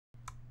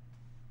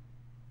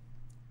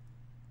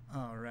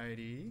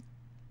Alrighty,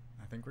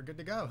 I think we're good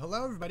to go.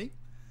 Hello, everybody.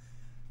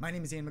 My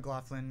name is Ian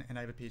McLaughlin, and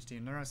I have a PhD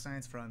in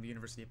neuroscience from the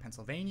University of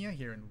Pennsylvania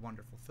here in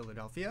wonderful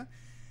Philadelphia.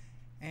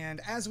 And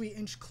as we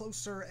inch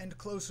closer and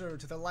closer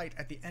to the light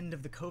at the end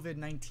of the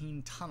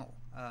COVID-19 tunnel,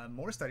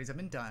 more studies have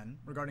been done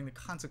regarding the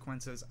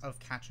consequences of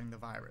catching the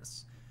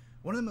virus.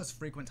 One of the most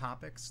frequent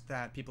topics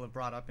that people have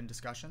brought up in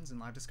discussions, in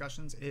live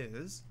discussions,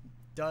 is,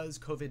 does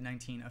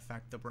COVID-19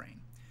 affect the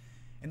brain?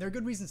 And there are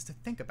good reasons to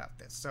think about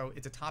this. So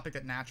it's a topic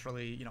that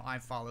naturally,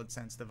 I've followed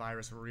since the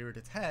virus reared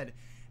its head,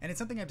 and it's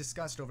something I've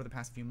discussed over the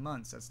past few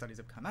months as studies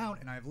have come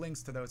out, and I have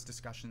links to those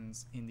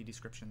discussions in the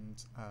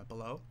descriptions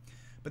below.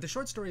 But the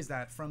short story is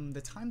that from the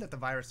time that the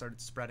virus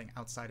started spreading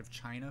outside of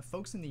China,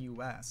 folks in the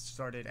US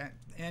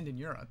and in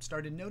Europe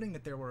started noting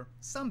that there were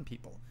some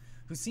people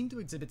who seemed to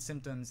exhibit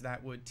symptoms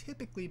that would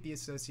typically be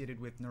associated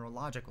with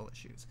neurological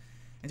issues.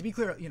 And to be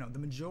clear, the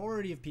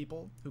majority of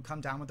people who come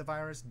down with the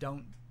virus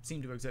don't seem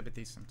to exhibit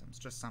these symptoms,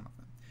 just some of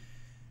them.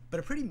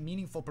 But a pretty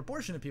meaningful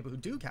proportion of people who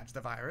do catch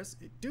the virus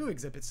do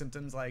exhibit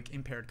symptoms like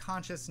impaired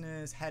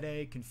consciousness,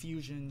 headache,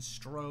 confusion,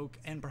 stroke,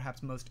 and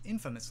perhaps most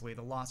infamously,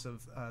 the loss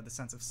of the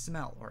sense of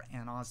smell, or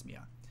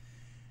anosmia.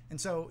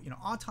 And so,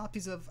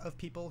 autopsies of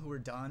people who were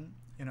done,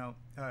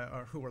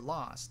 or who were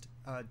lost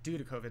due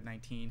to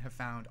COVID-19 have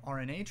found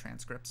RNA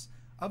transcripts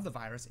of the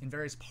virus in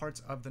various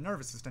parts of the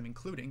nervous system,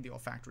 including the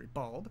olfactory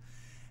bulb.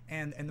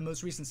 And the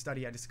most recent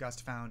study I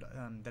discussed found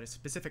that a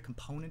specific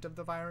component of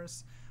the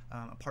virus,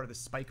 a part of the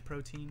spike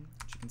protein,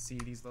 which you can see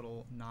these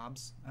little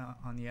knobs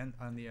on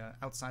the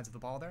outsides of the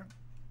ball there,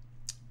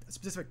 a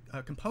specific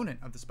component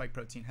of the spike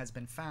protein has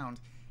been found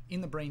in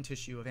the brain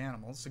tissue of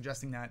animals,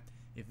 suggesting that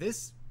if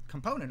this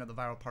component of the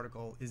viral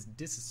particle is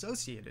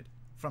disassociated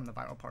from the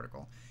viral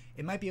particle,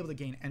 it might be able to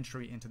gain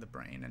entry into the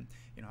brain.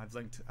 And I've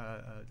linked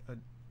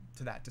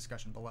to that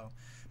discussion below.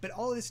 But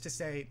all this to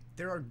say,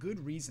 there are good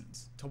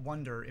reasons to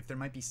wonder if there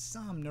might be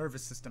some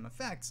nervous system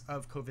effects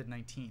of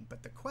COVID-19.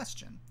 But the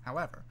question,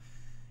 however,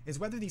 is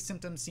whether these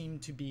symptoms seem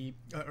to be,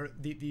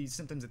 these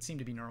symptoms that seem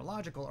to be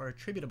neurological are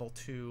attributable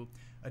to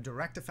a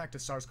direct effect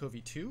of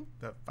SARS-CoV-2,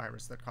 the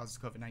virus that causes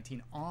COVID-19,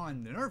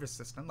 on the nervous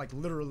system, like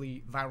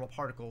literally viral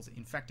particles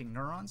infecting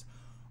neurons,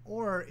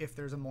 or if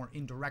there's a more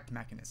indirect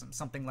mechanism,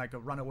 something like a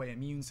runaway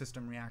immune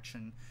system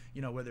reaction,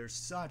 where there's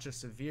such a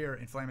severe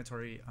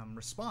inflammatory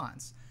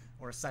response,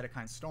 or a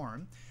cytokine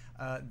storm,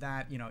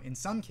 that, in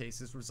some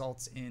cases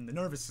results in the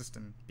nervous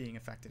system being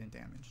affected and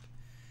damaged.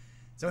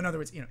 So in other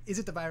words, is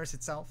it the virus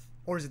itself,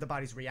 or is it the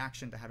body's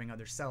reaction to having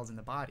other cells in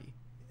the body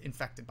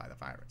infected by the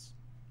virus?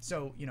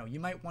 So, you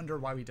might wonder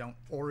why we don't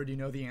already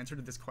know the answer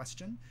to this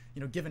question,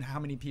 given how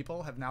many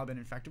people have now been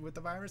infected with the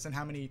virus and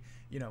how many,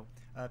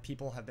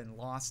 people have been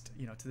lost,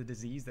 to the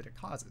disease that it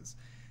causes.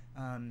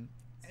 And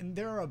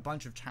there are a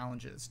bunch of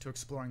challenges to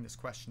exploring this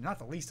question, not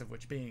the least of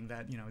which being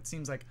that, it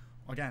seems like,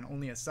 again,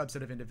 only a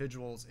subset of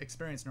individuals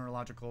experience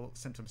neurological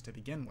symptoms to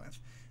begin with.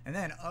 And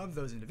then of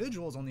those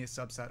individuals, only a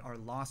subset are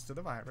lost to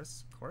the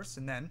virus, of course,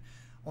 and then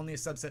only a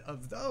subset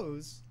of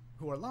those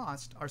who are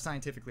lost are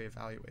scientifically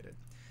evaluated.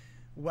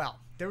 Well,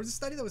 there was a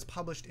study that was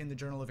published in the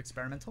Journal of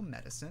Experimental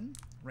Medicine,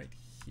 right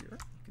here,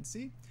 you can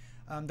see,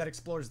 that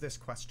explores this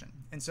question.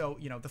 And so,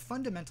 the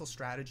fundamental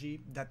strategy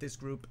that this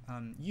group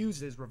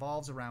uses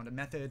revolves around a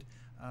method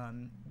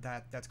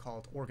that's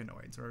called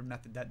organoids, or a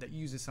method that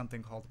uses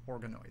something called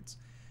organoids.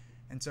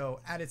 And so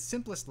at its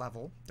simplest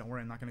level, don't worry,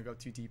 I'm not going to go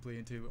too deeply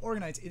into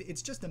organoids,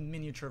 it's just a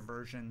miniature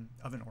version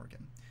of an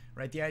organ,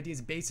 right? The idea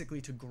is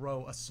basically to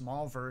grow a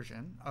small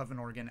version of an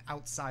organ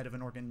outside of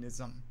an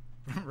organism.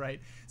 Right?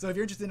 So if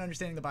you're interested in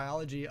understanding the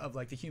biology of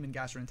like the human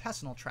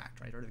gastrointestinal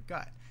tract, right, or the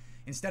gut,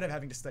 instead of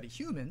having to study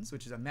humans,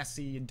 which is a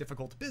messy and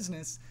difficult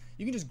business,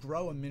 you can just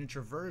grow a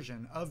miniature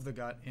version of the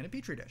gut in a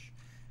petri dish.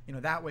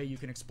 That way you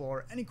can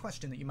explore any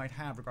question that you might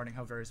have regarding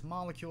how various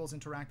molecules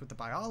interact with the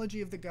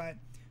biology of the gut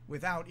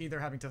without either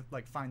having to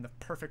like find the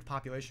perfect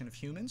population of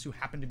humans who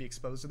happen to be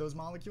exposed to those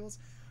molecules,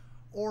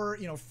 or,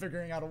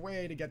 figuring out a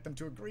way to get them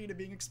to agree to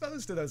being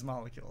exposed to those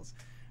molecules,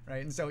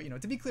 right? And so,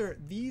 to be clear,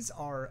 these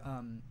are,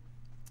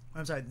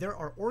 there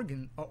are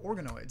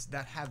organoids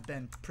that have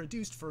been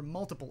produced for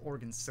multiple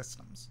organ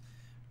systems,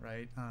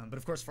 right? But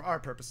of course, for our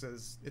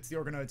purposes, it's the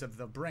organoids of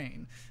the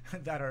brain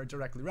that are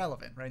directly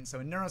relevant, right? And so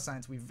in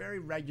neuroscience, we very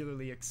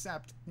regularly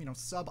accept,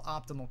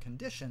 suboptimal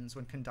conditions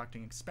when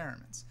conducting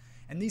experiments.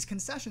 And these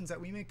concessions that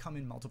we make come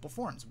in multiple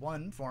forms.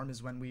 One form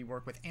is when we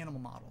work with animal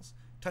models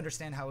to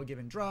understand how a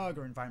given drug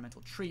or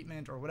environmental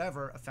treatment or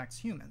whatever affects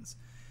humans.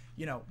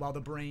 While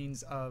the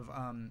brains of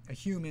a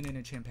human and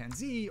a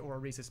chimpanzee or a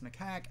rhesus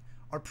macaque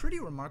are pretty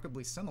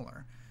remarkably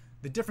similar,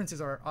 the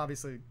differences are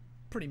obviously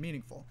pretty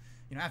meaningful.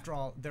 After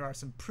all, there are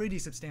some pretty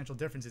substantial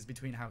differences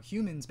between how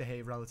humans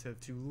behave relative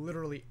to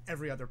literally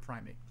every other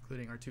primate,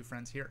 including our two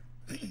friends here.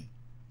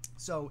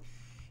 So,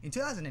 in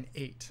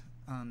 2008,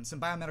 some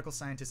biomedical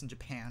scientists in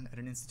Japan at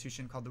an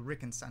institution called the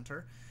Riken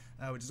Center,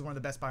 which is one of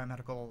the best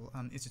biomedical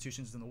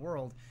institutions in the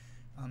world,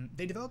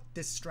 they developed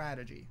this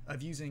strategy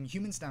of using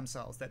human stem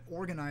cells that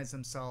organize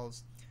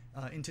themselves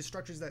into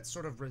structures that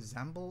sort of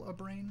resemble a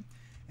brain,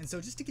 And so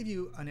just to give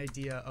you an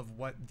idea of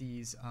what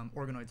these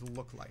organoids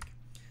look like,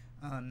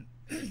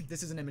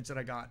 this is an image that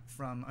I got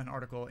from an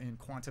article in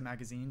Quanta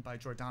magazine by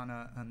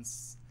Jordana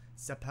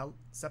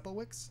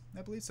Sepelwicz,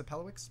 I believe,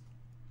 Sepelwicz.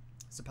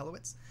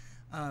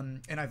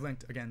 And I've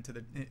linked again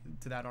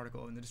to that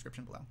article in the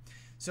description below.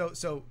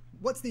 So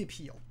what's the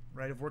appeal,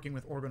 right, of working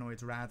with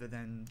organoids rather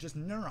than just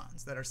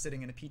neurons that are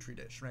sitting in a petri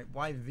dish, right?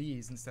 Why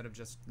these instead of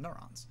just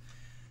neurons?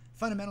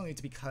 Fundamentally,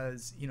 it's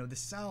because, you know, the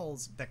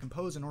cells that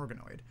compose an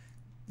organoid,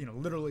 you know,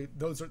 literally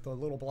those are the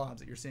little blobs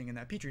that you're seeing in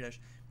that petri dish.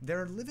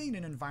 They're living in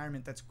an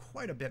environment that's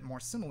quite a bit more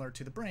similar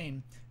to the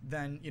brain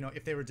than, you know,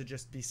 if they were to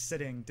just be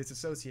sitting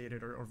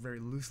disassociated or very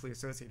loosely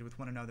associated with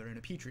one another in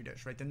a petri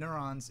dish, right? The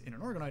neurons in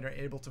an organoid are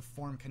able to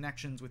form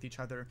connections with each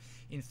other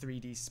in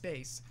 3D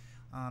space,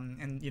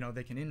 and, you know,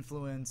 they can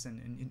influence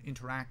and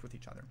interact with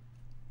each other.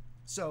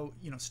 So,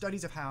 you know,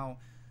 studies of how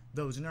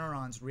those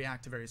neurons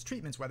react to various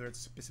treatments, whether it's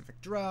a specific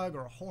drug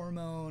or a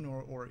hormone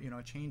or you know,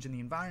 a change in the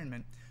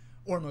environment,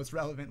 or most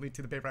relevantly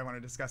to the paper I want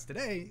to discuss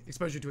today,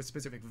 exposure to a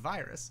specific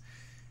virus,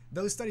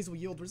 those studies will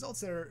yield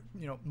results that are,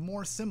 you know,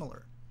 more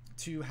similar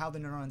to how the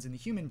neurons in the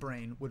human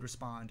brain would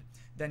respond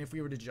than if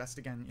we were to just,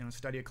 again, you know,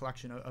 study a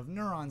collection of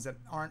neurons that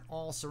aren't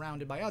all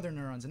surrounded by other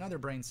neurons and other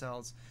brain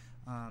cells,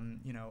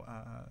 you know,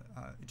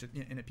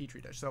 in a petri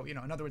dish. So, you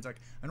know, in other words,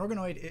 like an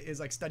organoid is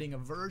like studying a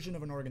version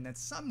of an organ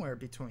that's somewhere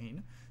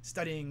between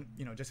studying,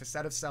 you know, just a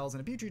set of cells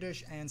in a petri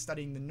dish and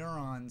studying the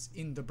neurons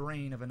in the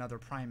brain of another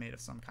primate of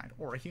some kind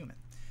or a human.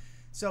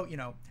 So, you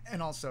know,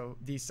 and also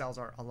these cells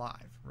are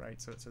alive,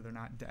 right? So they're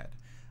not dead.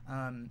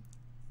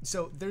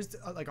 So there's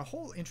like a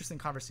whole interesting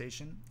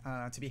conversation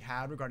to be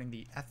had regarding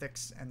the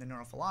ethics and the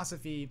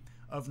neurophilosophy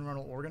of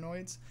neuronal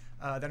organoids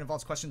that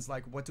involves questions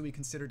like, what do we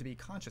consider to be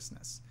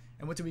consciousness?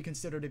 And what do we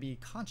consider to be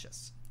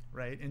conscious,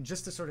 right? And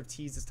just to sort of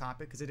tease this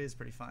topic, because it is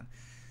pretty fun,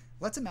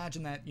 let's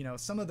imagine that, you know,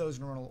 some of those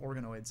neuronal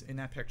organoids in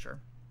that picture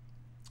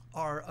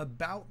are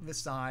about the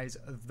size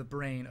of the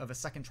brain of a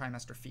second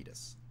trimester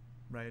fetus,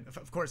 right?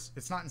 Of course,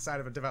 it's not inside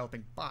of a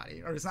developing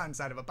body, or it's not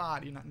inside of a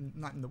body,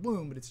 not in the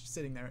womb, but it's just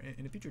sitting there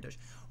in a petri dish.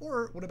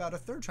 Or what about a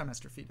third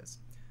trimester fetus?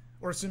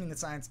 Or assuming that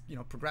science, you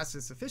know,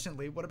 progresses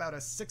sufficiently, what about a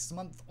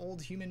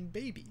 6-month-old human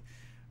baby,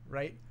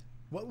 right?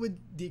 What would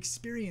the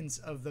experience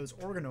of those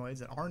organoids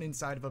that aren't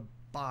inside of a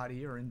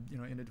body or in, you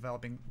know, in a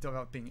developing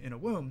in a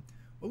womb,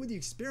 what would the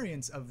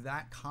experience of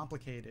that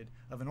complicated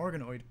of an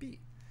organoid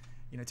be?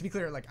 You know, to be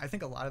clear, like, I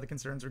think a lot of the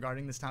concerns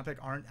regarding this topic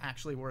aren't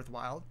actually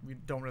worthwhile. We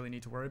don't really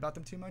need to worry about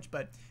them too much,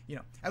 but, you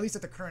know, at least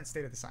at the current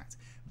state of the science.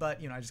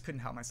 But, you know, I just couldn't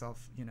help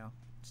myself, you know,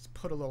 just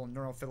put a little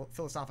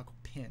philosophical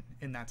pin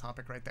in that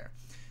topic right there.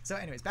 So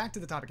anyways, back to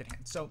the topic at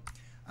hand. So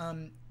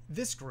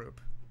this group,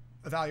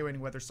 evaluating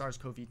whether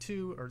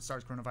SARS-CoV-2 or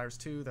SARS coronavirus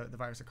 2, the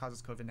virus that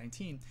causes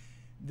COVID-19,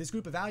 this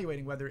group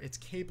evaluating whether it's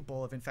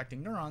capable of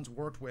infecting neurons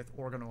worked with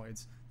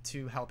organoids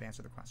to help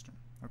answer the question,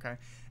 okay?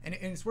 And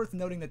it's worth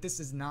noting that this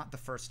is not the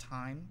first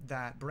time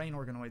that brain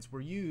organoids were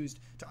used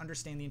to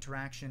understand the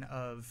interaction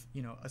of,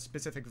 you know, a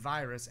specific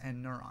virus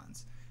and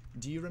neurons.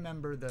 Do you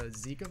remember the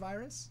Zika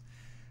virus?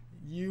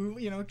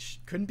 You know,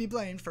 couldn't be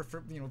blamed for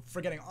you know,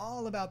 forgetting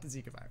all about the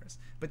Zika virus.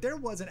 But there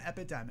was an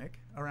epidemic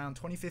around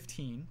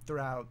 2015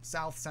 throughout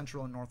South,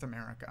 Central, and North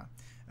America,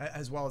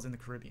 as well as in the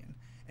Caribbean.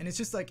 And it's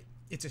just like,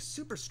 it's a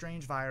super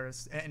strange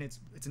virus, and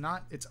it's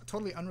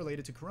totally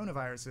unrelated to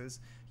coronaviruses,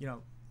 you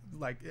know,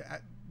 like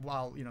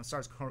while, you know,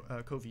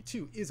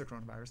 SARS-CoV-2 is a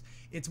coronavirus,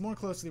 it's more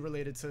closely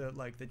related to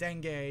like the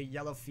dengue,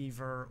 yellow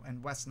fever,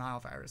 and West Nile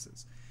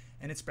viruses.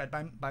 And it's spread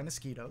by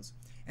mosquitoes,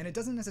 and it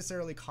doesn't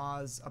necessarily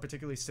cause a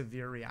particularly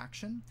severe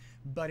reaction,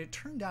 but it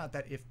turned out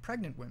that if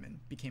pregnant women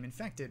became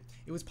infected,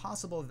 it was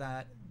possible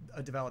that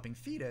a developing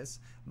fetus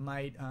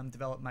might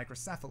develop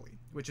microcephaly,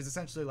 which is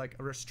essentially like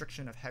a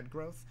restriction of head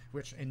growth,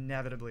 which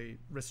inevitably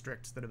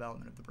restricts the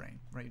development of the brain,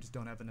 right? You just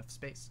don't have enough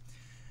space.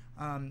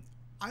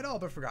 I'd all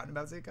but forgotten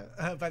about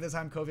Zika by the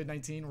time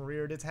COVID-19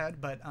 reared its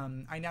head, but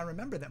I now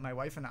remember that my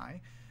wife and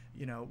I,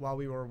 you know, while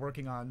we were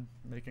working on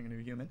making a new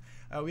human,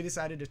 we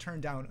decided to turn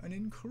down an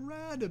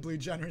incredibly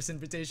generous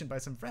invitation by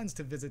some friends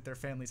to visit their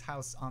family's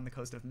house on the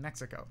coast of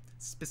Mexico,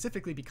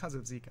 specifically because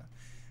of Zika.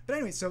 But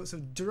anyway, so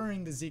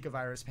during the Zika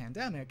virus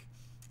pandemic,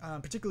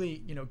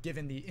 particularly, you know,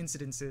 given the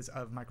incidences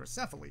of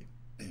microcephaly,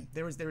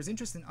 there was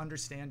interest in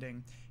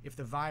understanding if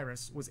the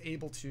virus was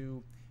able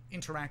to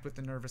interact with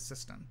the nervous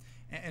system.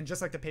 And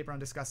just like the paper I'm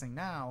discussing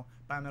now,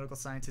 biomedical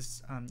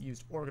scientists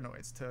used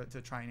organoids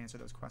to try and answer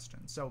those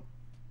questions. So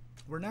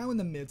we're now in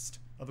the midst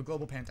of a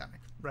global pandemic,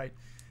 right?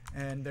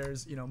 And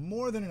there's, you know,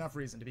 more than enough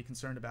reason to be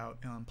concerned about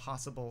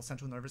possible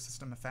central nervous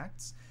system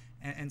effects.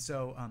 And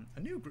so a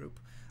new group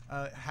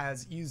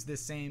has used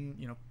this same,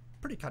 you know,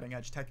 pretty cutting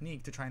edge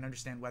technique to try and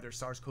understand whether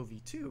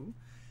SARS-CoV-2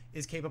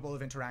 is capable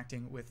of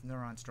interacting with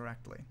neurons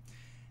directly.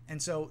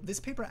 And so this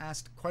paper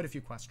asked quite a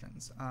few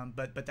questions,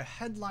 but the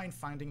headline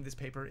finding of this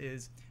paper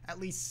is at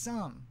least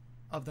some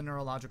of the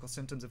neurological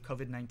symptoms of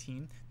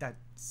COVID-19 that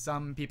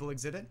some people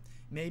exhibit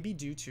may be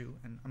due to,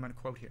 and I'm going to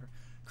quote here,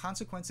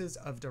 consequences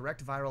of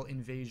direct viral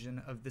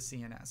invasion of the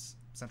CNS,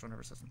 central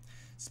nervous system.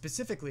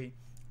 Specifically,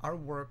 our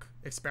work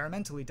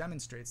experimentally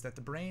demonstrates that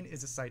the brain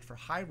is a site for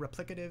high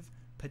replicative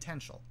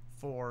potential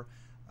for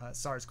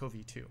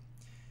SARS-CoV-2.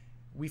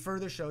 We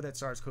further show that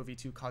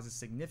SARS-CoV-2 causes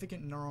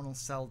significant neuronal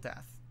cell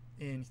death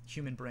in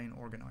human brain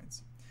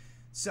organoids.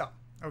 So,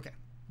 okay,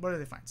 what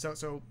did they find?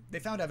 So they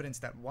found evidence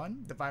that,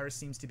 one, the virus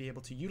seems to be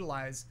able to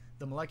utilize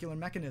the molecular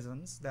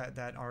mechanisms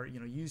that are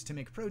used to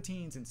make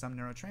proteins and some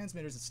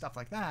neurotransmitters and stuff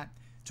like that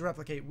to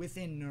replicate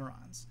within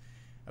neurons.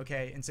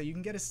 Okay, and so you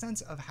can get a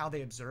sense of how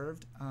they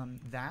observed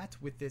that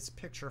with this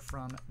picture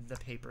from the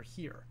paper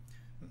here.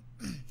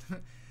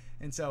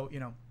 And so,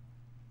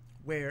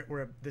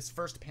 where this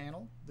first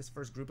panel, this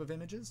first group of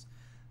images,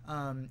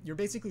 you're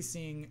basically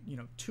seeing,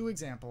 two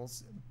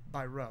examples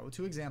by row,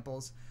 two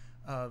examples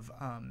of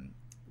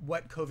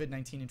what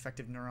COVID-19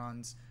 infected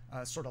neurons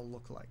sort of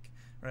look like,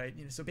 right?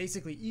 So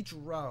basically each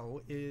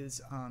row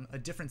is a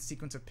different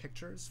sequence of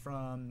pictures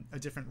from a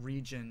different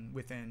region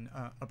within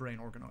a brain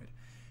organoid.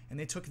 And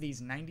they took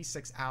these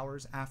 96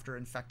 hours after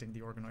infecting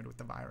the organoid with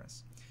the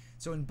virus.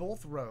 So in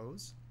both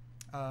rows,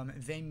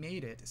 they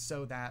made it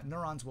so that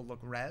neurons will look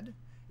red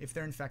if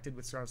they're infected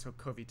with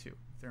SARS-CoV-2, if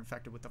they're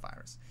infected with the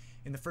virus.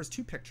 In the first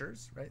two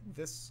pictures, right,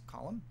 this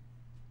column,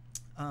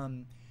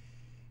 and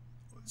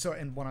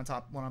one on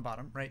top, one on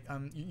bottom, right,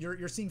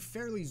 you're seeing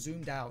fairly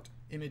zoomed out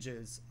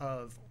images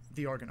of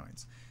the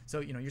organoids.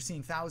 So, you're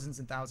seeing thousands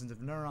and thousands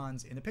of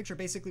neurons in the picture.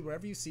 Basically,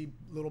 wherever you see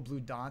little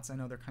blue dots, I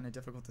know they're kind of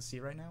difficult to see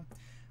right now,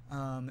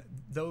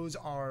 those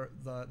are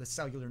the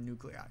cellular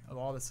nuclei of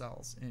all the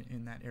cells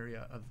in that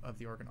area of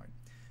the organoid.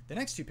 The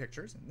next two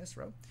pictures in this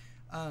row,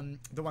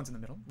 the ones in the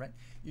middle, right?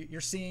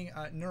 You're seeing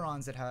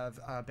neurons that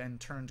have been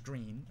turned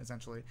green,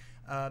 essentially,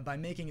 by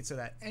making it so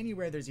that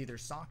anywhere there's either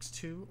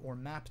SOX2 or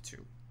MAP2,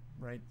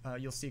 right,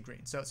 you'll see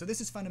green. So this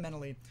is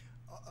fundamentally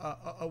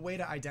a way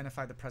to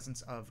identify the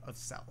presence of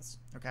cells,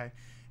 okay?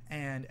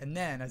 And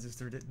then, as is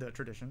the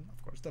tradition,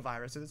 of course, the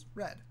virus is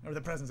red, or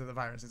the presence of the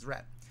virus is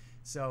red.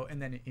 So,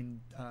 and then in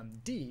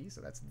D,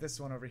 so that's this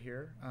one over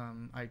here,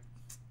 I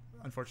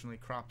unfortunately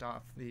cropped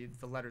off the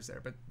letters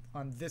there, but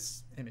on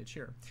this image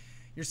here,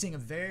 you're seeing a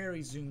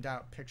very zoomed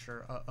out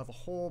picture of a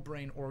whole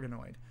brain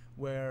organoid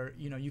where,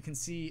 you can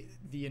see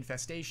the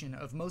infestation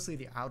of mostly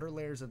the outer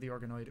layers of the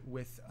organoid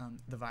with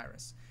the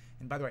virus.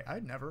 And by the way,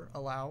 I'd never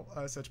allow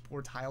such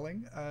poor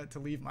tiling to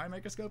leave my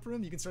microscope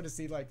room. You can sort of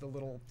see like the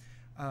little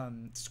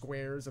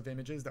squares of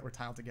images that were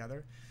tiled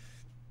together.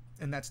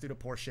 And that's due to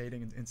poor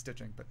shading and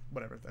stitching, but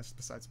whatever, that's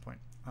besides the point.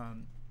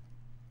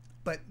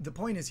 But the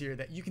point is here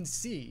that you can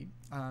see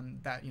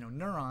that,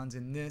 neurons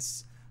in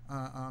this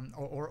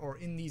or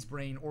in these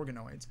brain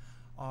organoids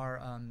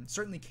are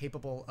certainly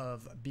capable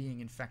of being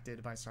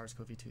infected by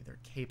SARS-CoV-2. They're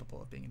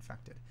capable of being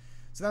infected.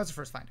 So that was the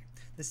first finding.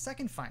 The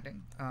second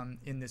finding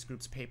in this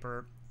group's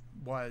paper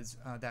was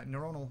that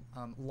neuronal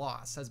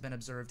loss has been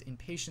observed in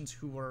patients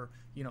who were,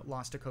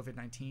 lost to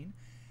COVID-19.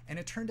 And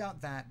it turned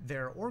out that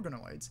their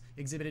organoids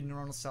exhibited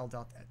neuronal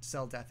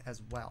cell death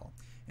as well.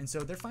 And so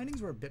their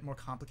findings were a bit more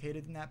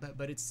complicated than that,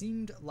 but it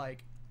seemed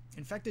like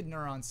infected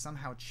neurons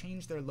somehow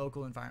change their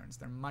local environments,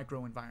 their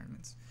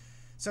microenvironments,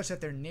 such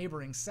that their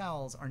neighboring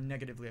cells are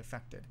negatively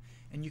affected.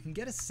 And you can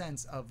get a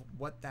sense of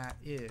what that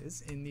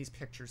is in these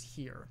pictures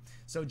here.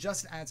 So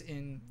just as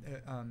in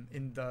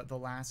the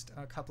last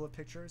couple of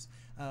pictures,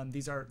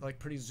 these are like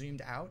pretty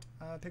zoomed out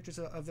pictures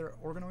of their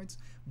organoids,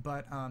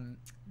 but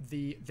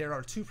there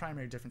are two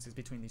primary differences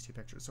between these two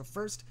pictures. So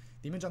first,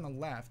 the image on the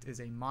left is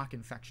a mock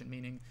infection,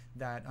 meaning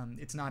that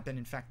it's not been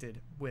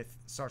infected with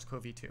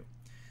SARS-CoV-2.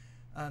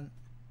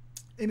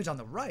 Image on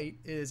the right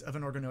is of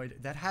an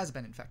organoid that has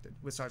been infected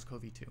with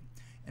SARS-CoV-2.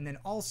 And then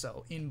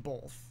also in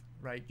both,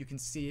 right, you can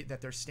see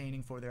that they're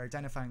staining for, they're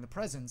identifying the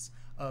presence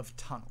of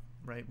tunnel,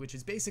 right, which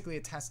is basically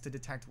a test to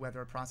detect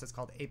whether a process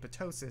called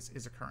apoptosis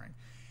is occurring.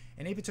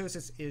 And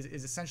apoptosis is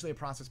essentially a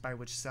process by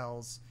which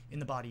cells in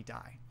the body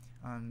die.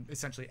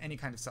 Essentially any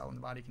kind of cell in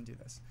the body can do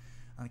this,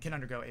 can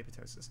undergo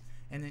apoptosis.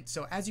 And then,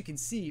 so as you can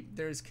see,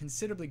 there's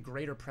considerably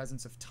greater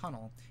presence of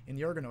tunnel in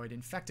the organoid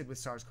infected with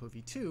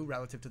SARS-CoV-2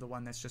 relative to the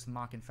one that's just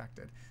mock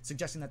infected,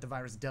 suggesting that the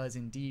virus does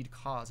indeed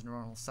cause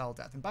neuronal cell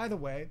death. And by the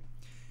way,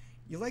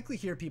 you likely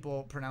hear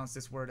people pronounce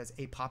this word as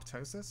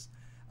apoptosis,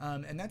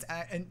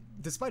 and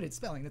despite its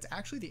spelling, that's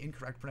actually the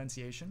incorrect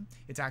pronunciation.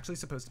 It's actually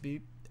supposed to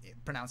be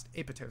pronounced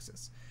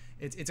apoptosis.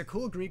 It's a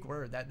cool Greek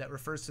word that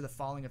refers to the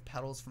falling of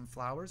petals from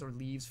flowers or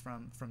leaves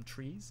from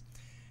trees.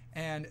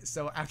 And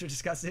so after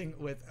discussing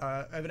with,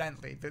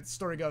 evidently, the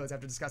story goes,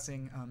 after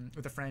discussing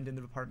with a friend in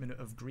the Department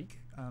of Greek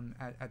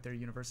at their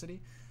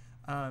university,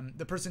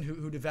 the person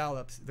who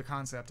developed the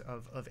concept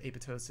of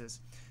apoptosis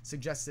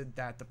suggested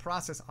that the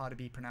process ought to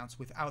be pronounced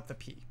without the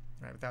P,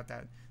 right, without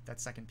that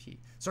second P,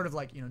 sort of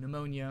like,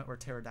 pneumonia or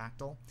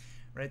pterodactyl,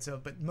 right? So,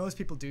 but most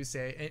people do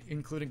say,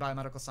 including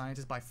biomedical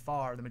scientists, by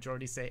far the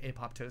majority say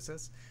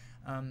apoptosis.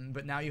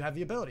 But now you have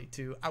the ability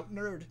to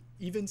out-nerd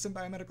even some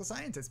biomedical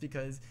scientists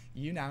because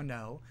you now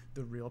know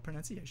the real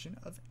pronunciation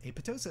of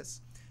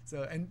apoptosis.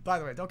 So, and by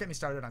the way, don't get me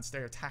started on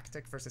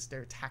stereotactic versus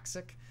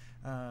stereotaxic.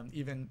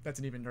 That's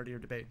an even nerdier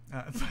debate,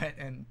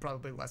 and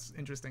probably less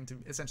interesting to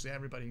essentially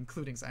everybody,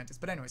 including scientists.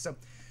 But anyway, so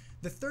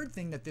The third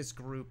thing that this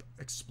group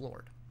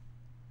explored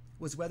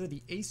was whether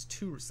the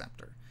ACE2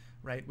 receptor,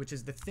 right, which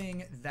is the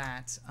thing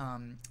that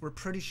we're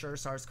pretty sure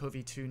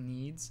SARS-CoV-2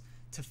 needs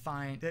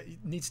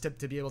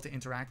to be able to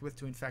interact with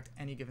to infect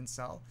any given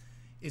cell,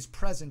 is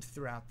present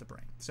throughout the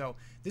brain. So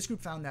this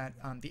group found that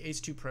the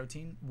ACE2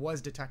 protein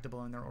was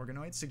detectable in their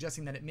organoids,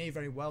 suggesting that it may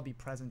very well be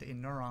present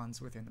in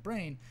neurons within the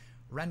brain,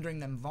 rendering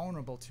them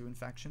vulnerable to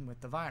infection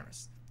with the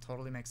virus.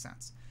 Totally makes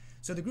sense.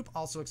 So the group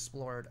also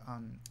explored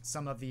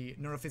some of the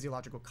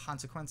neurophysiological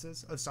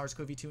consequences of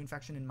SARS-CoV-2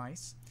 infection in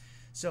mice.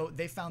 So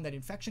they found that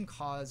infection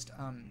caused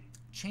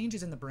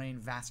changes in the brain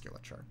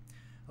vasculature,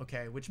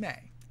 okay, which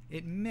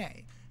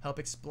may help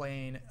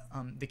explain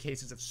the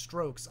cases of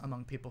strokes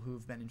among people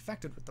who've been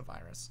infected with the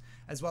virus,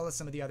 as well as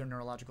some of the other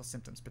neurological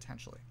symptoms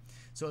potentially.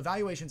 So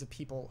evaluations of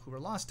people who were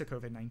lost to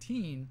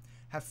COVID-19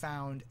 have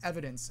found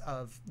evidence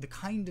of the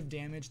kind of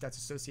damage that's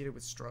associated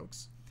with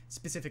strokes,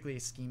 specifically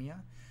ischemia,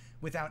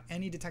 without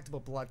any detectable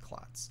blood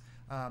clots.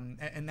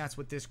 And that's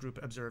what this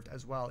group observed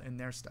as well in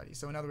their study.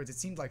 So in other words, it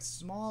seemed like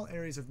small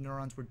areas of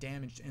neurons were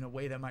damaged in a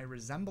way that might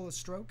resemble a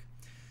stroke,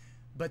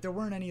 but there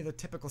weren't any of the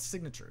typical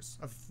signatures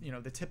of,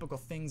 the typical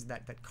things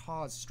that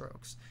cause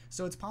strokes.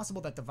 So it's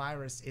possible that the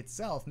virus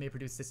itself may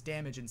produce this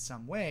damage in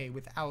some way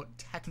without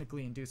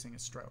technically inducing a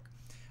stroke,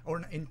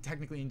 or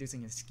technically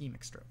inducing an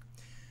ischemic stroke.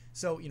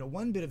 So,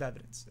 one bit of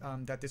evidence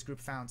that this group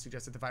found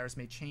suggests that the virus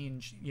may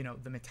change,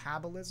 the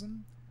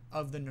metabolism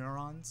of the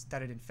neurons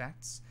that it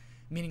infects,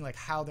 meaning like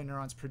how the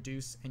neurons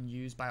produce and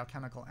use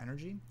biochemical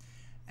energy.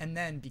 And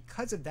then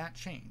because of that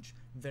change,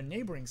 the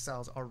neighboring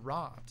cells are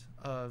robbed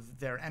of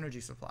their energy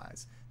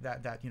supplies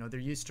that they're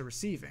used to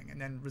receiving,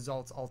 and then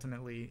results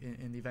ultimately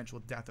in the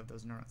eventual death of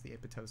those neurons, the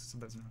apoptosis of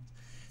those neurons.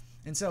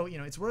 And so,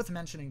 it's worth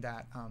mentioning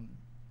that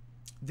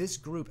this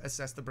group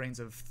assessed the brains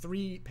of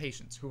 3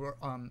 patients who were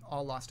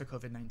all lost to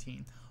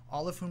COVID-19,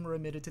 all of whom were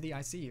admitted to the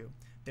ICU.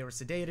 They were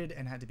sedated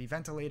and had to be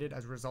ventilated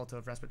as a result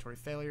of respiratory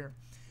failure.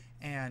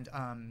 And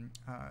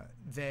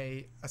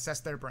they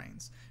assessed their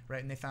brains,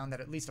 right? And they found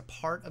that at least a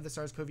part of the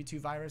SARS-CoV-2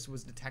 virus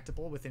was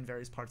detectable within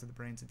various parts of the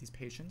brains of these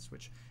patients,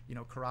 which,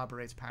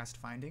 corroborates past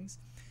findings.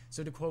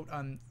 So to quote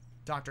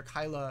Dr.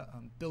 Kyla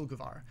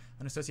Bilguvar,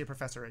 an associate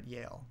professor at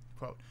Yale,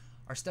 quote,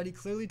 "Our study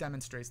clearly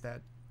demonstrates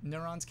that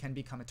neurons can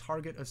become a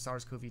target of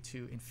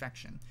SARS-CoV-2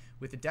 infection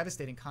with the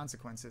devastating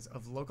consequences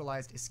of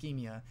localized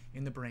ischemia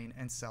in the brain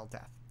and cell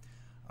death.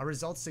 Our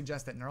results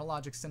suggest that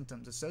neurologic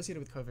symptoms associated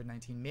with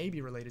COVID-19 may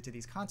be related to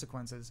these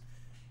consequences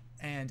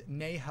and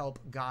may help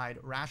guide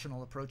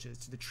rational approaches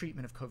to the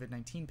treatment of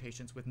COVID-19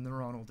 patients with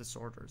neuronal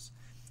disorders."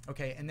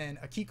 Okay, and then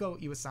Akiko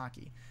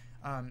Iwasaki,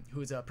 who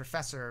is a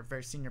professor,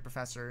 very senior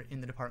professor in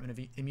the Department of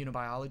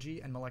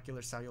Immunobiology and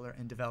Molecular, Cellular,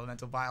 and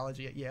Developmental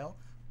Biology at Yale,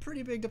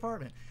 pretty big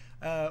department.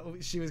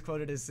 She was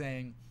quoted as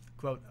saying,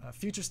 quote,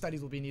 "Future studies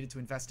will be needed to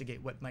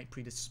investigate what might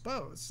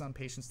predispose some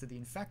patients to the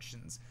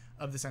infections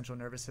of the central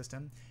nervous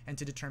system and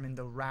to determine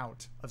the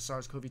route of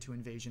SARS-CoV-2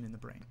 invasion in the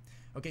brain."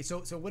 Okay,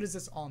 so what does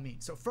this all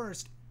mean? So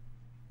first,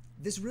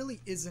 this really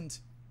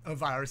isn't a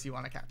virus you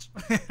want to catch,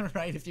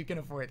 right, if you can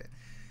avoid it.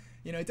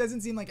 It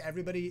doesn't seem like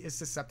everybody is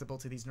susceptible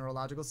to these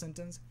neurological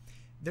symptoms.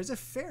 There's a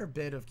fair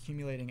bit of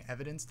accumulating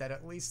evidence that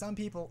at least some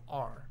people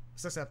are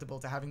susceptible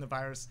to having the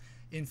virus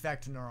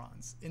infect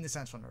neurons in the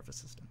central nervous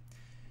system.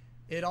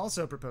 It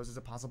also proposes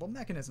a possible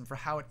mechanism for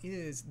how it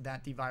is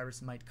that the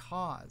virus might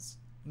cause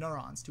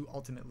neurons to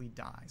ultimately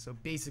die. So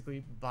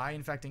basically, by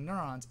infecting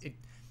neurons, it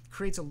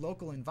creates a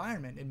local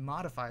environment. It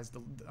modifies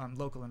the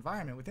local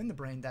environment within the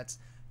brain that's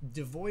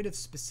devoid of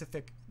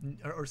specific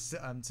or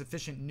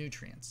sufficient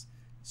nutrients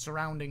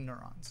surrounding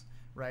neurons,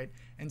 right?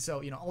 And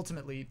so,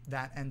 ultimately,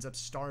 that ends up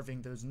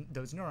starving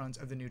those neurons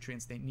of the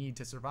nutrients they need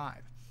to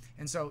survive.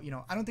 And so,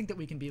 I don't think that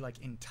we can be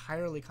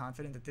entirely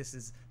confident that this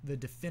is the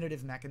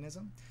definitive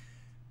mechanism.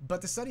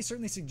 But the study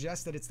certainly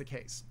suggests that it's the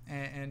case,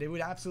 and it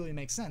would absolutely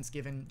make sense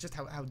given just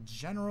how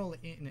general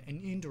and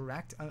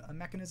indirect a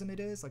mechanism it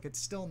is. It's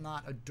still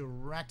not a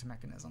direct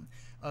mechanism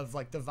of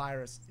the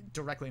virus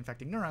directly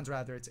infecting neurons.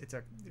 Rather, it's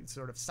a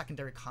sort of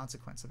secondary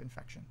consequence of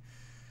infection.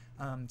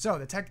 So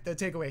the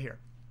takeaway here: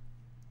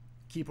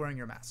 keep wearing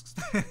your masks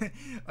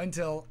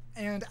until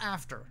and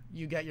after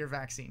you get your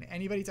vaccine.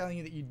 Anybody telling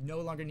you that you no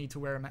longer need to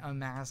wear a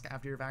mask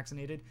after you're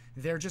vaccinated,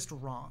 they're just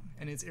wrong,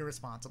 and it's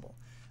irresponsible.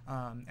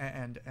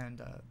 And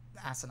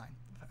asinine,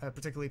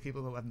 particularly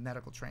people who have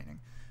medical training,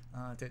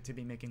 to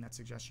be making that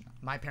suggestion.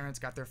 My parents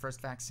got their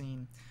first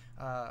vaccine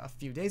a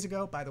few days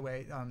ago, by the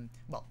way.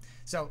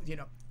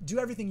 Do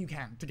everything you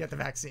can to get the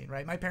vaccine,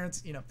 right? My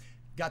parents,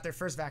 got their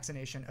first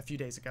vaccination a few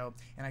days ago,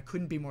 and I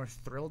couldn't be more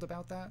thrilled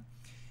about that.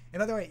 And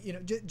by the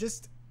way,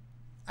 just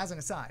as an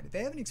aside,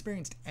 they haven't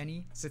experienced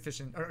any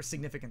sufficient or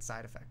significant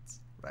side effects,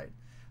 right?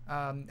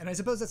 And I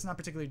suppose that's not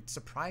particularly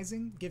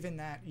surprising, given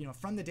that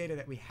from the data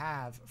that we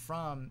have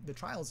from the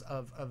trials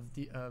of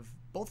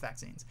both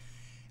vaccines,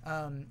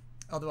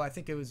 although I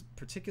think it was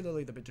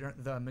particularly the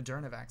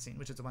Moderna vaccine,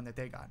 which is the one that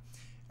they got,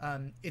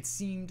 it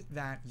seemed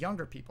that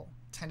younger people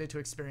tended to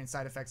experience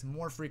side effects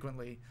more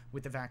frequently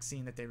with the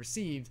vaccine that they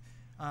received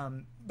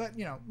But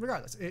you know,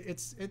 regardless,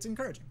 it's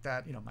encouraging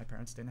that, you know, my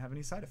parents didn't have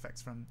any side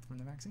effects from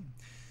the vaccine.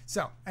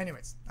 So,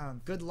 anyways,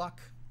 good luck.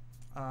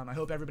 I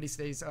hope everybody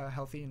stays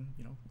healthy and,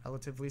 you know,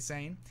 relatively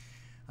sane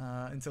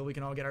until we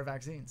can all get our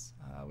vaccines,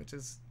 which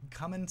is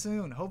coming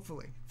soon,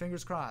 hopefully.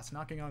 Fingers crossed,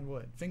 knocking on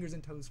wood, fingers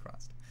and toes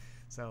crossed.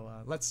 So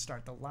let's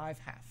start the live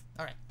half.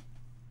 All right.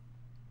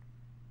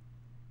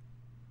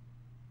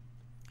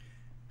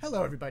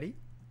 Hello, everybody.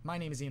 My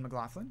name is Ian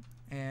McLaughlin,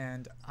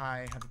 and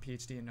I have a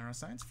PhD in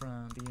neuroscience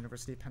from the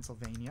University of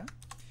Pennsylvania.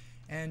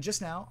 And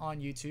just now on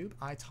YouTube,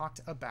 I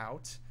talked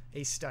about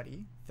a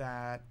study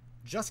that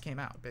just came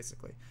out,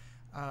 basically,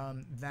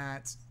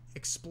 that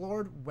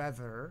explored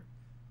whether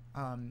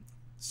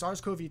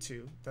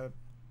SARS-CoV-2, the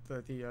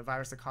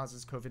virus that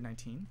causes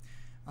COVID-19,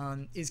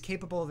 is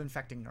capable of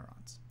infecting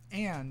neurons,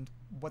 and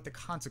what the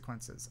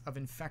consequences of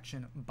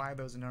infection by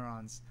those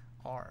neurons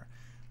are.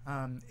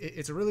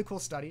 It's a really cool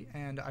study,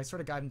 and I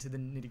sort of got into the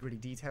nitty-gritty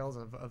details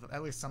of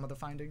at least some of the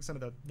findings, some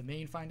of the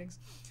main findings,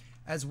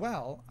 as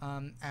well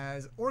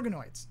as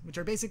organoids, which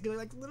are basically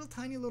like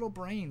tiny little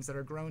brains that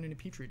are grown in a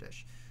petri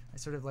dish. I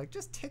sort of like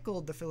just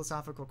tickled the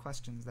philosophical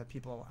questions that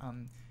people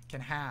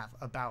can have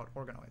about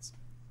organoids.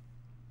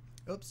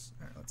 Oops,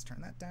 all right, let's turn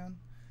that down.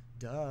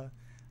 Duh.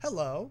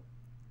 Hello,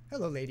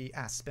 Lady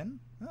Aspen.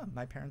 Oh,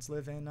 my parents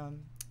live in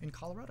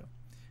Colorado,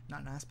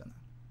 not in Aspen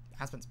though.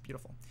 Aspen's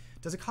beautiful.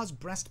 Does it cause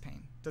breast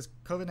pain? Does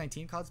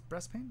COVID-19 cause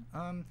breast pain?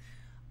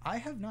 I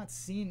have not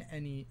seen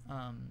any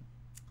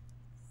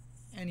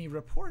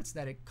reports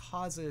that it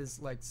causes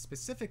like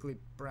specifically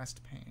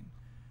breast pain.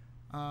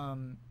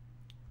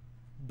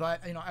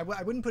 But you know, I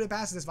wouldn't put it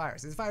past this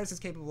virus. This virus is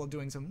capable of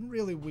doing some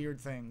really weird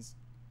things,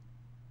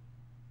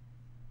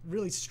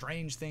 really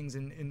strange things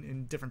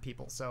in different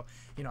people. So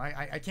you know,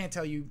 I can't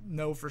tell you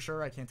no for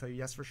sure. I can't tell you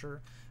yes for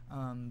sure.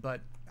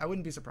 But I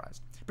wouldn't be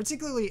surprised,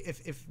 particularly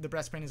if the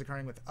breast pain is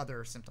occurring with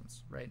other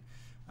symptoms, right?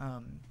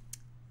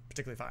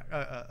 Particularly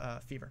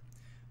fever.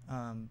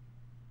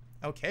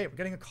 Okay, we're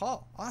getting a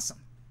call. Awesome.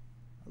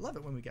 I love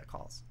it when we get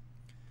calls.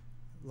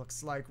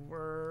 Looks like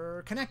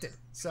we're connected.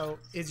 So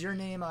is your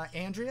name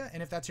Andrea?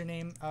 And if that's your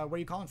name, where are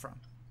you calling from?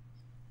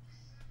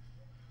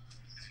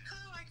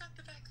 Oh, I got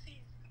the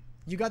vaccine.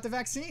 You got the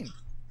vaccine?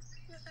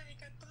 Yes, I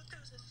got both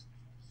doses.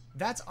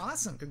 That's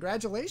awesome.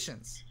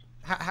 Congratulations.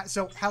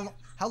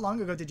 How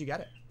long ago did you get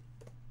it?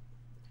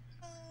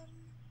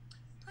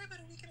 Probably about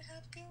a week and a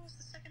half ago was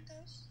the second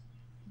dose.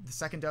 The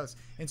second dose.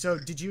 And so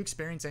did you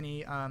experience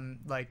any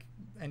like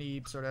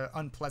any sort of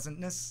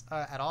unpleasantness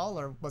at all,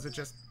 or was it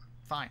just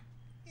fine?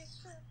 Yes,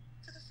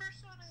 for the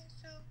first one I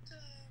felt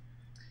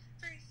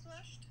very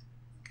flushed,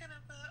 kind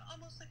of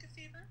almost like a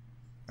fever.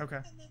 Okay.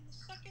 And then the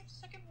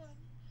second one,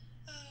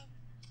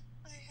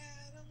 I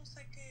had almost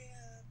like a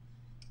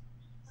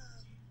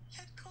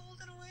head cold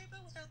in a way,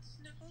 but without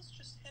sniffles,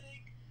 just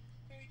headache,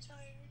 very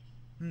tired,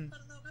 but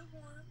a little bit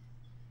warm.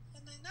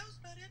 And then that was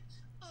about it.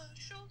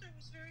 Shoulder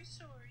was very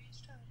sore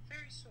each time,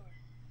 very sore,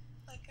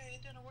 like I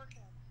had done a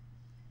workout.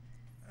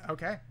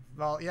 Okay.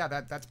 Well, yeah,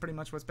 that's pretty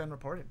much what's been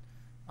reported.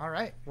 All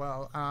right.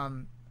 Well,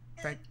 I'm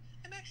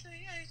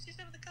actually, I see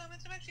some of the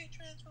comments. I'm actually a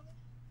trans woman.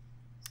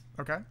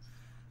 Okay.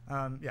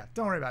 Yeah,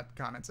 don't worry about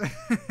comments.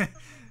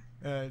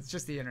 It's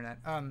just the internet.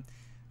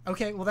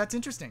 Okay. Well, that's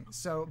interesting.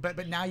 So,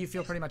 but now you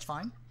feel pretty much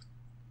fine?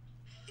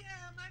 Yeah,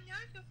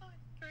 I feel fine.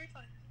 Very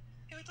fine.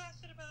 It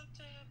lasted about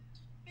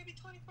maybe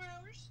 24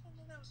 hours, and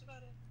then that was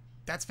about it.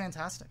 That's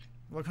fantastic.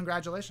 Well,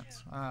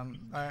 congratulations.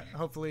 Yeah.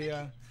 Hopefully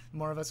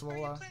more of us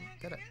will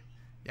get it.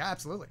 Yeah,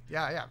 absolutely.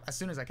 Yeah. As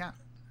soon as I can.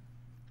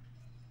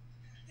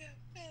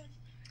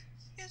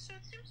 Yeah, so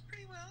it seems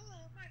pretty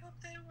well. I hope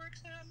that it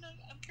works.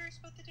 I'm curious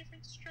about the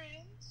different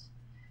strands.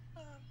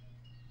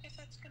 If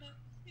that's gonna,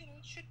 you know,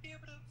 it should be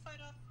able to fight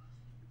off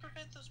and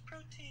prevent those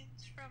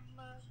proteins from,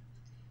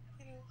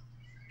 you know,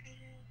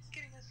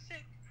 getting us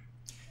sick.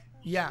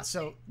 Yeah,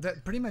 so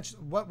pretty much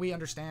what we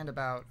understand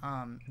about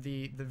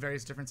the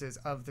various differences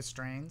of the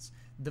strains,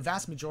 the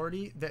vast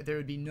majority, that there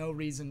would be no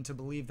reason to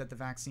believe that the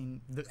vaccine,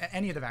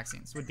 any of the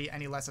vaccines, would be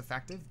any less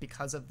effective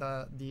because of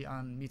the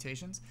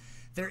mutations.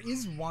 There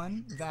is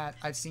one that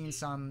I've seen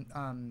some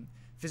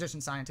physician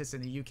scientists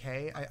in the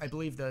UK, I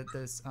believe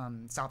this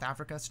South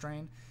Africa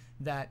strain,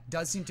 that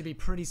does seem to be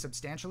pretty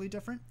substantially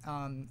different,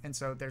 and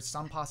so there's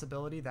some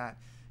possibility that,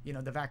 you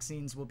know, the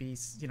vaccines will be,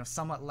 you know,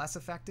 somewhat less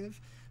effective.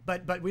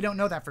 But we don't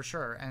know that for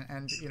sure,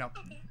 and you know,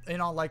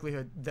 in all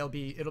likelihood, it'll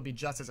be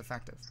just as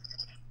effective.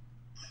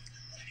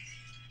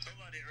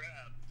 Somebody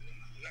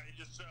I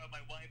just saw my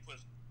wife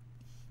was.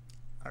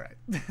 All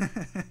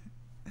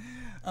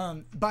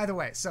right. By the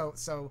way,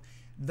 so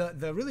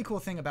the really cool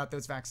thing about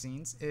those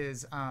vaccines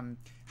is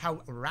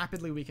how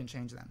rapidly we can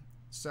change them.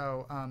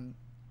 So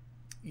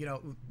you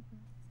know,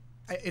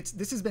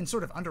 this has been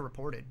sort of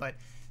underreported, but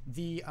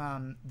the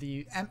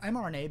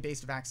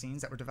mRNA-based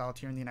vaccines that were developed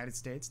here in the United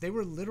States, they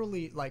were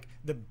literally like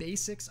the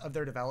basics of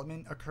their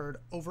development occurred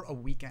over a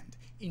weekend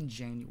in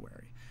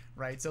January,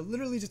 right? So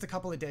literally just a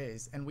couple of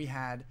days, and we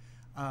had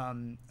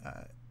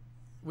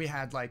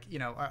like, you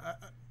know,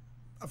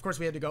 of course,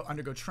 we had to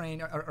undergo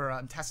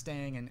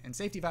testing and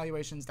safety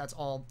evaluations. That's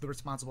all the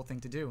responsible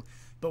thing to do.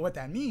 But what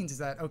that means is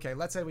that, okay,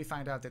 let's say we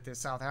find out that this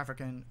South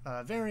African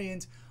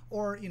variant,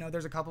 or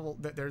there's a couple.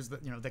 There's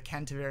the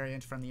Kent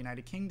variant from the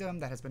United Kingdom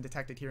that has been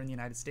detected here in the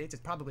United States.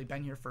 It's probably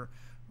been here for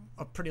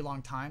a pretty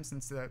long time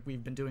since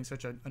we've been doing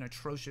such an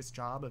atrocious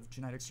job of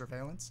genetic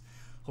surveillance.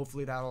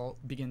 Hopefully, that'll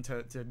begin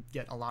to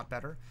get a lot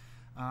better.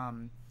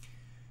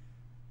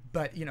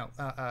 But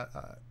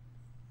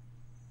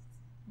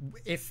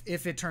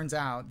if it turns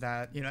out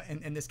that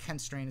and this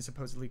Kent strain is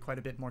supposedly quite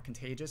a bit more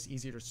contagious,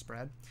 easier to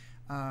spread,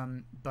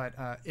 but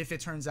if it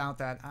turns out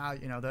that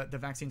the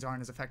vaccines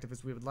aren't as effective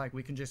as we would like,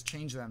 we can just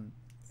change them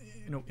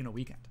in a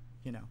weekend,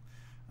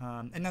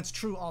 and that's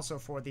true also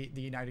for the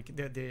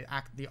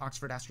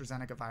Oxford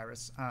AstraZeneca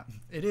virus.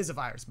 It is a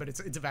virus, but it's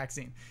a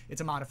vaccine.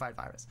 It's a modified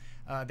virus.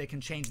 They can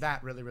change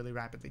that really, really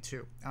rapidly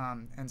too.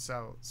 And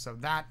so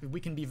that we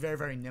can be very,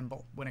 very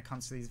nimble when it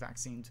comes to these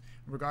vaccines,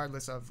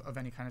 regardless of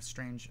any kind of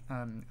strange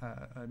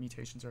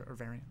mutations or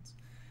variants.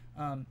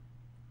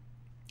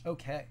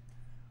 Okay.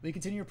 We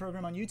continue your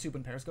program on YouTube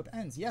when Periscope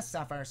ends. Yes,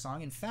 Sapphire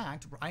Song. In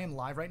fact, I am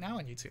live right now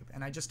on YouTube,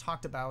 and I just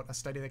talked about a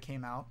study that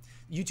came out,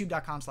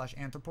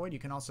 youtube.com/anthropoid. You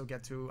can also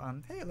get to,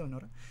 hey, hello,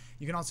 Nora.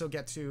 You can also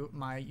get to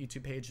my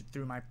YouTube page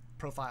through my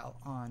profile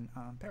on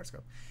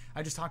Periscope.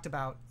 I just talked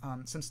about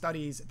some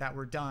studies that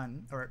were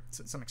done, or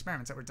some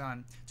experiments that were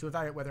done to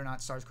evaluate whether or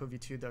not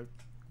SARS-CoV-2, the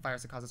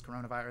virus that causes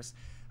coronavirus,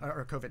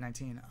 or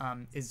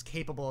COVID-19, is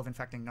capable of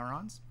infecting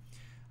neurons.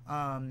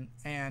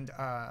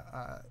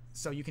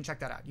 So you can check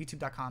that out,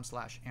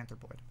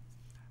 youtube.com/anthropoid.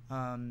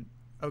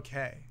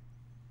 Okay.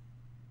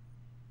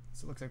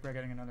 So it looks like we're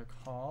getting another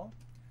call.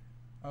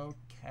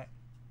 Okay.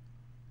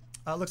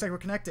 Looks like we're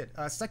connected.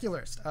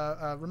 Secularist,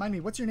 remind me,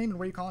 what's your name and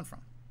where are you calling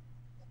from?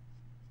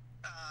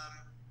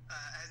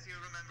 As you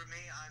remember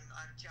me,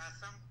 I'm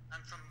Jaffar.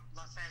 I'm from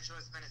Los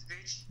Angeles, Venice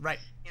Beach. Right.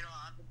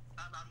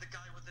 I'm the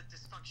guy with the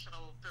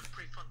dysfunctional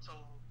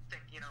prefrontal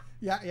thing,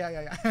 Yeah.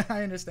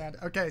 I understand.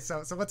 Okay,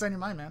 so what's on your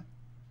mind, man?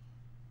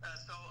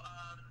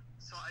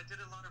 So I did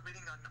a lot of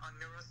reading on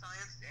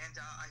neuroscience, and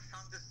I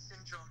found this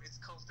syndrome. It's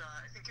called,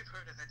 I think you've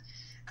heard of it.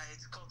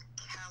 It's called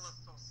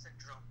callosal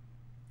syndrome.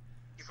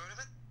 You've heard of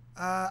it?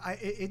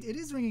 It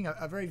is ringing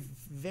a very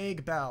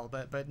vague bell,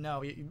 but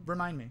no,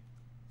 remind me.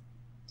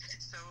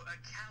 So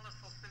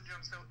callosal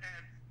syndrome. So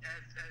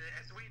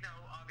as we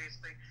know,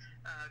 obviously,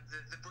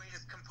 the brain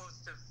is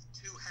composed of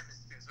two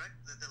hemispheres, right?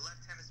 The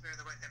left hemisphere and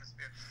the right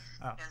hemisphere.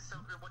 Oh. And so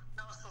what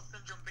callosal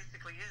syndrome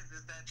basically is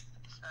that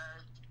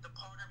the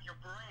part of your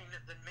brain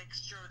that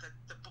makes sure that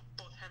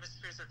both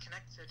hemispheres are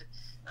connected,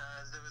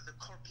 the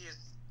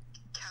corpus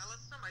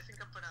callosum, I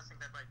think I'm pronouncing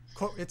that right.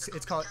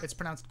 It's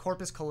pronounced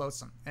corpus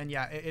callosum, and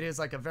yeah, it is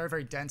like a very,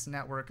 very dense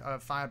network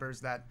of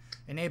fibers that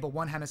enable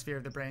one hemisphere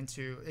of the brain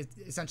to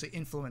essentially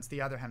influence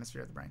the other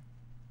hemisphere of the brain.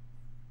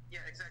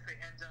 Yeah, exactly.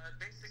 And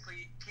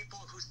basically, people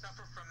who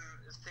suffer from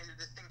this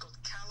thing called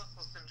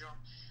callosal syndrome,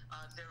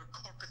 their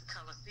corpus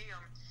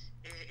callosum,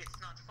 it's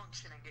not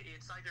functioning.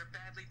 It's either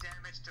badly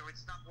damaged or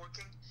it's not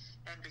working.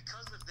 And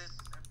because of this,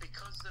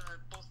 because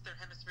both their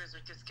hemispheres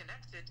are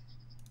disconnected,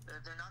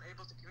 they're not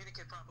able to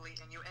communicate properly,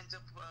 and you end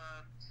up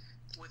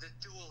with a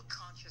dual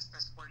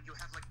consciousness where you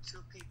have like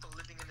two people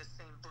living in the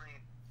same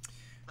brain.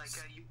 Like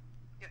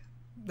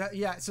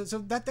So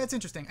that's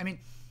interesting. I mean,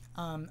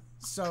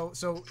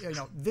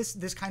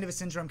 this kind of a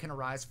syndrome can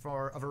arise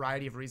for a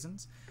variety of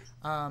reasons.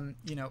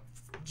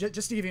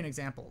 Just to give you an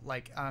example,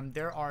 like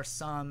there are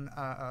some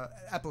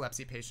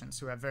epilepsy patients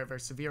who have very, very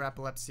severe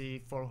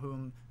epilepsy for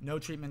whom no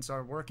treatments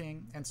are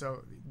working, and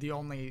so the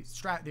only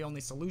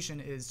solution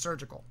is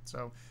surgical.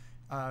 So,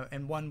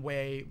 and one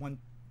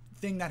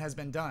thing that has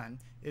been done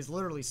is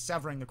literally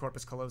severing the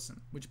corpus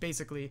callosum, which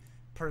basically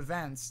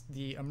prevents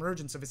the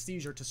emergence of a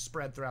seizure to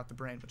spread throughout the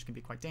brain, which can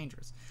be quite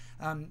dangerous.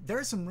 There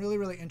are some really,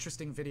 really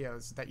interesting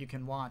videos that you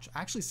can watch,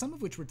 actually some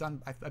of which were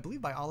done, I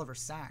believe, by Oliver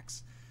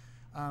Sacks,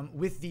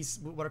 with these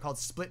what are called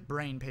split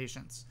brain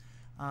patients.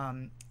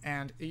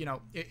 And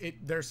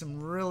there's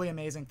some really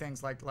amazing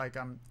things like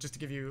just to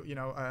give you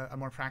a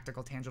more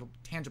practical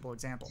tangible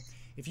example.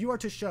 If you are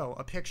to show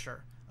a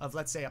picture of,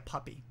 let's say, a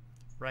puppy,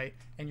 right,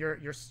 and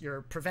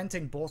you're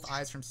preventing both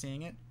eyes from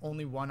seeing it,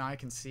 only one eye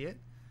can see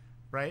it,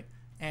 right?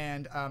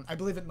 And I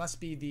believe it must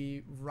be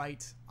the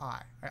right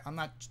eye. I'm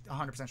not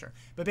 100% sure.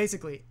 But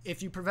basically,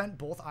 if you prevent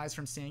both eyes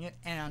from seeing it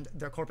and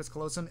their corpus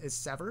callosum is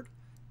severed,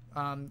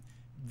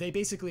 they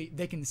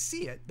can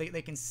see it.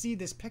 They can see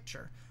this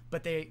picture,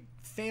 but they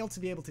fail to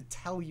be able to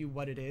tell you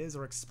what it is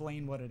or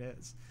explain what it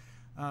is.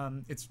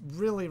 It's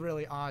really,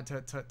 really odd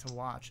to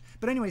watch.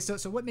 But anyway,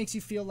 so what makes you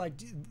feel like,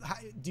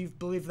 do you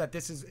believe that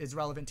this is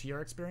relevant to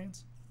your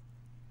experience?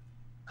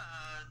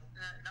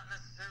 Not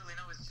necessarily,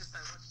 no. It's just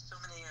I watched so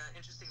many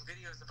interesting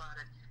videos about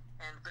it,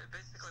 and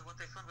basically what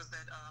they found was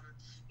that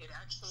it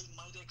actually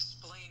might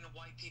explain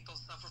why people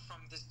suffer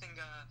from this thing,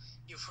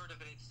 you've heard of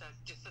it, it's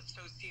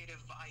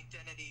dissociative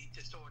identity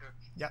disorder.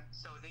 Yeah.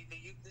 So they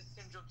use this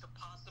syndrome to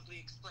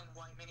possibly explain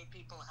why many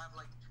people have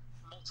like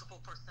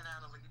multiple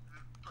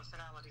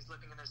personalities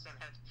living in their same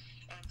head.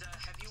 And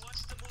have you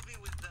watched the movie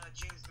with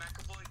James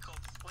McAvoy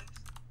called Split?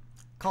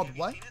 Called Have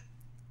what? you seen it?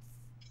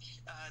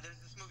 There's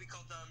this movie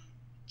called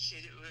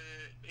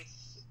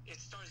it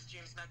stars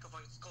James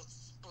McAvoy. It's called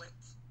Split.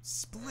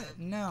 Split?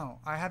 No,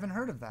 I haven't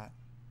heard of that.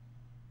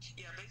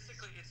 Yeah,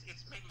 basically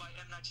it's made by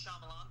M. Night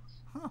Shyamalan.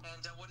 Huh.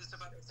 And what it's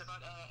about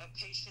a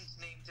patient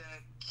named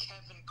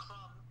Kevin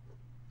Crumb,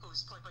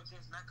 who's played by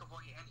James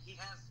McAvoy, and he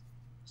has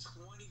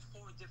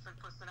 24 different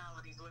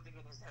personalities living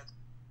in his head.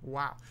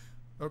 Wow.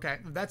 Okay,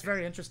 that's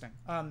very interesting.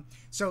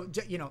 So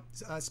you know,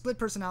 split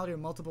personality or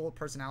multiple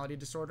personality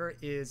disorder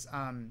is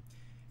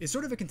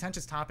sort of a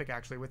contentious topic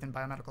actually within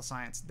biomedical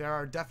science. There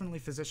are definitely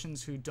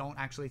physicians who don't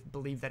actually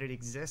believe that it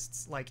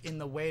exists, like in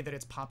the way that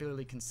it's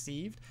popularly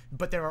conceived.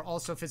 But there are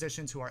also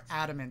physicians who are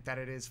adamant that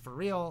it is for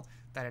real,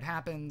 that it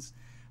happens.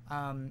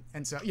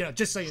 And so, you know,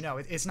 just so you know,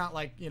 it's not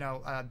like, you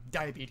know,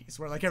 diabetes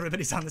where like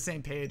everybody's on the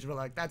same page. We're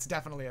like, that's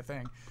definitely a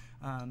thing.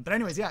 But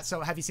anyways, yeah.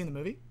 So have you seen the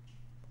movie?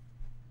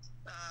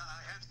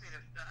 I have seen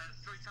it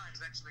 3 times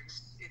actually.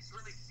 It's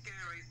really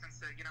scary since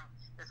you know,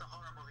 it's a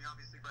horror movie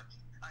obviously, but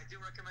I do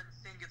recommend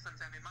seeing it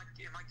sometime. It might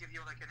give you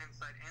like an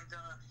insight. And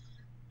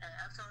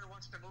after I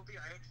watched the movie,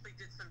 I actually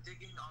did some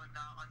digging on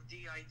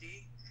DID,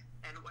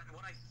 and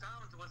what I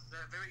found was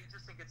very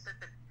interesting. It said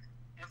that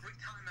every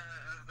time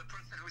the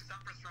person who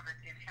suffers from it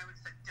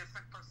inherits a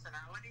different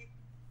personality,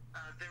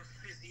 their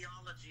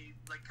physiology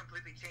like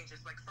completely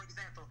changes. Like for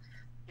example,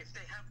 if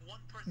they have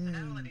one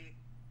personality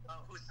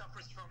who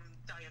suffers from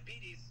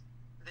diabetes,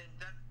 then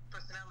that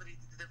personality,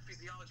 their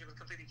physiology will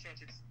completely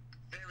change. It's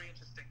very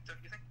interesting,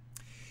 don't you think?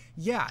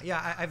 Yeah,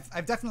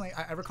 I've definitely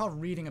I recall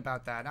reading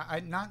about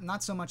that.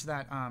 Not so much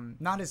that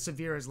not as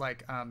severe as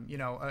like you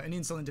know, an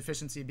insulin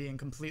deficiency being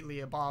completely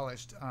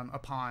abolished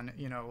upon,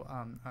 you know,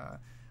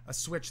 a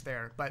switch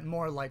there, but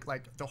more like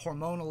the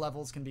hormonal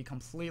levels can be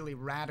completely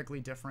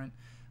radically different.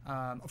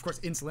 Of course,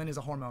 insulin is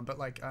a hormone, but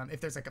like if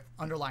there's like an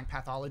underlying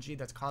pathology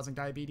that's causing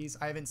diabetes,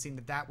 I haven't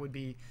seen that would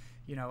be,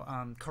 you know,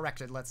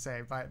 corrected, let's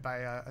say, by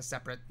a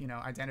separate, you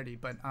know, identity.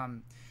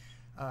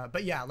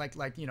 But yeah,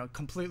 like you know,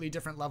 completely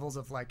different levels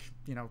of like,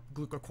 you know,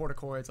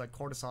 glucocorticoids like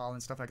cortisol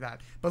and stuff like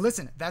that. But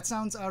listen, that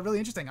sounds really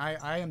interesting.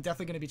 I am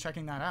definitely going to be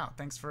checking that out.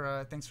 Thanks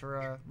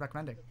for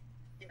recommending.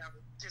 You know,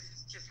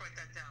 just write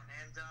that down.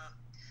 And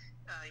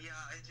yeah,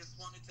 I just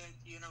wanted to,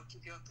 you know,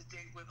 keep you up to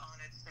date on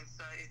it since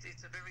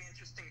it's a very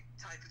interesting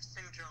type of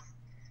syndrome.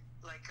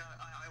 Like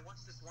I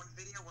watched this one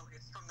video. Well,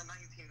 it's from the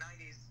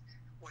 1990s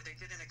where they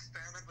did an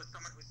experiment with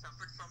someone who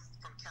suffered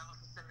from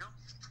callus syndrome,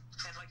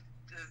 and like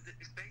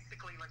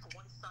basically like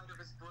one side of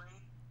his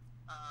brain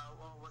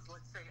was,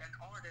 let's say, an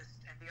artist,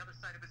 and the other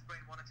side of his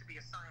brain wanted to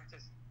be a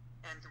scientist,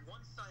 and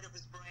one side of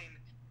his brain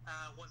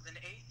was an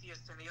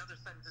atheist, and the other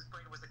side of his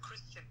brain was a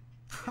Christian.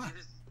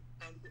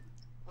 And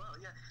well,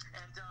 yeah,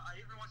 and I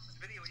even watched this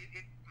video.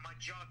 My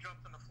jaw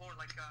dropped on the floor.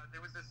 Like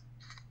there was this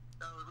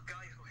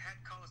guy who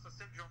had callus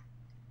syndrome.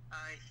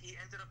 He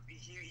ended up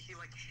he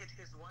like hit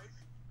his wife.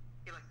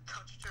 He like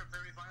touched her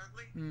very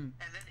violently, and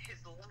then his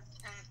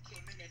left hand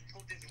came in and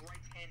pulled his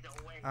right hand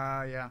away.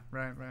 Yeah,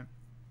 right.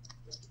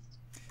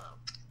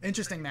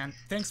 Interesting, man.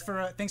 Thanks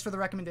for the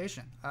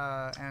recommendation.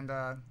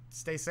 And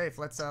stay safe.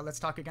 Let's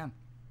talk again.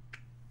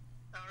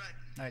 All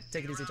right.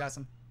 Take it easy,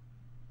 Jassim.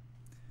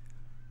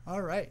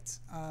 All right.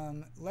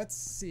 Let's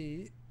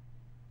see.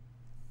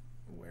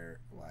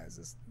 Why is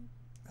this?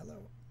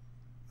 Hello.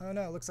 Oh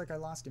no, it looks like I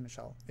lost you,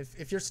 Michelle.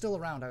 If you're still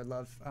around, I would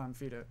love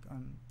for you to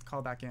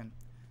call back in.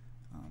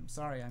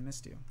 Sorry, I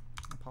missed you.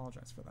 I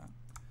apologize for that.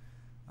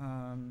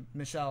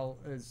 Michelle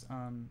is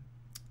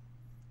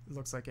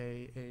looks like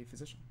a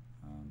physician,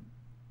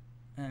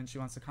 and she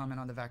wants to comment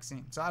on the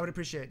vaccine. So I would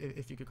appreciate it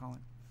if you could call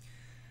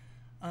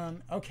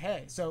in.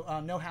 Okay,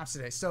 so no haps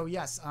today. So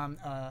yes,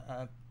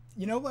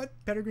 you know what,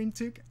 Peregrine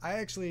Took? I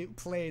actually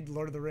played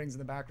Lord of the Rings in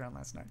the background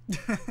last night.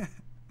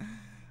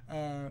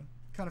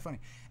 Kind of funny.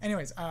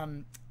 Anyways,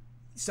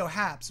 so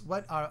haps,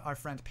 what our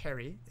friend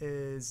Perry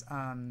is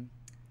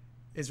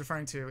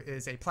referring to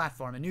is a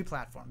platform, a new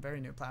platform,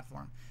 very new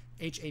platform,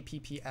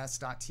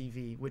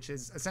 HAPPS.TV, which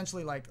is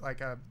essentially like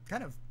a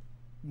kind of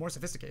more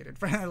sophisticated,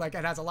 like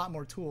it has a lot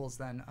more tools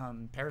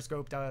than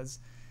Periscope does,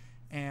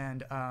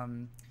 and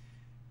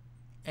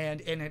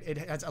it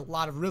has a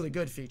lot of really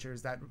good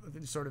features that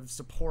sort of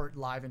support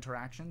live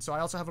interaction. So I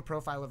also have a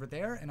profile over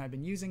there, and I've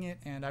been using it,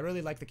 and I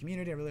really like the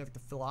community. I really like the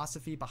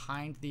philosophy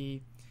behind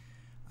the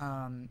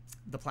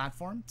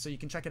platform. So you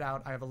can check it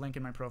out. I have a link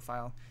in my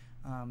profile.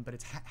 But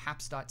it's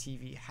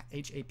haps.tv,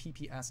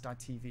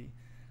 HAPPS.tv.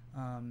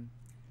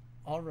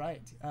 All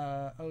right.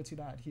 Oh, too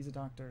bad. He's a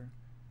doctor.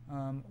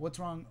 What's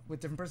wrong with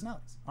different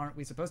personalities? Aren't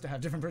we supposed to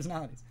have different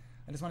personalities?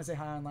 I just want to say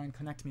hi online.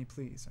 Connect me,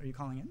 please. Are you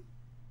calling in?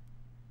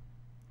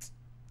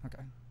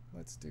 Okay.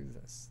 Let's do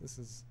this. This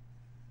is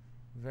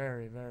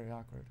very, very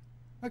awkward.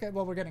 Okay,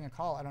 well, we're getting a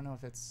call. I don't know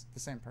if it's the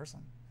same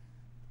person.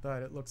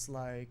 But it looks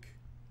like...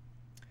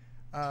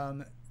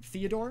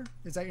 Theodore?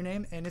 Is that your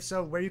name? And if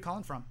so, where are you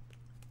calling from?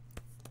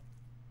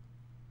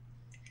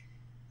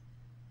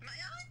 Am I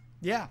on?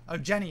 Yeah. Oh,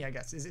 Jenny, I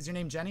guess. Is your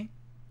name Jenny?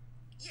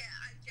 Yeah,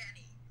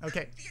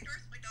 Okay.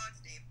 Theodore's my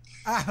dog's name.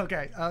 Ah,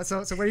 okay.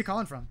 So where are you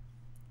calling from?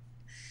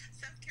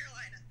 South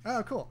Carolina.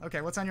 Oh, cool.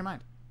 Okay, what's on your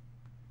mind?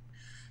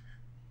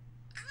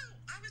 Oh,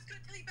 I was going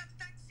to tell you about the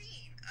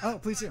vaccine. Oh,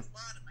 please do. There's a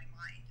lot on my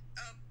mind.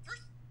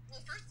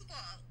 First of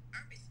all,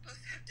 aren't we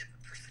supposed to have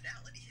different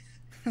personalities?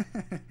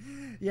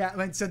 Yeah, I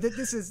mean, so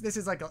this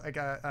is like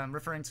a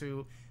referring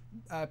to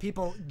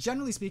people.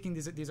 Generally speaking,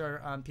 these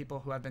are people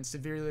who have been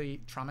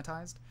severely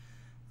traumatized,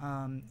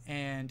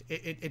 and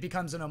it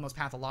becomes an almost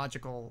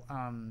pathological.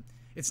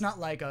 It's not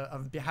like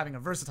having a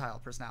versatile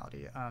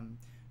personality.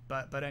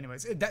 But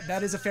anyways,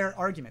 that is a fair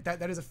argument.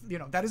 That is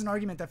that is an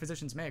argument that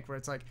physicians make, where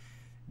it's like,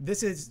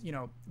 this is,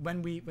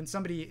 when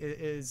somebody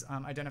is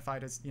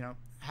identified as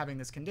having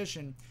this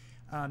condition,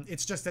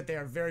 it's just that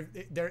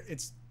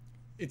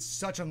it's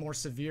such a more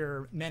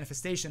severe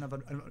manifestation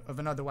of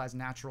an otherwise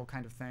natural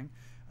kind of thing.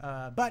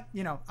 But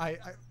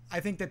I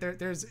think that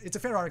it's a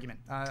fair argument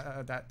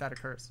that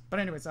occurs. But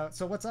anyways,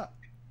 so what's up?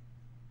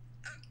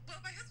 Well,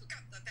 my husband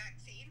got the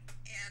vaccine,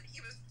 and he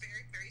was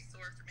very, very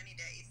sore for many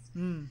days.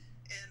 Mm.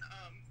 And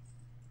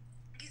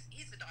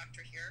he's a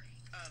doctor here.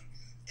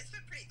 It's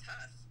been pretty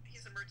tough.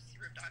 He's an emergency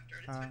room doctor.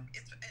 I'm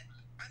in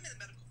the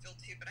medical field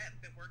too, but I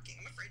haven't been working.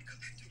 I'm afraid to go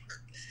back to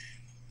work.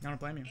 I don't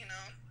blame you.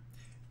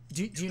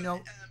 Do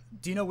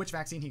you know which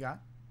vaccine he got?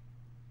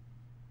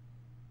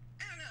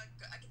 I don't know.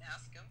 I can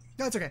ask him.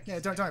 No, it's okay. Yeah,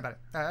 don't worry about it.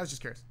 I was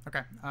just curious.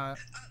 Okay. But I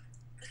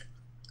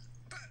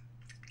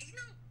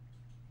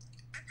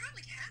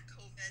probably had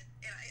COVID,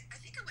 and I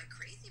think I went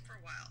crazy for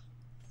a while.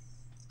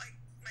 I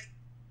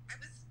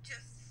was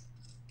just.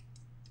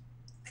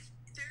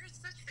 There is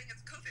such thing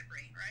as COVID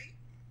brain, right?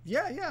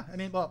 Yeah.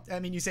 I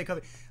mean, you say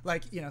COVID,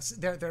 like,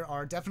 there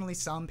are definitely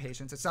some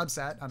patients, a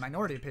subset, a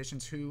minority of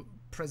patients who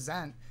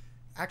present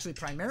actually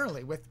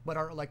primarily with what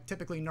are like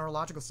typically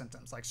neurological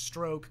symptoms, like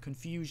stroke,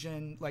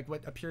 confusion, like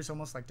what appears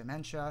almost like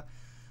dementia.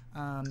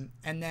 And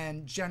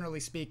then generally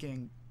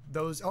speaking,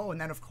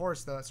 and then of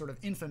course the sort of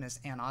infamous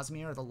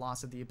anosmia, or the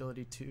loss of the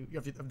ability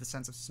of the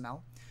sense of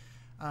smell.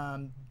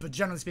 But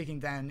generally speaking,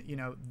 then,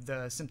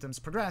 the symptoms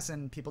progress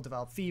and people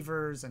develop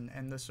fevers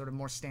and the sort of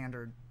more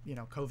standard,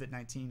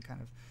 COVID-19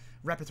 kind of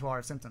repertoire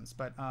of symptoms.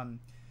 But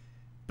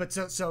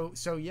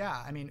so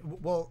yeah, I mean,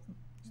 well,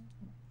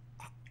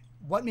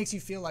 what makes you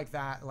feel like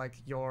that, like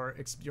your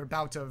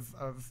bout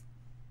of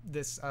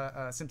this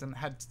symptom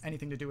had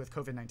anything to do with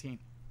COVID-19?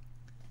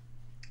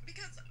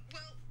 Because,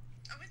 well,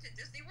 I went to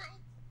Disney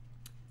World.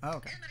 Oh,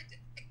 okay. And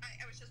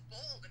I was just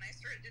bold, and I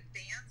started to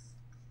dance.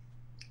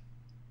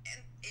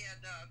 And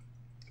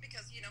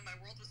because, my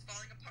world was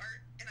falling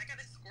apart, and I got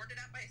escorted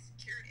out by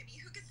security. I mean,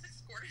 who gets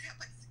escorted out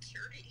by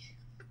security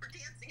for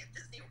dancing at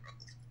Disney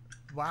World?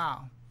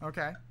 Wow.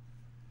 Okay.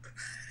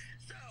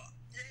 So,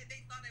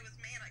 they thought I was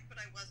manic, but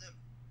I wasn't.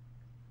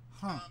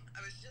 Huh.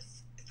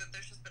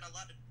 There's just been a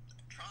lot of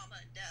trauma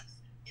and death,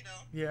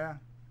 Yeah.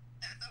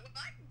 And I thought, well,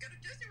 I can go to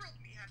Disney World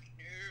and be happy.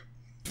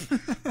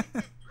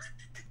 No.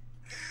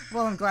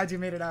 Well, I'm glad you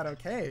made it out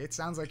okay. It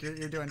sounds like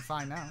you're doing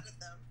fine now.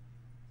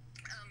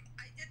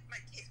 I did, my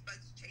taste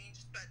buds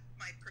changed, but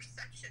my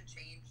perception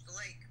changed.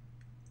 Like,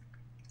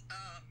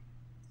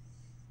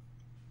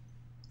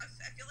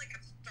 I feel like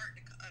I'm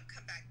starting to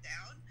come back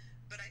down,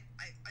 but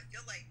I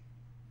feel like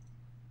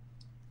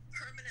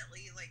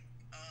permanently, like,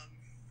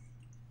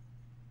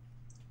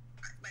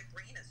 my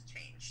brain has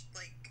changed.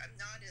 Like, I'm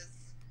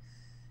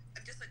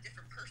just a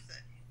different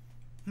person.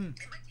 And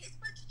my taste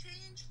buds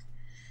changed.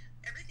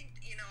 Everything,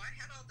 I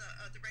had all the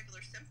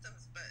regular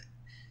symptoms, but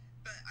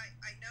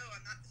I know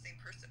I'm not the same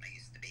person I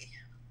used to be.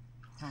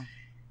 Huh.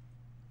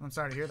 I'm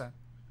sorry to hear that.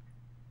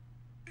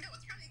 No,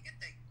 it's probably a good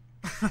thing.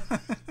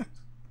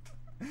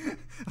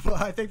 Well,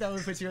 I think that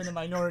would put you in the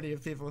minority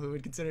of people who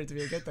would consider it to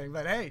be a good thing.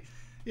 But hey,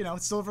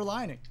 it's silver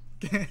lining.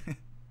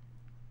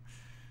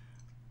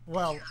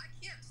 Well. Yeah,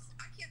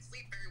 I can't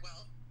sleep very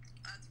well.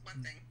 That's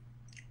one thing.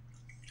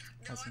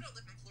 No, I don't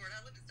live in Florida.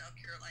 I live in South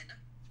Carolina.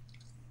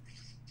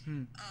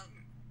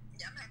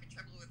 Yeah, I'm having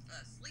trouble with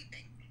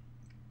sleeping.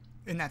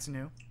 And that's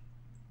new?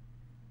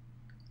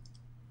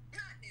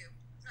 Not new.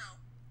 No.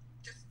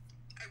 Just,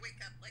 I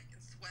wake up like in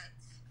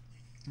sweats.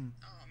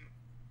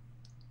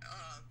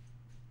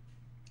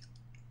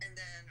 And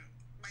then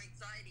my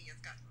anxiety has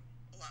gotten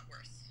a lot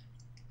worse.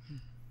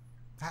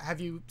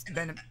 Have you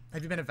been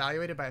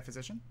evaluated by a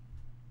physician?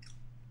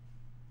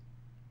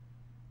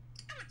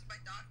 I went to my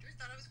doctor,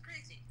 thought I was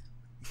crazy.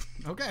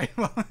 Okay,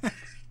 well,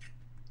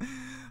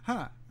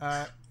 huh?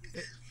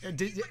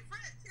 He's my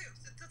friend too,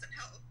 so it doesn't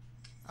help.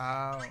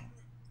 Oh. Like,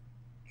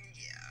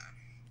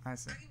 yeah. I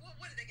see. I mean,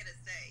 what are they gonna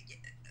say?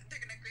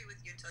 They're gonna agree with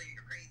you until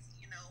you're crazy,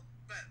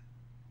 But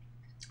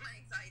my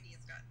anxiety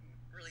has gotten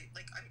really,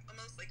 like, I'm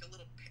almost like a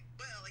little.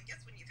 Well, I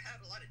guess when you've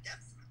had a lot of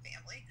deaths in the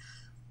family,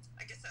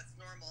 I guess that's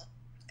normal.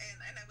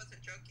 And I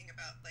wasn't joking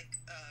about like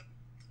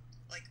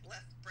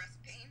left breast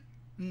pain.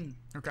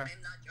 Okay.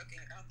 I'm not joking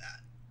about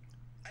that.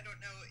 I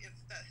don't know if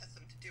that has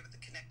something to do with the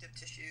connective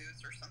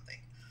tissues or something.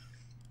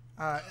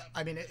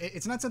 I mean,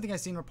 it's not something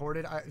I've seen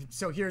reported.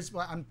 So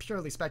I'm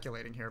purely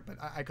speculating here, but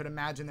I could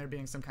imagine there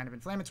being some kind of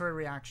inflammatory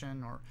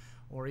reaction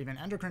or even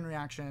endocrine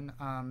reaction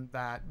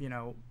that, you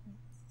know,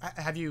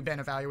 have you been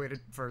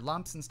evaluated for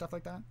lumps and stuff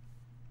like that?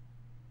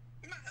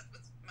 My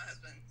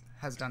husband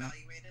has done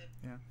evaluated.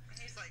 That. Yeah.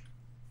 He's like,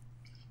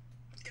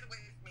 get away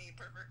from me,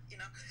 pervert, you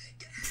know?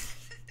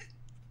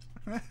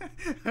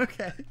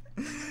 Okay.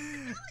 I'm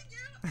telling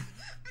you, I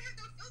have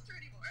no filter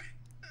anymore.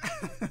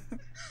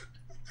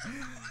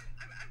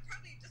 I'm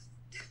probably just...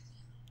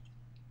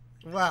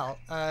 Well,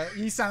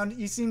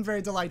 you seem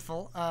very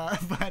delightful,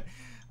 but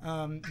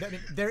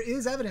there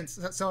is evidence.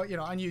 So, you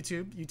know, on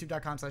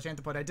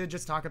youtube.com/anthropod, I did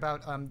just talk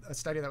about a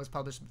study that was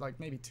published like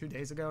maybe 2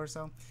 days ago or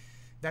so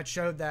that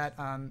showed that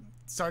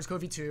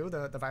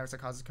SARS-CoV-2, the virus that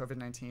causes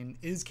COVID-19,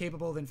 is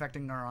capable of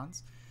infecting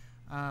neurons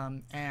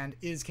and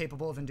is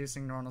capable of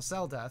inducing neuronal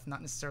cell death,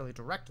 not necessarily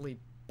directly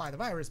by the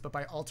virus, but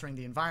by altering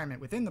the environment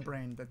within the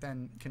brain that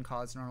then can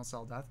cause neuronal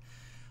cell death.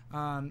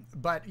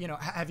 But, you know,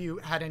 have you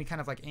had any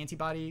kind of like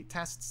antibody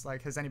tests?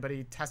 Like, has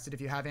anybody tested if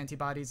you have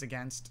antibodies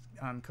against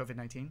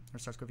COVID-19 or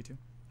SARS-CoV-2? No,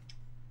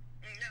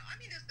 I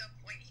mean, there's no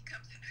point. He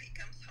comes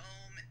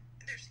home.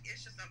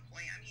 It's just no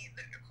point. I mean,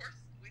 of course,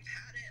 we've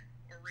had it,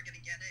 or we're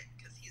gonna get it,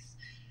 because he's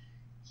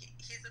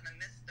in the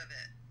midst of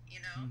it. You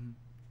know,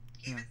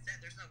 he even said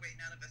there's no way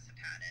none of us have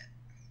had it.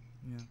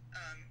 Yeah.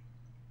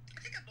 I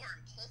think I'm more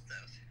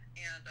impulsive,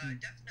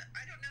 and definitely,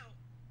 I don't know.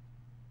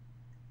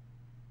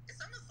 It's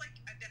almost like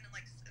I've been in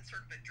like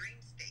sort of a dream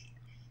state,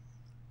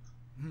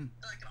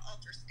 like an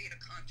altered state of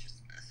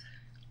consciousness.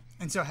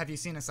 And so, have you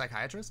seen a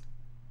psychiatrist?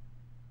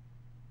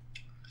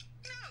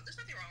 No, there's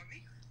nothing wrong with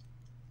me.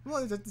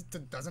 Well,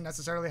 it doesn't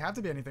necessarily have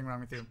to be anything wrong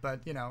with you,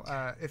 but you know,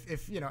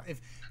 if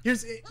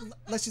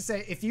let's just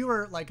say if you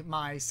were like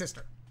my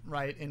sister,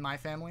 right, in my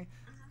family,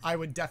 I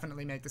would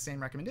definitely make the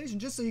same recommendation,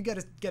 just so you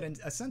get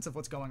a sense of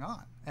what's going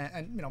on,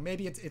 and you know,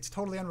 maybe it's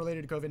totally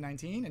unrelated to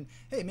COVID-19, and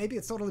hey, maybe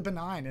it's totally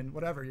benign and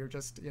whatever. You're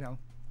just, you know,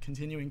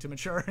 continuing to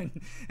mature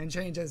and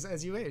change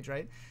as you age,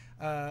 right?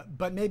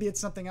 But maybe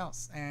it's something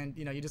else, and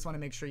you know, you just want to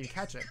make sure you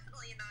catch it. It's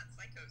definitely not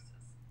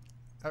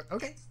psychosis.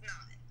 Okay. It's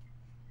not.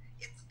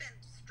 It's been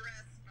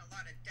stress and a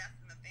lot of death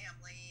in the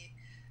family.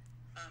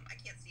 I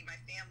can't see my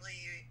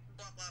family,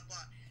 blah, blah,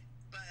 blah.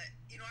 But,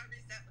 you know, I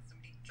resent when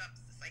somebody jumps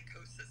to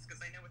psychosis,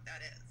 because I know what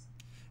that is.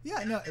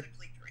 Yeah, no.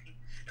 Medically trained.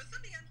 No,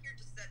 somebody on here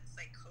just said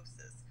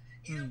psychosis.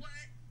 You know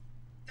what?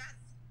 That's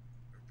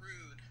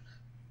rude.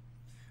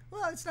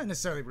 Well, it's not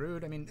necessarily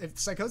rude. I mean,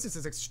 psychosis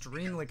is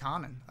extremely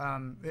common.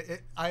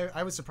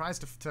 I was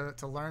surprised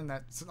to learn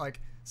that like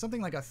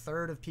something like a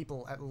third of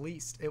people at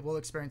least will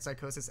experience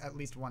psychosis at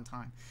least one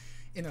time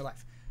in their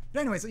life. But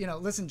anyways, you know,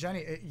 listen,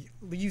 Jenny,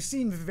 you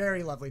seem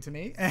very lovely to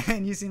me,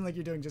 and you seem like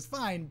you're doing just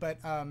fine. But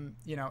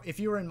you know, if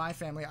you were in my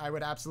family, I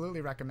would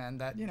absolutely recommend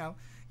that, you know,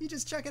 you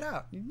just check it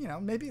out. You know,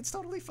 maybe it's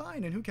totally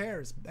fine, and who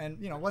cares? And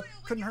you know, what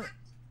couldn't hurt?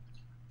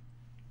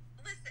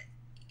 Listen,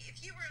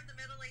 if you were in the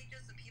Middle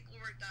Ages and people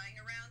were dying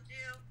around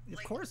you, Of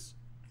like, course.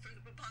 from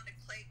the bubonic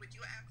plague, would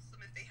you ask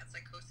them if they had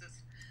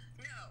psychosis?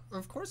 No.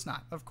 Of course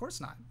not. Of course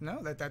not.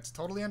 No, that's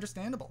totally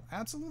understandable.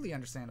 Absolutely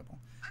understandable.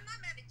 I'm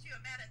not mad at you.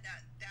 I'm mad at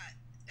that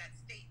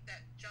state,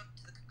 that jump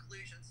to the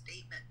conclusion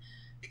statement,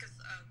 because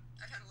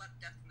I've had a lot of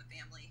death in the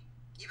family,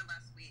 even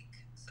last week.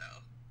 So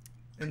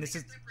And I this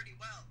think is I'm doing pretty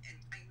well, and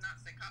I'm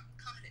not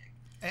psychotic.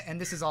 and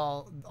this is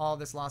all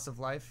this loss of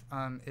life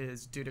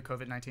is due to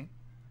COVID-19.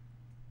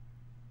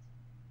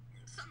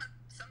 Some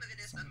of it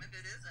is, some of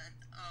it isn't.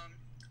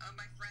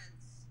 My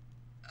friend's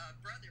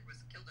brother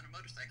was killed in a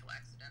motorcycle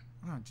accident.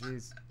 Oh,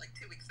 jeez. Like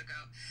 2 weeks ago.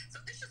 So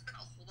there's just been a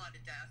whole lot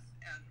of death,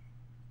 and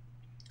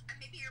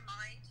maybe your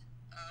mind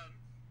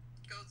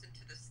goes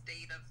into the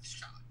state of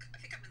shock. I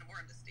think I'm more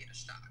in the state of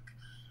shock.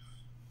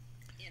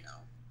 You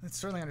know. That's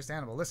certainly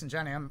understandable. Listen,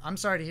 Jenny, I'm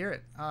sorry to hear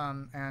it.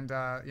 And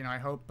you know, I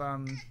hope.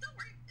 Don't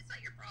worry, it's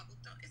not your problem.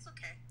 It's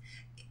okay.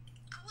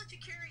 I'll let you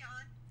carry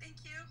on.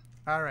 Thank you.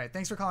 All right,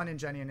 thanks for calling in,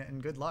 Jenny,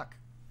 and good luck.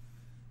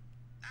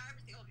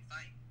 Everything will be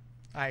fine.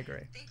 I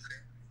agree. Thank you.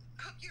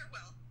 I hope you're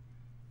well.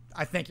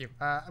 I thank you.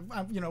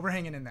 You know, we're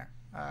hanging in there.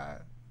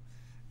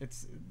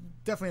 It's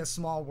definitely a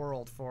small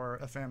world for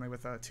a family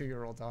with a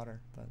 2-year-old daughter,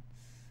 but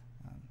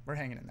we're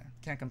hanging in there.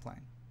 Can't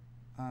complain.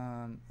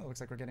 It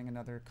looks like we're getting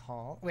another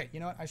call. Wait, you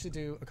know what? I should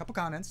do a couple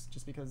comments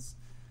just because.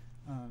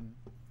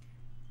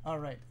 All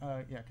right.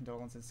 Yeah,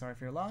 condolences. Sorry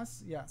for your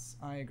loss. Yes,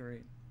 I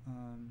agree.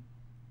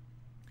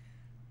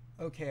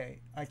 Okay,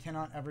 I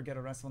cannot ever get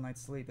a restful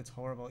night's sleep. It's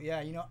horrible.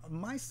 Yeah, you know,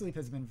 my sleep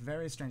has been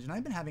very strange, and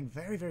I've been having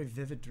very, very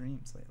vivid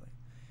dreams lately.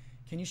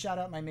 Can you shout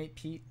out my mate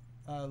Pete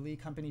Lee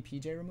Company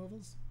PJ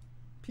Removals?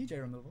 PJ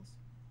Removals?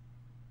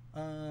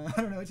 I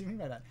don't know what you mean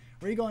by that.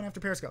 Where are you going after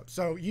Periscope?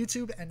 So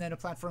YouTube and then a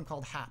platform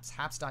called Haps,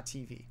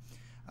 haps.tv.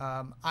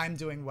 I'm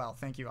doing well.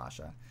 Thank you,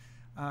 Asha.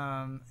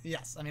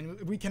 Yes, I mean,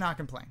 we cannot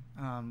complain.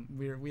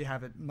 We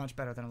have it much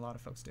better than a lot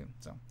of folks do.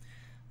 So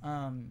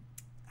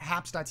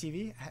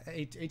haps.tv,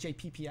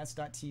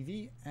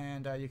 happs.tv,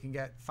 and you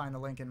can find the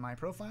link in my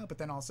profile, but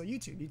then also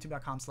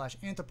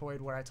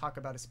youtube.com/anthropoid, where I talk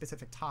about a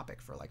specific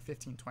topic for like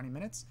 15-20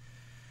 minutes.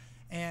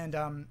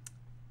 And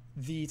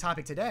the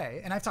topic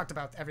today, and I've talked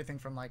about everything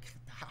from like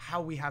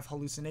how we have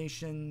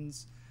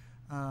hallucinations,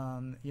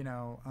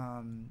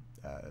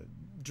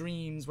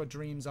 dreams, what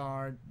dreams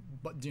are,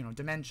 but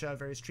dementia,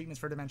 various treatments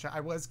for dementia. I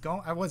was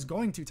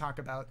going to talk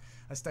about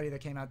a study that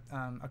came out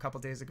a couple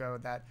days ago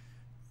that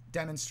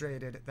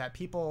demonstrated that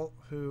people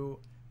who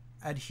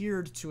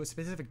adhered to a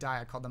specific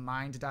diet called the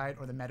MIND diet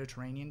or the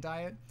Mediterranean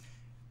diet,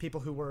 people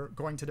who were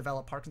going to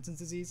develop Parkinson's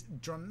disease,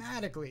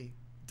 dramatically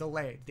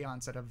delayed the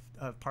onset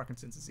of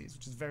Parkinson's disease,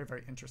 which is very,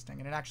 very interesting.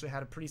 And it actually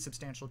had a pretty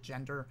substantial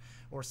gender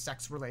or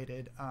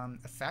sex-related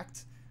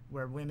effect,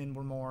 where women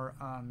were more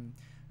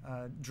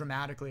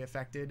dramatically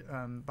affected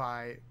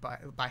by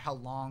how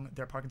long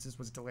their Parkinson's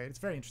was delayed. It's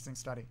a very interesting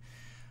study.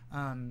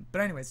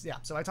 But anyways, yeah,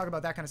 so I talk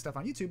about that kind of stuff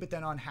on YouTube, but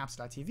then on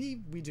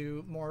haps.tv, we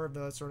do more of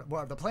the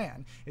the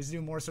plan is to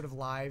do more sort of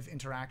live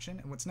interaction.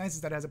 And what's nice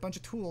is that it has a bunch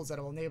of tools that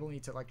will enable me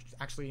to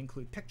actually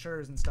include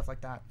pictures and stuff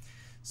like that.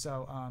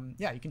 So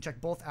yeah, you can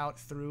check both out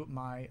through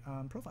my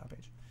profile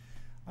page.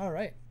 All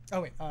right.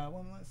 Oh wait,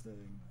 one last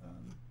thing.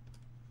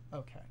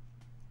 Okay.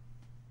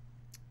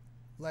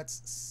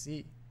 Let's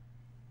see.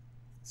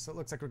 So it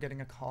looks like we're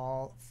getting a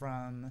call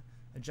from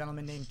a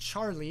gentleman named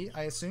Charlie,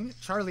 I assume.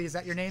 Charlie, is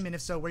that your name? And if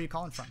so, where are you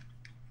calling from?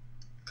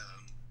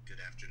 Good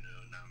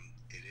afternoon.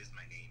 It is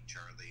my name,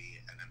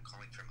 Charlie, and I'm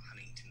calling from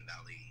Huntington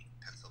Valley,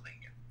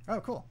 Pennsylvania. Oh,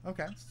 cool.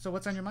 Okay. So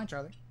what's on your mind,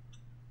 Charlie?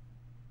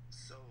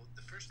 So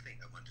the first thing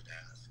I wanted to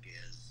ask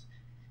is,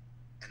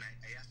 and I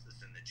asked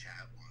this in the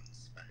chat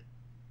once, but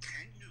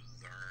can you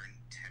learn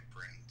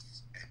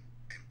temperance and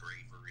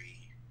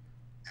bravery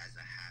as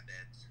a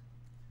habit?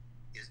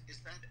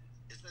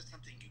 Is that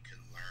something you can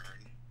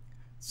learn?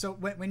 So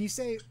when you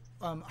say,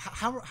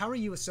 how are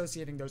you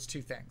associating those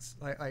two things?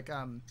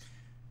 Let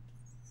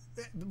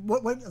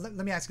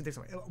me ask it this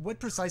way. What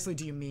precisely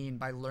do you mean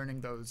by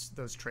learning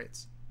those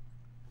traits?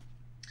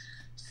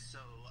 So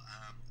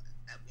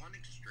at one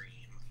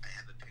extreme, I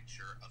have a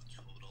picture of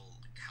total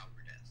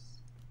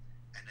cowardice.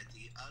 And at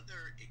the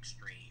other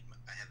extreme,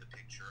 I have a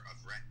picture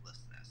of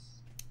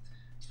recklessness.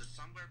 So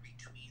somewhere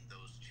between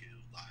those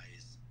two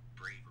lies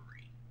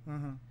bravery.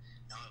 Mm-hmm.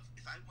 Now,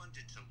 if I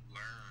wanted to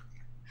learn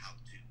how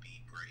to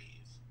be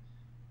brave,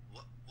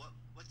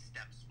 what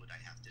steps would I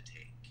have to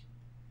take?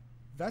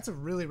 That's a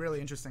really,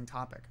 really interesting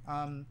topic.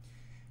 And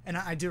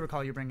I do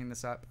recall you bringing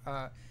this up.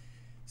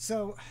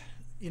 So,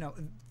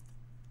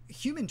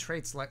 human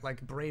traits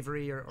like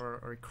bravery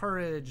or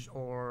courage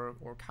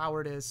or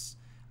cowardice,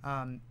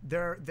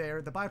 they're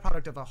the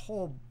byproduct of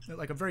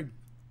a very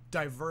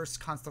diverse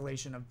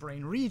constellation of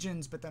brain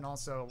regions, but then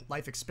also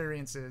life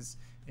experiences,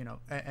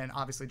 and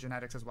obviously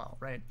genetics as well,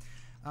 right?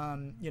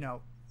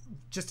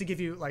 Just to give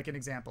you an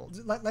example,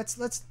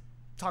 let's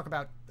talk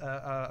about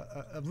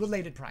a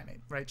related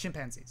primate, right?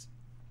 Chimpanzees.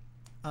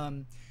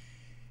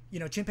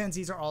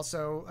 Chimpanzees are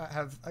also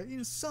have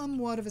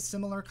somewhat of a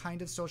similar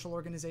kind of social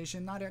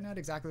organization, not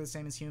exactly the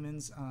same as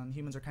humans.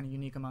 Humans are kind of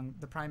unique among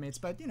the primates,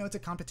 but it's a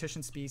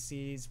competition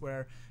species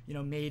where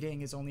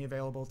mating is only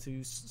available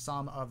to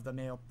some of the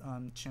male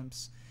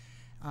chimps,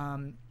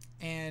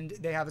 and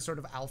they have a sort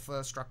of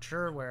alpha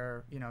structure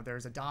where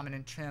there's a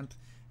dominant chimp,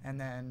 and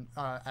then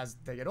as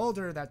they get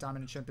older, that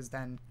dominant chimp is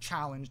then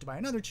challenged by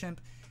another chimp,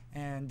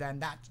 and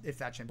then if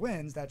that chimp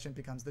wins, that chimp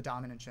becomes the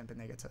dominant chimp, and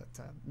they get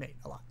to mate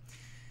a lot.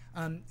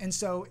 And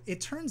so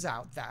it turns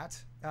out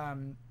that,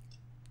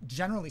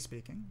 generally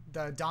speaking,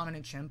 the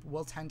dominant chimp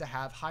will tend to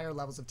have higher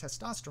levels of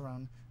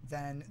testosterone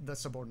than the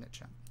subordinate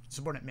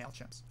male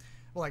chimps.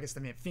 Well, I guess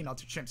the female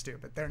chimps too,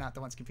 but they're not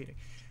the ones competing.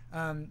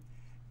 And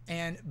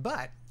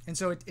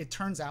so it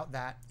turns out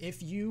that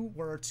if you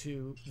were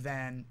to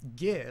then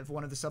give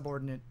one of the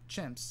subordinate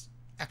chimps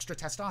extra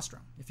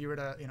testosterone, if you were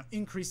to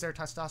increase their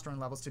testosterone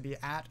levels to be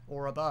at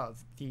or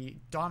above the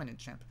dominant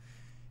chimp,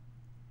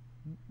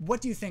 what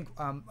do you think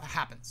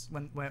happens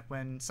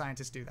when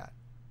scientists do that?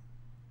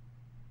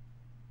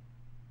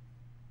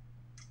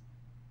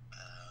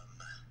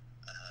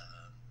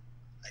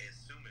 I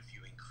assume if you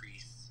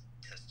increase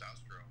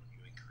testosterone, you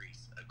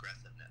increase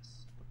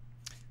aggressiveness.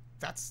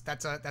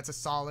 That's a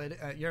solid.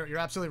 You're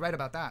absolutely right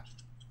about that.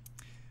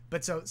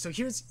 But so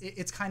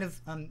it's kind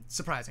of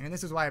surprising, and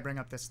this is why I bring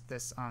up this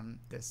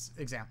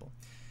example.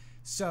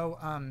 So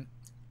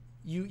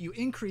you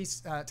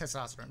increase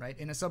testosterone, right,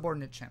 in a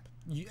subordinate chimp,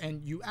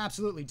 and you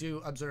absolutely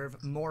do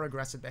observe more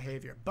aggressive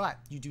behavior, but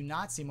you do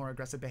not see more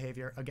aggressive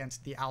behavior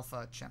against the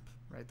alpha chimp,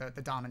 right,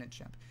 the dominant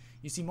chimp.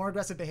 You see more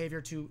aggressive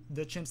behavior to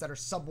the chimps that are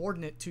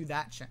subordinate to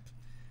that chimp,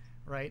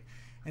 right?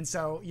 And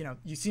so,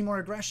 you see more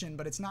aggression,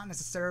 but it's not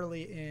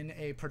necessarily in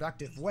a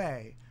productive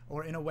way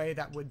or in a way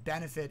that would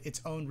benefit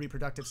its own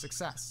reproductive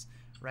success,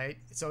 right?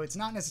 So it's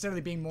not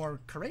necessarily being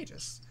more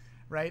courageous,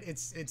 right?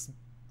 It's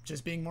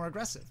just being more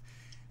aggressive.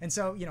 And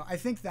so, I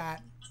think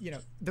that,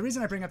 the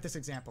reason I bring up this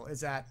example is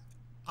that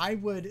I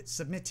would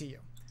submit to you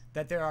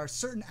that there are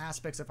certain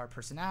aspects of our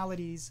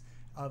personalities,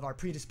 of our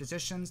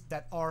predispositions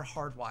that are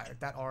hardwired,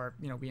 that are,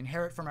 we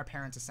inherit from our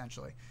parents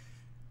essentially.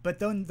 But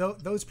then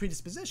those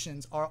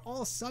predispositions are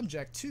all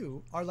subject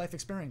to our life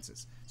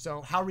experiences.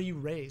 So how were you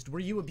raised? Were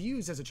you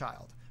abused as a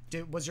child?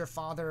 Was your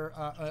father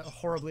a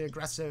horribly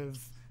aggressive,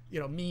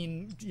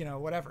 mean,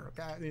 whatever,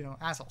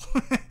 asshole.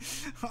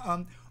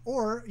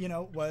 Or,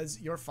 was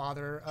your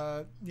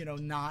father,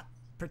 not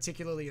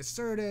particularly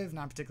assertive,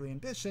 not particularly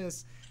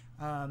ambitious,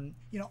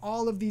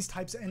 all of these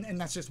types, and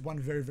that's just one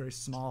very, very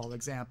small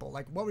example.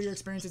 Like, what were your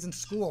experiences in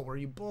school? Were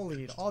you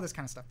bullied? All this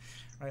kind of stuff,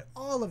 right?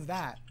 All of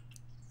that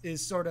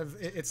is sort of,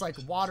 it's like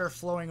water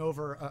flowing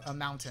over a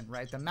mountain,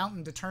 right? The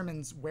mountain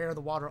determines where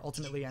the water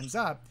ultimately ends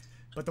up,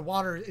 but the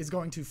water is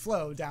going to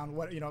flow down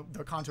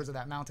the contours of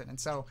that mountain. And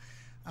so,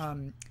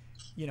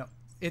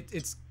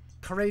 it's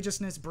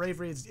courageousness,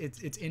 bravery.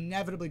 It's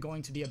inevitably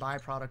going to be a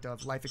byproduct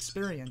of life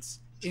experience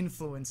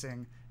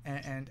influencing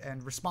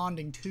and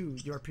responding to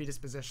your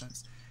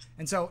predispositions.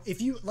 And so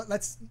if you,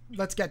 let's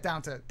get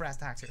down to brass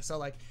tacks here. So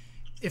like,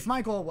 if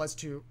my goal was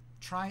to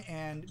try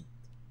and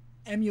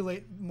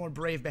emulate more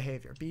brave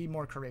behavior, be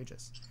more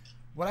courageous,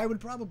 what I would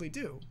probably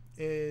do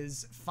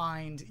is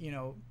find,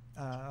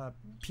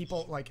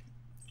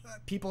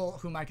 people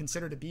whom I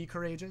consider to be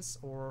courageous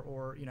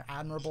or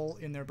admirable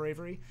in their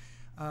bravery.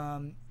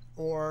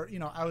 Or,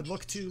 I would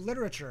look to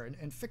literature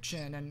and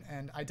fiction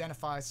and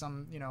identify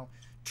some,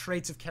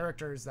 traits of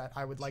characters that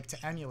I would like to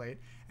emulate,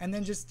 and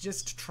then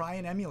just try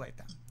and emulate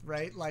them,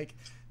 right? Like,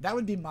 that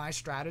would be my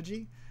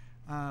strategy.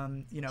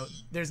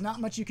 There's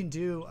not much you can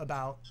do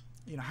about,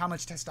 how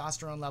much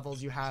testosterone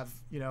levels you have,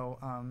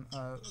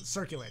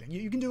 circulating.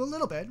 You can do a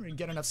little bit. You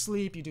get enough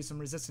sleep, you do some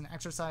resistant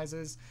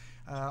exercises,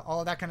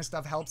 all of that kind of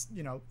stuff helps,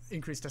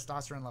 increase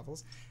testosterone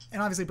levels.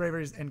 And obviously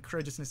bravery and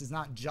courageousness is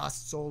not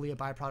just solely a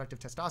byproduct of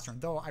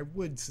testosterone, though I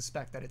would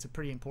suspect that it's a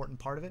pretty important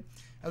part of it,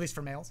 at least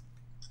for males.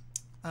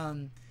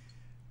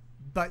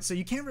 But so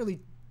you can't really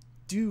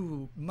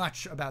do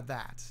much about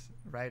that,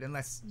 right?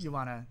 Unless you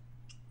want to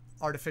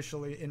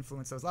artificially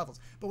influence those levels.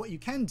 But what you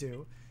can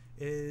do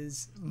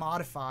is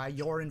modify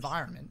your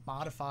environment,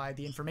 modify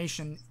the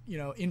information,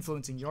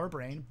 influencing your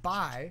brain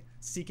by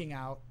seeking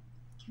out,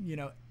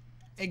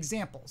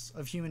 examples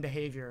of human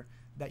behavior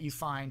that you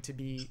find to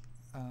be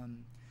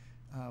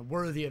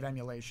worthy of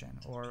emulation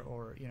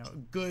or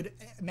good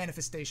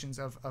manifestations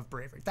of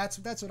bravery. That's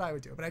what I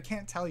would do. But I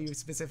can't tell you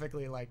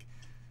specifically, like,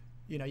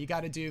 you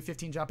got to do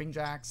 15 jumping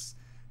jacks,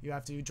 you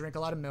have to drink a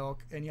lot of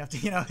milk, and you have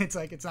to, it's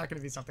like, it's not going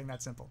to be something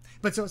that simple.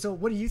 But so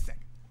what do you think?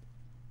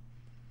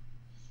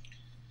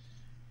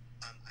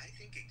 I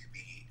think it could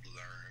be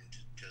learned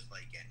just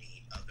like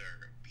any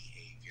other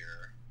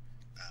behavior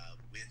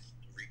with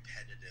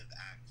repetitive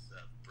acts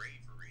of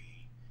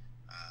bravery.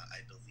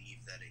 I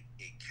believe that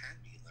it can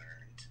be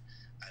learned.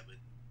 I would.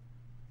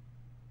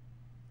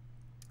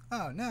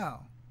 Oh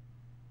no,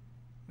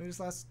 we just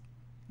lost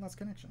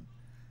connection.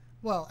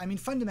 Well, I mean,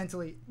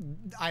 fundamentally,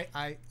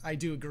 I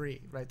do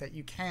agree, right, that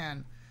you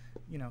can,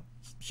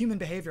 human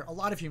behavior, a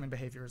lot of human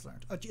behavior is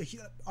learned.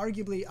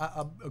 Arguably,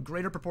 a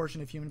greater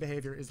proportion of human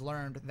behavior is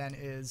learned than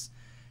is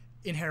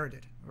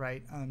inherited,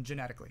 right,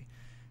 genetically.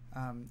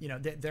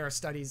 There are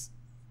studies,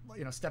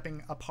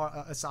 stepping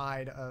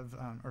aside of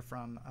or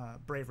from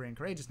bravery and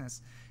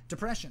courageousness.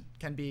 Depression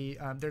can be,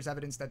 there's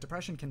evidence that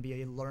depression can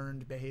be a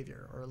learned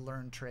behavior or a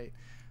learned trait.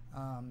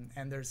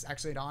 And there's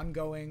actually an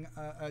ongoing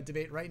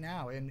debate right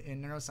now in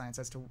neuroscience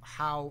as to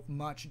how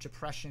much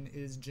depression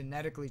is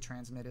genetically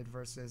transmitted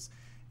versus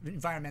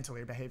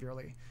environmentally or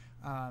behaviorally.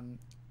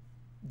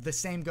 The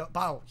same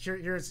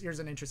here's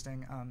an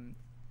interesting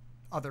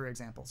other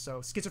example. So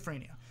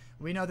schizophrenia.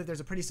 We know that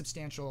there's a pretty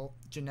substantial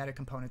genetic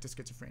component to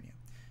schizophrenia,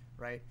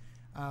 right?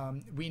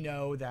 We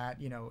know that,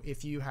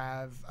 if you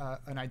have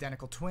an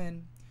identical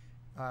twin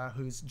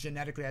who's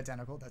genetically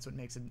identical, that's what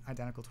makes an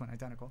identical twin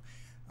identical.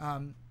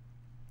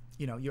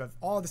 You have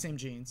all the same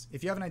genes.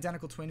 If you have an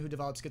identical twin who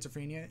develops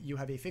schizophrenia, you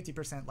have a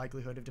 50%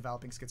 likelihood of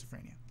developing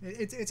schizophrenia.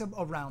 It's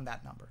around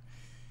that number.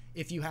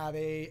 If you have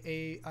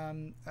a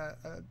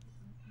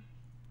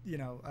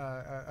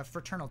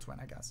fraternal twin,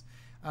 I guess,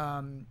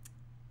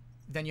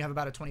 then you have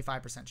about a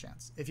 25%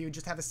 chance. If you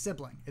just have a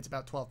sibling, it's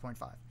about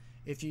 12.5.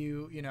 If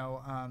you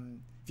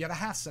have a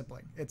half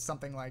sibling, it's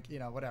something like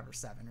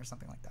 7 or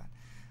something like that.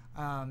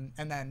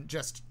 And then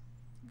just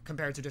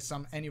compared to just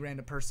any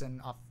random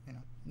person off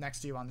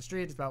next to you on the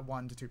street, it's about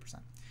 1 to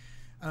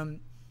 2%.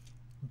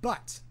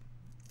 But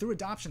through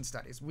adoption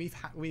studies, we've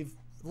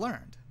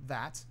learned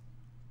that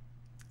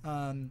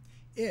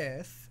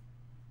if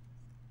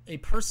a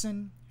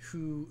person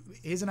who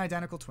is an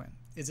identical twin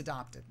is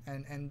adopted,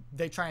 and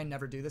they try and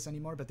never do this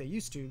anymore, but they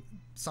used to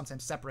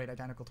sometimes separate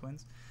identical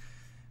twins,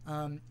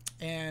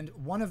 and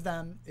one of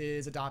them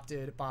is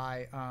adopted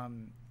by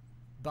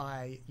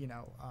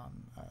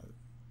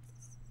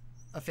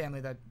a family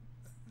that,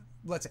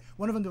 let's say,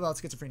 one of them develops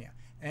schizophrenia,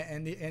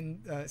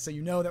 so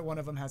that one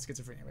of them has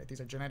schizophrenia, right?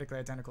 These are genetically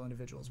identical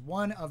individuals.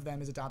 One of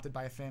them is adopted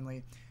by a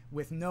family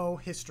with no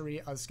history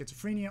of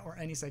schizophrenia or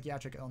any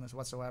psychiatric illness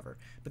whatsoever.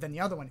 But then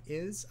the other one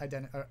is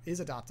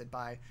adopted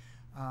by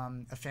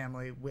a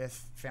family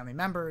with family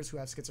members who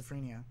have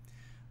schizophrenia.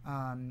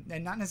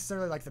 And not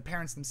necessarily like the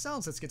parents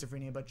themselves have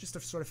schizophrenia, but just a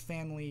sort of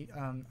family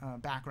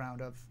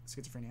background of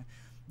schizophrenia.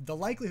 The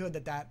likelihood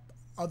that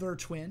other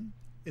twin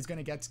is going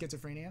to get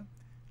schizophrenia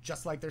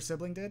just like their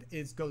sibling did,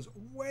 goes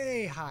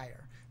way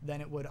higher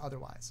than it would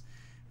otherwise,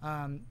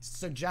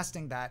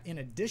 suggesting that in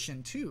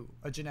addition to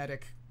a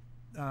genetic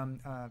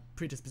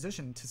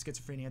predisposition to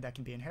schizophrenia that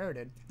can be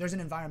inherited, there's an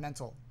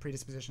environmental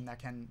predisposition that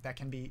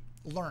can be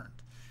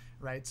learned,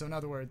 right? So in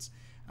other words,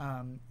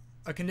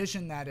 a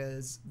condition that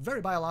is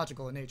very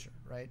biological in nature,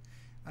 right?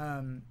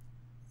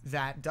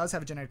 That does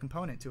have a genetic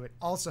component to it,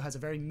 also has a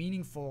very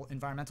meaningful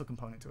environmental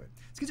component to it.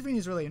 Schizophrenia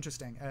is really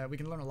interesting. We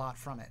can learn a lot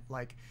from it.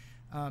 Like,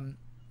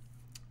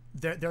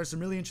 there are some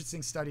really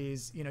interesting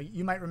studies. You know,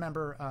 you might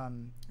remember,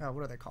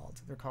 what are they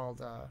called? They're called,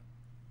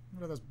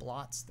 what are those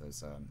blots?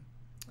 Those,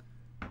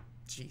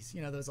 geez,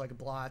 you know, those like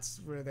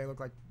blots where they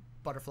look like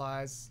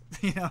butterflies,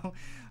 you know?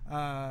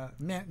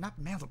 Not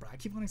Mandelbrot. I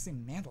keep wanting to say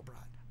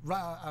Mandelbrot.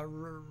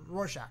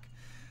 Rorschach.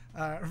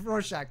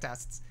 Rorschach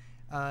tests.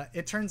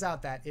 It turns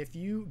out that if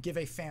you give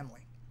a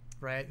family,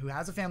 right, who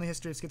has a family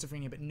history of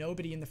schizophrenia, but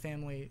nobody in the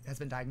family has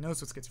been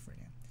diagnosed with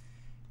schizophrenia,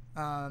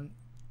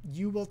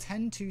 you will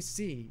tend to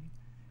see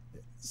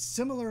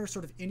similar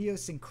sort of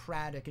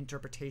idiosyncratic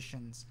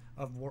interpretations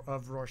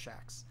of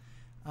Rorschach's.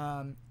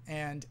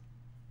 And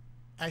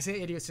I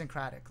say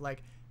idiosyncratic,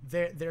 like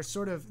they're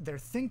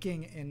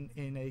thinking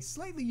in a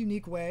slightly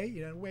unique way,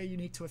 you know, a way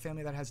unique to a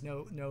family that has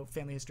no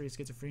family history of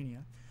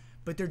schizophrenia,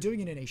 but they're doing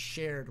it in a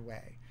shared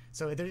way.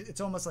 So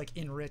it's almost like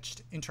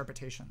enriched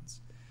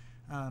interpretations.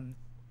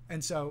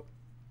 And so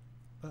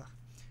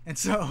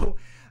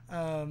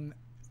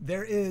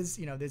there is,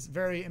 you know, this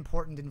very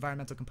important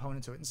environmental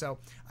component to it. And so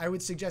I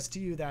would suggest to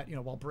you that, you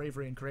know, while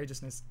bravery and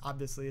courageousness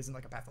obviously isn't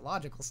like a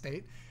pathological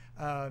state,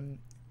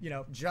 you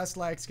know, just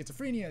like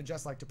schizophrenia,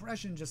 just like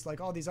depression, just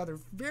like all these other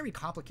very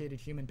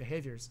complicated human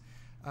behaviors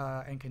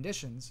and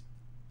conditions,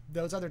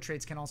 those other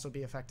traits can also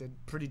be affected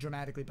pretty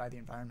dramatically by the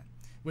environment,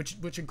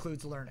 which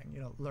includes learning,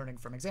 you know, learning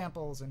from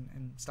examples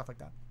and stuff like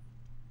that.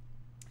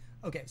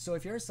 Okay, so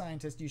if you're a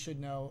scientist, you should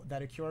know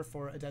that a cure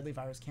for a deadly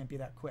virus can't be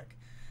that quick.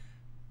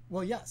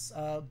 Well, yes,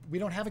 we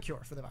don't have a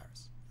cure for the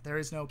virus. There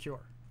is no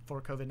cure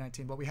for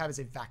COVID-19. What we have is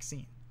a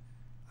vaccine,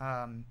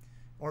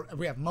 or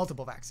we have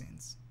multiple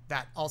vaccines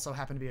that also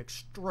happen to be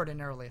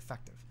extraordinarily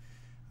effective.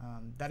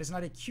 That is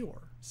not a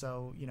cure.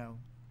 So, you know,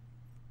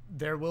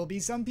 there will be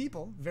some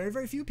people, very,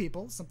 very few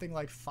people, something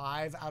like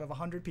 5 out of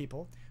 100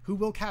 people, who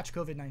will catch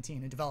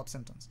COVID-19 and develop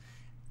symptoms.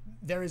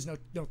 There is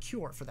no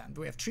cure for them.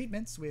 We have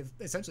treatments. We have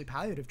essentially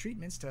palliative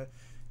treatments to,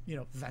 you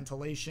know,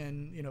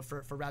 ventilation, you know,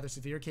 for rather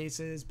severe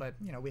cases. But,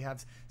 you know, we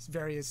have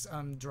various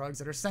drugs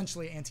that are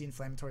essentially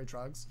anti-inflammatory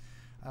drugs.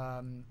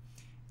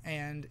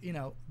 And, you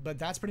know, but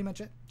that's pretty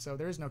much it. So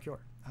there is no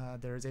cure.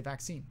 There is a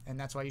vaccine. And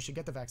that's why you should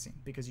get the vaccine,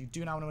 because you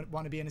do not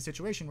want to be in a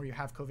situation where you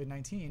have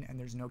COVID-19 and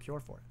there's no cure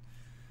for it.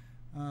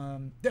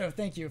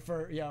 Thank you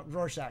for, yeah,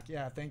 Rorschach.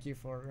 Yeah, thank you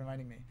for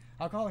reminding me.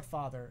 Alcoholic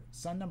father,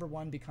 son number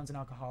 1 becomes an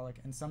alcoholic,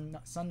 and son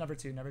number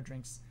 2 never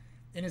drinks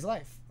in his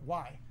life.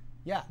 Why?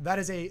 Yeah,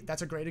 that's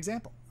a great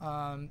example.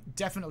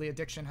 Definitely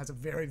addiction has a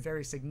very,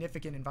 very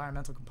significant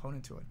environmental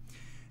component to it.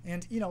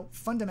 And, you know,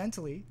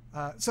 fundamentally,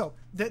 so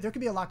there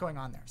could be a lot going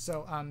on there.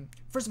 So,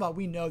 first of all,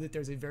 we know that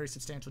there's a very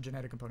substantial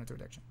genetic component to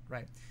addiction,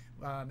 right?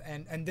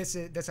 And this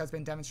has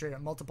been demonstrated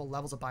at multiple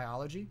levels of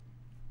biology.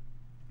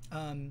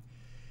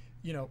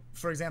 You know,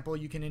 for example,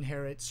 you can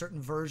inherit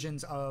certain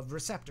versions of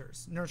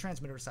receptors,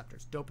 neurotransmitter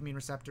receptors, dopamine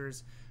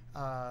receptors,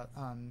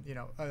 you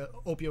know,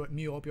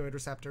 mu-opioid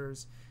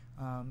receptors,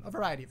 a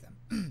variety of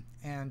them.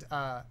 And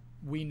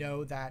we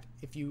know that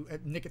if you,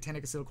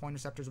 nicotinic acetylcholine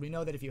receptors, we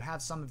know that if you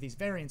have some of these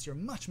variants, you're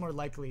much more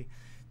likely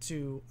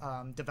to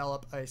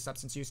develop a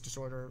substance use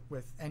disorder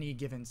with any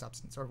given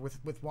substance, or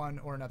with one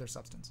or another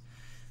substance.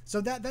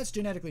 So that's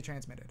genetically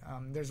transmitted.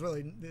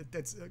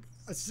 That's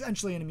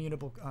essentially an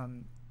immutable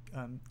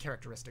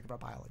characteristic of our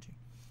biology.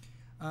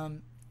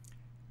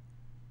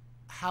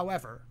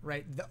 However,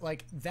 right,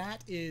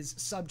 that is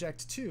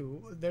subject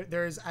to,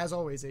 there's, as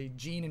always, a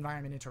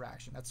gene-environment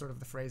interaction. That's sort of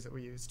the phrase that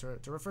we use to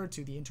refer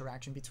to the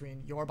interaction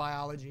between your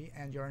biology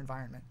and your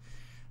environment.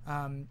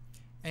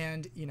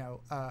 And, you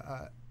know,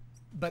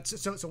 but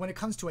so when it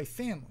comes to a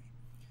family,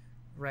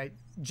 right,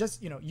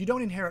 just, you know, you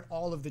don't inherit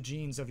all of the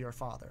genes of your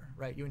father,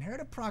 right? You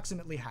inherit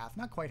approximately half,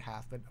 not quite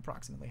half, but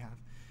approximately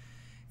half.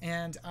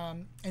 And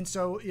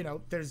so, you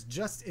know, it's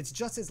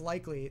just as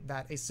likely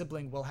that a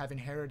sibling will have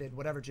inherited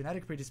whatever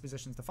genetic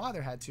predispositions the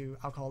father had to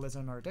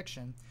alcoholism or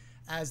addiction,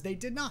 as they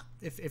did not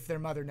if their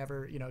mother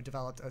never, you know,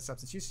 developed a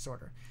substance use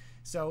disorder.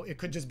 So it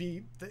could just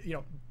be, you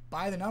know,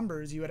 by the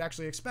numbers, you would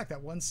actually expect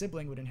that one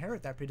sibling would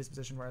inherit that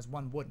predisposition, whereas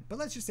one wouldn't. But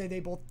let's just say they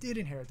both did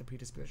inherit the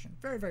predisposition.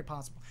 Very, very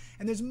possible.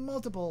 And there's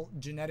multiple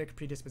genetic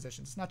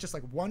predispositions. It's not just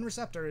like one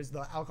receptor is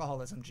the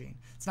alcoholism gene.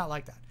 It's not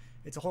like that.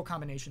 It's a whole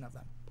combination of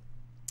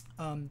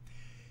them.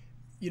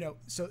 You know,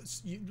 so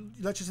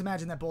let's just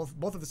imagine that both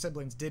of the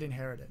siblings did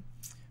inherit it.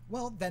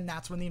 Well, then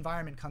that's when the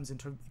environment comes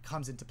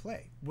into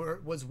play.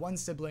 Was one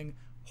sibling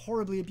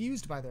horribly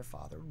abused by their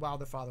father while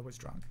their father was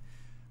drunk?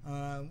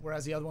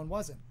 whereas the other one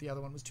wasn't. The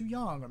other one was too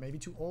young or maybe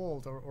too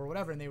old or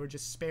whatever, and they were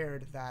just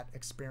spared that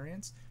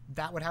experience.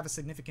 That would have a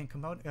significant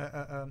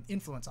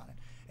influence on it.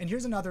 And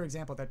here's another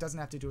example that doesn't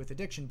have to do with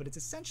addiction, but it's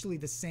essentially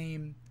the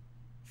same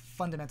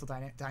fundamental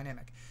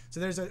dynamic. So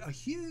there's a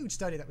huge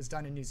study that was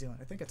done in New Zealand.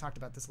 I think I talked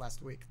about this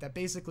last week, that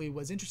basically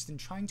was interested in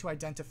trying to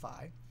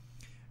identify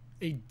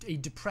a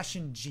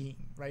depression gene,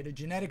 right? A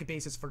genetic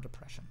basis for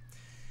depression.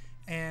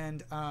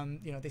 And,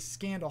 they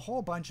scanned a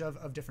whole bunch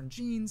of different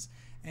genes,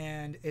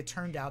 and it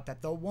turned out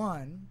that the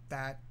one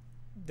that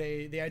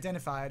they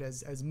identified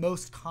as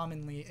most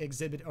commonly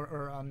exhibit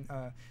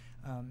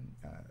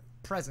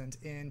present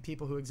in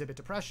people who exhibit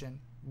depression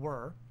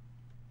were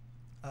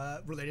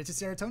related to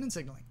serotonin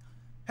signaling.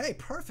 Hey,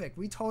 perfect.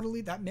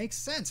 That makes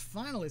sense.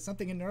 Finally,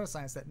 something in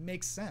neuroscience that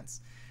makes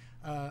sense.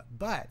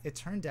 But it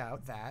turned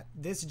out that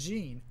this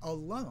gene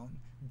alone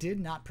did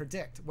not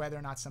predict whether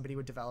or not somebody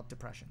would develop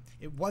depression.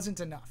 It wasn't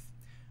enough,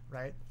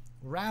 right?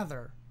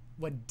 Rather,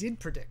 what did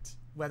predict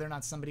whether or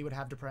not somebody would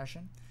have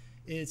depression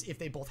is if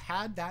they both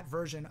had that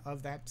version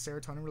of that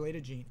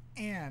serotonin-related gene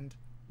and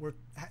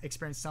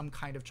experienced some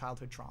kind of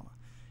childhood trauma.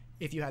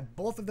 If you had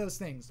both of those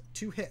things,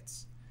 2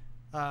 hits,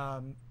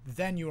 then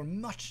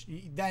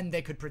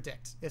they could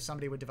predict if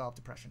somebody would develop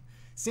depression.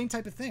 Same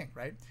type of thing,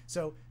 right?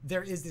 So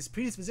there is this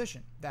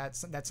predisposition that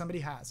somebody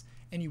has,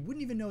 and you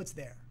wouldn't even know it's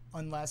there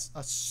unless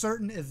a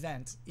certain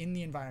event in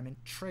the environment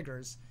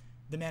triggers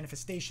the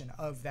manifestation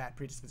of that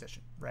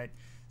predisposition, right?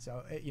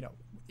 So,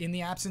 in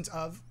the absence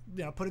of,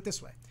 put it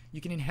this way,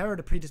 you can inherit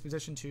a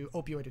predisposition to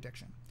opioid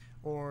addiction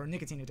or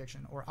nicotine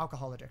addiction or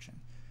alcohol addiction.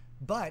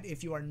 But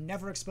if you are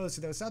never exposed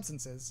to those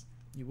substances,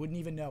 you wouldn't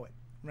even know it,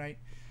 right?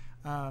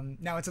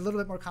 Now, it's a little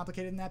bit more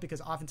complicated than that,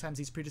 because oftentimes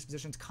these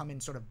predispositions come in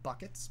sort of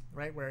buckets,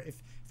 right? Where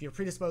if you're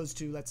predisposed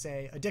to, let's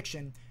say,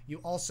 addiction, you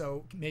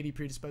also may be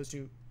predisposed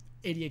to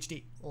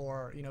ADHD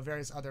or,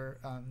 various other,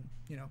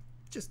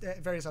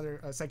 various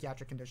other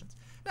psychiatric conditions.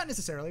 Not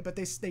necessarily, but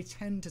they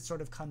tend to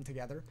sort of come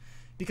together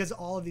because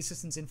all of these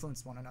systems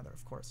influence one another,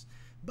 of course.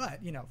 But,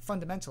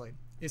 fundamentally,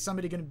 is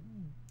somebody going to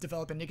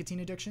develop a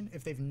nicotine addiction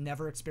if they've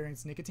never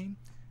experienced nicotine?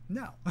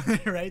 No,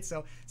 right?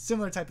 So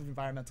similar type of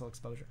environmental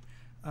exposure.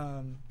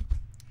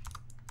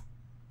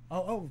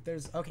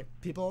 There's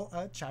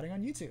people chatting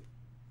on YouTube.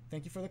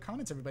 Thank you for the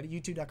comments, everybody.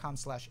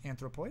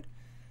 youtube.com/anthropoid.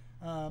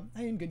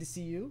 Hey, good to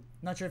see you.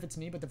 Not sure if it's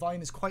me, but the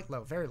volume is quite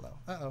low, very low.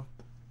 Uh-oh.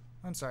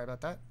 I'm sorry about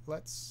that.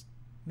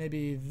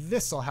 Maybe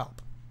this'll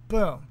help.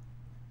 Boom.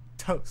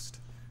 Toast.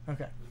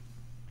 Okay.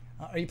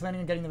 Are you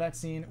planning on getting the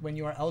vaccine when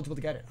you are eligible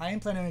to get it? I am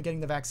planning on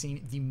getting the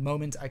vaccine the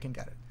moment I can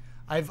get it.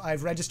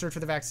 I've registered for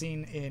the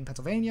vaccine in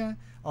Pennsylvania,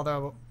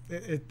 although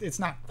it's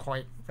not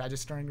quite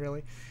registering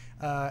really.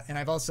 And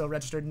I've also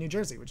registered in New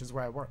Jersey, which is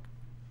where I work.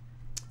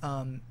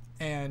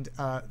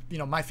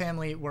 My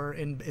family were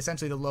in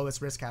essentially the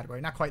lowest risk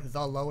category. Not quite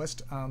the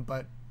lowest,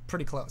 but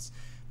pretty close.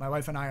 My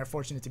wife and I are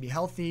fortunate to be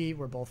healthy.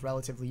 We're both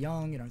relatively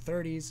young, in our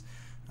 30s.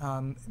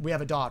 We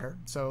have a daughter,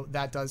 so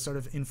that does sort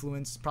of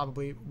influence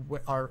probably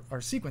our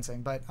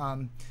sequencing.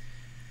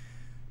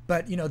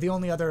 But the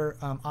only other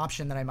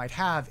option that I might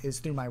have is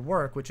through my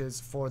work, which is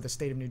for the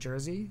state of New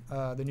Jersey,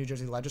 the New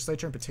Jersey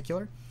legislature in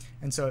particular.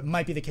 And so it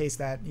might be the case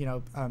that,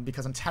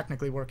 because I'm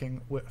technically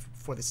working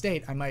for the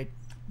state, I might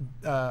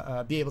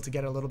be able to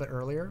get it a little bit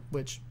earlier,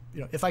 which,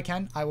 if I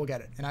can, I will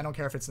get it. And I don't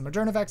care if it's the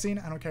Moderna vaccine.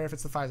 I don't care if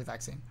it's the Pfizer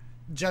vaccine.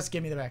 Just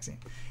give me the vaccine.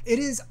 It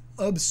is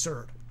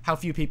absurd how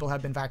few people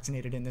have been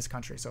vaccinated in this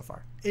country so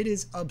far. It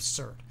is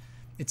absurd.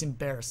 It's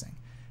embarrassing.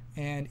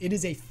 And it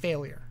is a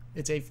failure.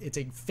 It's a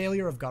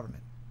failure of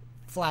government.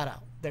 Flat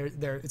out.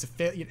 It's a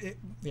failure.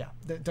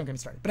 Don't get me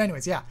started. But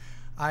anyways, yeah,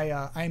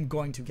 I am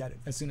going to get it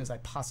as soon as I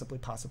possibly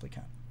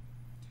can.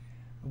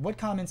 What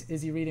comments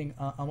is he reading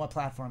on what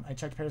platform? I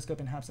checked Periscope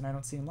and Haps and I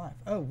don't see him live.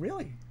 Oh,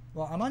 really?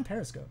 Well, I'm on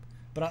Periscope,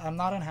 but I'm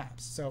not on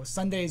Haps. So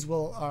Sundays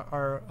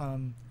are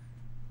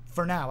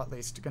for now at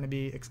least, going to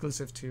be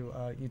exclusive to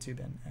YouTube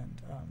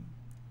and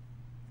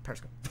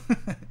Periscope.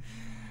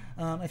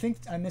 I think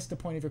I missed the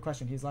point of your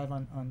question. He's live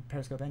on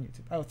Periscope and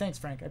YouTube. Oh, thanks,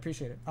 Frank. I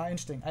appreciate it.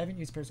 Interesting. I haven't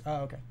used Periscope.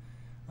 Oh, okay.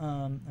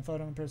 I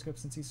followed him on Periscope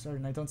since he started,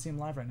 and I don't see him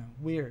live right now.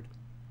 Weird.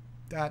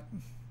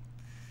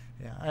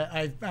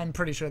 I'm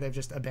pretty sure they've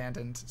just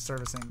abandoned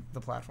servicing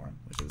the platform,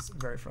 which is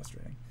very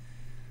frustrating.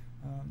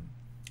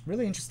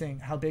 Really interesting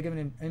how big of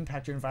an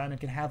impact your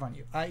environment can have on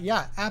you.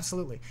 Yeah,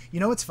 absolutely.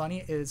 What's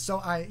funny is,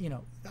 I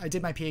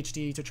did my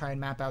PhD to try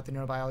and map out the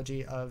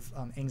neurobiology of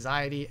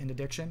anxiety and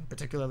addiction,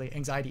 particularly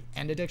anxiety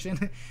and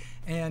addiction.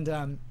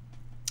 And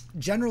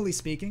generally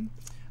speaking,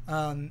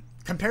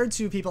 compared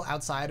to people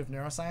outside of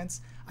neuroscience,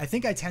 I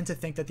think I tend to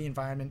think that the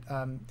environment,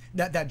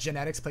 that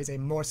genetics plays a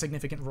more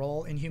significant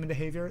role in human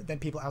behavior than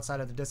people outside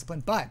of the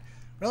discipline. But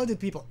relative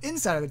to people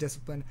inside of the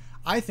discipline,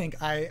 I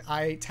think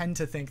I tend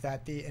to think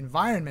that the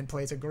environment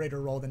plays a greater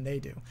role than they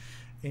do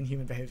in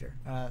human behavior.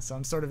 So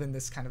I'm sort of in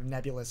this kind of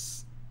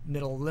nebulous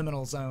middle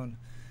liminal zone.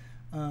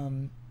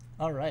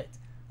 All right.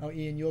 Oh,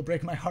 Ian, you will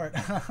break my heart.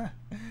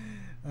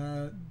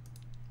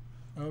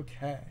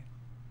 Okay.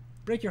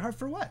 Break your heart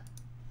for what?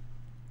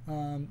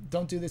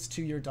 Don't do this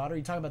to your daughter.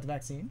 You talking about the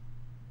vaccine?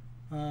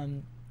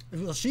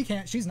 Well, she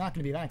can't. She's not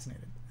going to be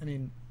vaccinated. I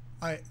mean,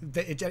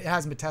 it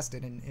hasn't been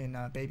tested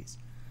in babies.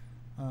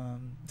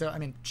 So, I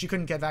mean, she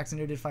couldn't get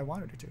vaccinated if I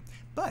wanted her to.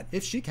 But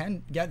if she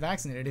can get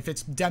vaccinated, if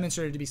it's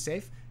demonstrated to be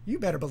safe, you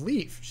better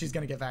believe she's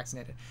going to get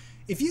vaccinated.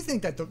 If you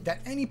think that that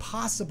any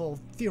possible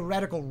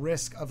theoretical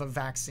risk of a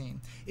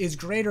vaccine is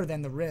greater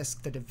than the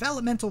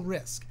developmental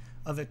risk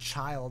of a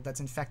child that's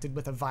infected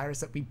with a virus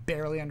that we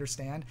barely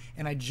understand,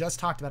 and I just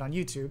talked about on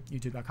YouTube,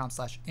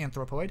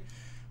 youtube.com/anthropoid,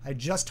 I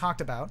just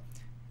talked about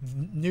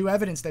new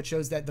evidence that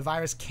shows that the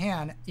virus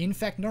can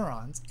infect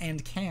neurons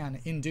and can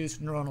induce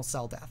neuronal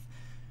cell death.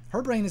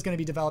 Her brain is going to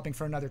be developing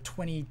for another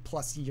 20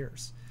 plus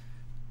years.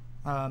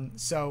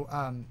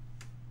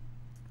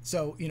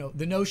 So, you know,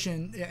 the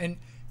notion, and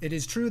it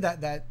is true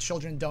that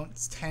children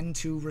don't tend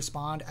to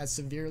respond as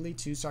severely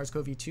to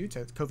SARS-CoV-2,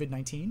 to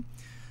COVID-19,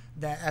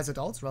 that as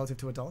adults, relative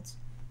to adults.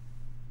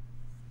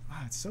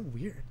 Wow, it's so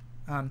weird.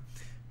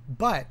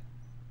 But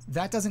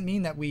that doesn't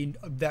mean that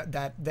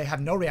that they have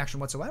no reaction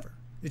whatsoever.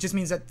 It just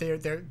means that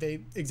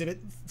they exhibit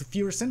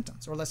fewer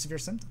symptoms or less severe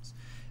symptoms.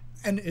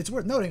 And it's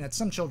worth noting that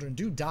some children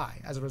do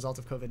die as a result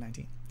of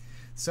COVID-19.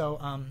 So,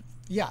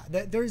 yeah,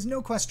 there is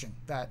no question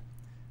that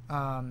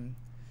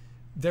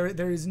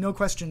there is no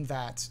question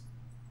that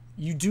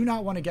you do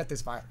not want to get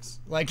this virus.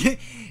 Like it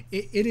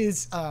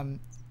is,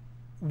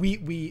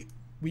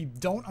 we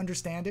don't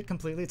understand it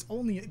completely. It's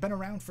been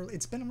around for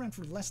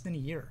less than a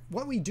year.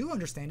 What we do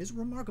understand is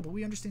remarkable.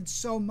 We understand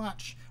so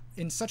much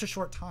in such a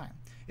short time.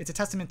 It's a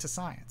testament to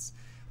science,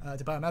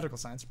 to biomedical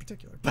science in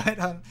particular.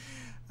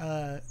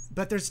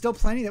 But there's still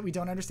plenty that we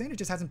don't understand. It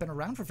just hasn't been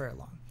around for very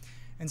long.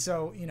 And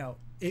so, you know,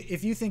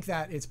 if you think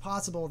that it's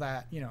possible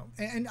that, you know,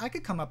 and I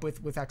could come up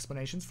with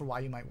explanations for why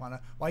you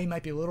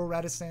might be a little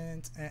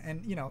reticent,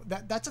 and you know,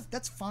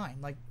 that's fine.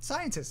 Like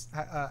scientists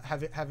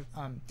have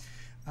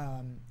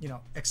you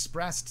know,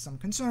 expressed some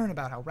concern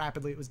about how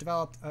rapidly it was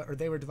developed, or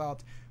they were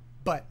developed.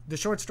 But the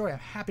short story, I'm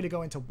happy to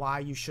go into why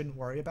you shouldn't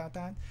worry about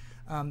that.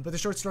 But the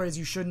short story is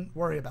you shouldn't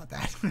worry about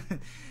that,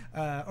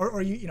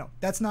 or you know,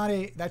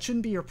 that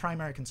shouldn't be your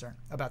primary concern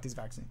about these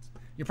vaccines.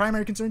 Your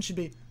primary concern should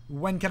be,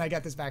 when can I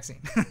get this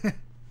vaccine?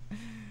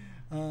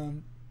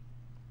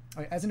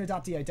 Okay, as an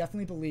adoptee, I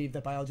definitely believe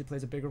that biology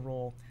plays a bigger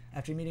role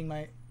after meeting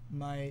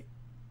my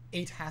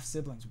 8 half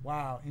siblings.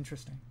 Wow,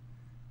 interesting.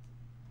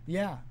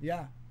 Yeah.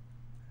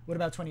 What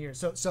about 20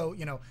 years? So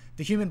you know,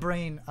 the human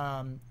brain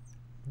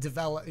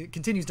it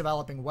continues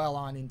developing well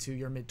on into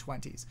your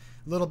mid-20s.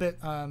 A little bit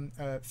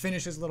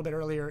finishes a little bit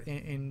earlier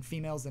in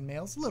females than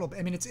males. A little bit.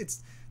 I mean,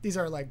 it's these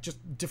are like just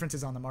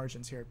differences on the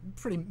margins here,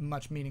 pretty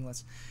much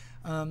meaningless.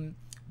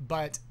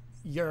 But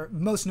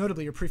most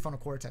notably your prefrontal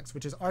cortex,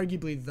 which is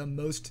arguably the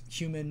most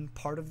human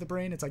part of the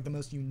brain. It's like the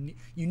most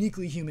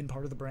uniquely human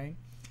part of the brain.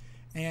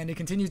 And it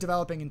continues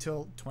developing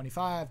until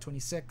 25,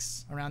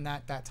 26, around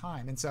that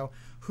time. And so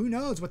who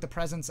knows what the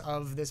presence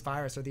of this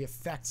virus or the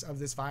effects of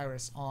this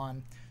virus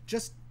on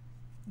just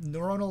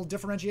neuronal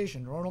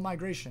differentiation, neuronal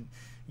migration,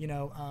 you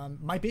know,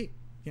 might be,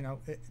 you know,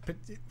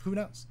 who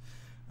knows?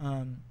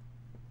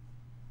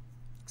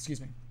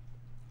 Excuse me.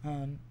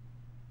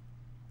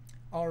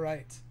 All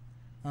right.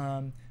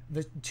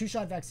 The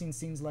 2-shot vaccine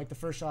seems like the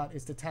first shot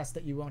is to test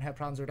that you won't have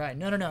problems or die.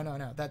 No.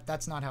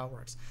 That's not how it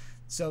works.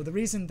 So the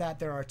reason that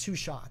there are 2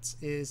 shots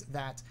is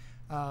that,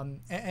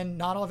 and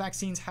not all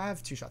vaccines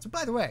have 2 shots. But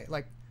by the way,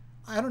 like,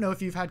 I don't know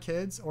if you've had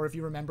kids or if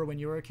you remember when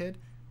you were a kid,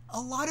 a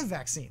lot of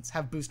vaccines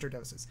have booster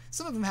doses.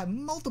 Some of them have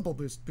multiple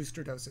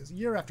booster doses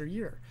year after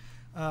year.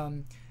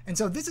 And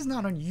so this is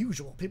not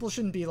unusual. People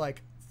shouldn't be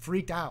like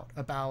freaked out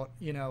about,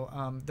 you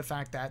know, the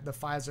fact that the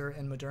Pfizer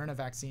and Moderna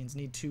vaccines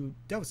need 2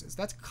 doses.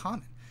 That's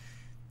common.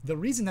 The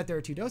reason that there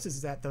are 2 doses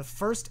is that the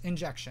first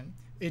injection,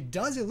 it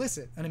does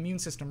elicit an immune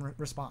system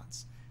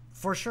response.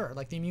 For sure,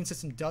 like the immune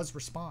system does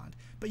respond,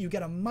 but you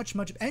get a much,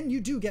 and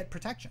you do get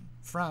protection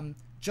from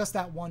just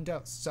that 1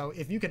 dose. So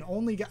if you can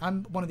only get,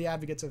 I'm one of the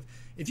advocates of,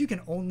 if you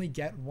can only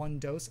get 1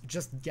 dose,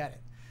 just get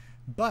it.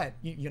 But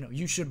you know,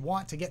 you should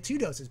want to get 2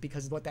 doses,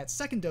 because what that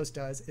second dose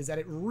does is that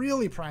it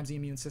really primes the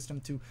immune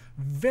system to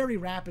very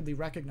rapidly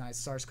recognize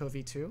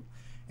SARS-CoV-2.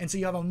 And so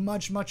you have a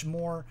much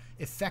more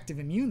effective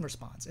immune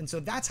response. And so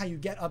that's how you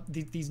get up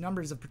these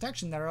numbers of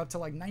protection that are up to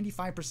like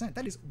 95%.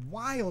 That is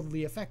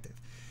wildly effective.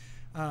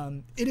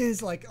 It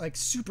is like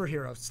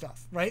superhero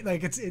stuff, right?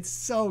 Like it's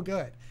so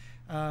good.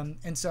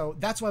 And so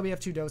that's why we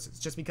have 2 doses,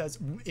 just because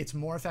it's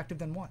more effective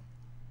than 1.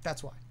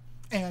 That's why.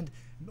 And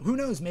who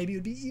knows, maybe it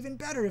would be even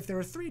better if there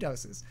were 3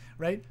 doses,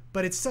 right?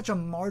 But it's such a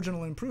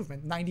marginal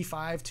improvement,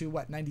 95 to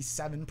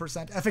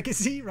 97%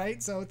 efficacy,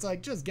 right? So it's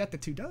like, just get the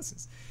 2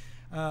 doses.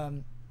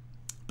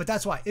 But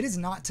that's why. It is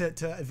not to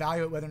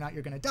evaluate whether or not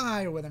you're going to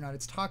die or whether or not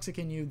it's toxic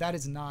in you. That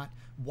is not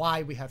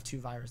why we have 2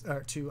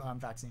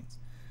 vaccines.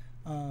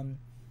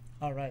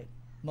 All right.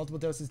 Multiple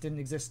doses didn't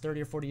exist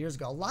 30 or 40 years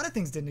ago. A lot of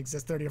things didn't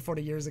exist 30 or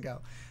 40 years ago.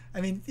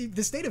 I mean,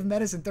 the state of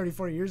medicine 30,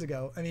 40 years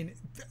ago, I mean,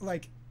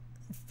 like,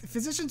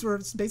 physicians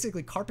were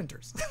basically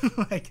carpenters.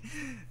 Like,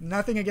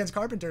 nothing against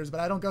carpenters, but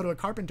I don't go to a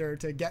carpenter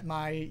to get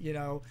my, you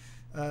know,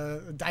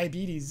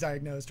 diabetes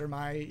diagnosed or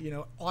my, you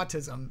know,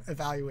 autism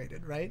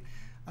evaluated, right?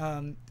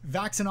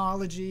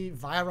 Vaccinology,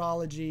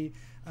 virology,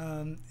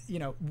 you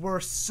know, were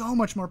so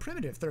much more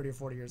primitive 30 or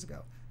 40 years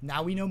ago.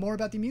 Now we know more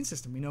about the immune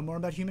system. We know more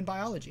about human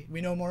biology.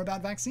 We know more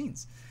about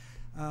vaccines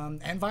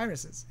and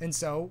viruses. And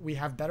so we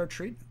have better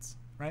treatments,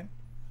 right?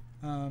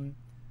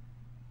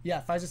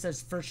 Yeah, Pfizer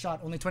says first shot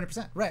only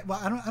 20%. Right. Well,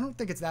 I don't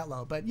think it's that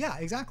low, but yeah,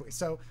 exactly.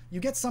 So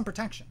you get some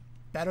protection,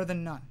 better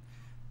than none.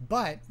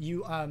 But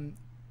you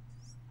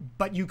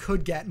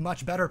could get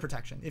much better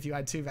protection if you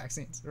had 2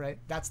 vaccines, right?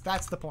 That's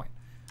the point.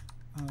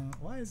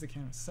 Why is the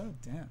camera so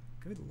dim?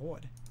 Good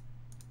Lord.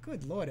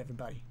 Good Lord,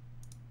 everybody.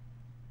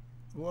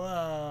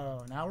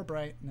 Whoa, now we're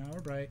bright. Now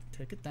we're bright.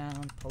 Take it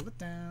down. Pull it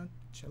down.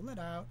 Chill it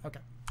out. Okay,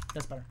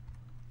 that's better.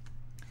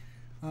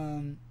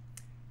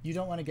 You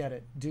don't want to get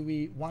it. Do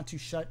we want to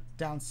shut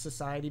down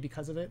society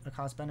because of it? A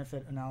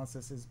cost-benefit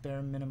analysis is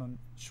bare minimum,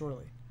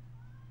 surely.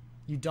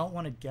 You don't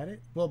want to get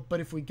it? Well,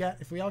 but if we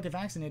all get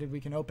vaccinated, we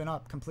can open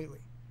up completely.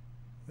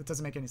 That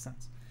doesn't make any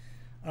sense.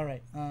 All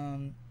right.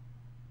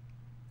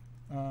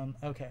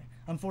 Okay.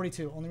 I'm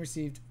 42. Only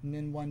received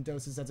min-1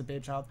 doses as a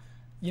babe child.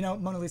 You know,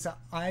 Mona Lisa,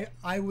 I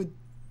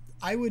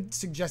would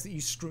suggest that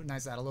you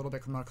scrutinize that a little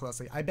bit more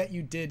closely. I bet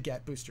you did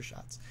get booster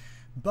shots.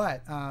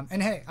 But,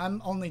 and hey,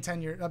 I'm only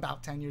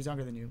about 10 years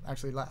younger than you,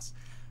 actually less,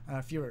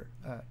 less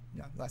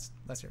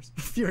years,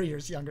 fewer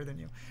years younger than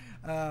you,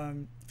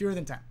 fewer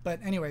than 10.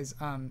 But anyways,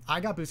 I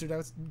got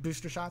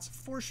booster shots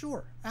for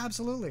sure.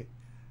 Absolutely.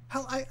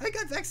 Hell, I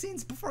got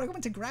vaccines before I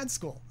went to grad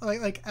school.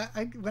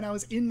 When I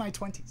was in my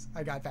 20s,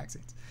 I got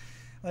vaccines.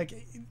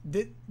 Like,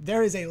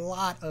 there is a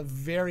lot of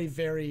very,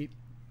 very,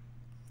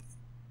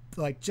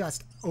 like,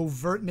 just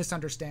overt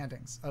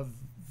misunderstandings of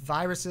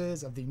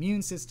viruses, of the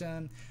immune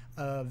system,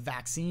 of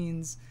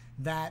vaccines,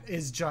 that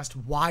is just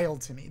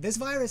wild to me. This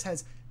virus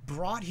has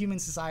brought human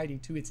society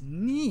to its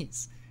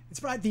knees. It's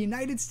brought the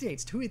United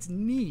States to its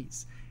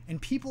knees,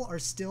 and people are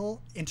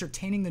still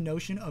entertaining the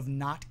notion of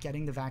not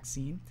getting the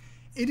vaccine.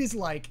 It is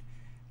like,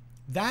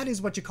 that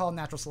is what you call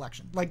natural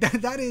selection. Like,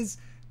 that is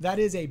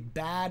a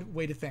bad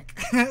way to think.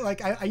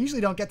 Like, I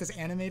usually don't get this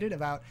animated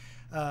about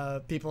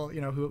people,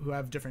 you know, who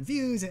have different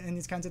views and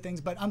these kinds of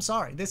things, but I'm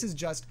sorry. This is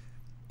just,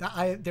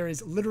 there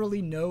is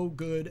literally no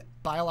good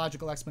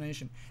biological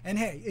explanation. And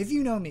hey, if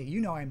you know me,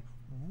 you know I'm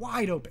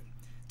wide open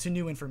to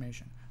new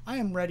information. I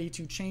am ready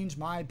to change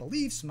my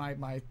beliefs,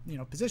 my you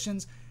know,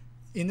 positions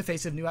in the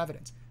face of new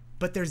evidence.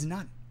 But there's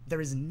none. There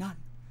is none.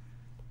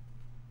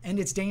 And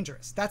it's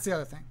dangerous. That's the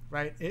other thing,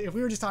 right? If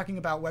we were just talking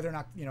about whether or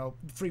not, you know,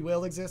 free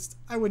will exists,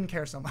 I wouldn't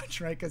care so much,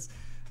 right? Because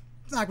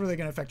it's not really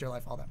going to affect your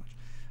life all that much,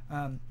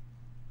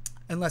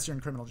 unless you're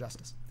in criminal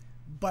justice.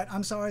 But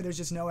I'm sorry, there's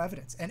just no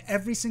evidence. And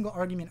every single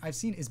argument I've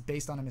seen is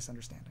based on a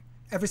misunderstanding.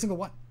 Every single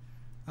one.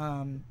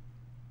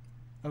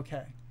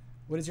 Okay.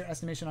 What is your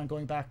estimation on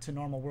going back to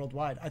normal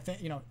worldwide? I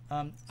think, you know,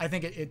 I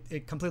think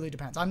it completely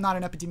depends. I'm not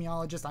an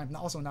epidemiologist. I'm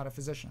also not a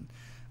physician.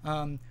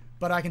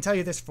 But I can tell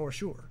you this for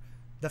sure.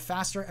 The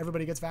faster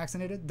everybody gets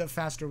vaccinated, the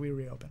faster we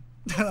reopen.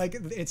 Like,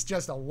 it's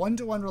just a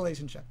one-to-one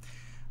relationship.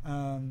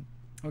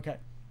 Okay.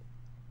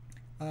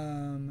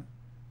 I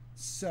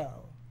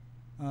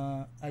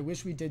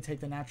wish we did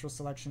take the natural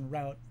selection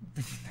route.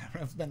 There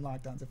have been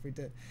lockdowns if we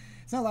did.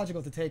 It's not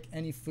logical to take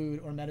any food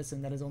or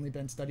medicine that has only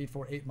been studied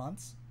for 8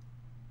 months.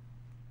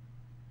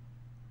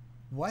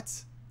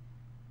 What?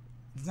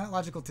 It's not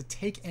logical to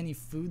take any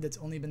food that's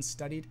only been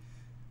studied.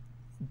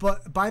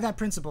 But by that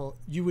principle,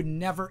 you would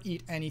never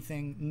eat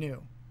anything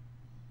new,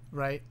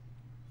 right?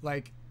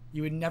 Like,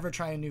 you would never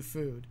try a new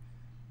food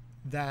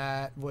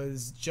that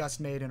was just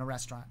made in a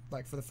restaurant,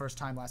 like for the first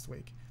time last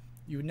week.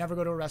 You would never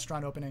go to a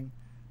restaurant opening,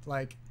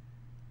 like,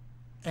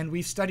 and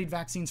we've studied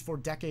vaccines for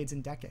decades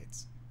and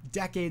decades,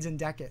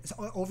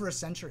 over a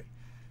century,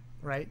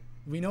 right?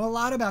 We know a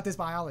lot about this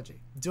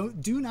biology.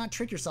 Do not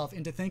trick yourself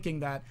into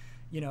thinking that,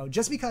 you know,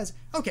 just because,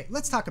 okay,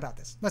 let's talk about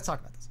this.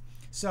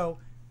 So,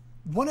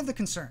 one of the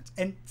concerns,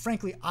 and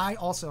frankly, I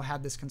also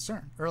had this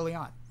concern early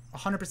on,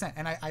 100%.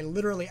 And I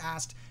literally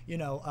asked, you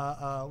know,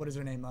 what is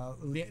her name?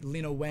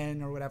 Lena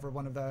Wen or whatever,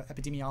 one of the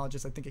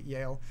epidemiologists, I think at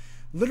Yale,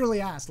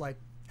 literally asked, like,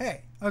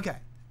 hey, okay,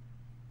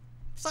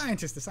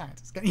 scientist to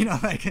scientist, you know,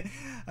 like,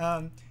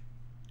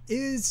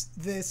 is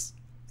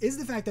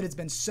the fact that it's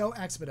been so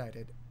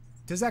expedited,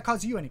 does that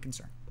cause you any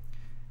concern?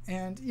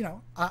 And, you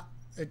know,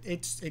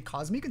 it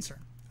caused me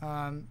concern,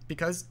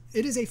 because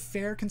it is a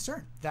fair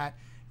concern that,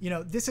 you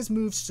know, this has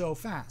moved so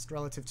fast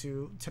relative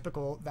to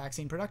typical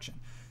vaccine production.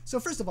 So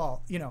first of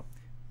all, you know,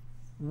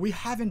 we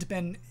haven't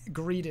been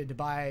greeted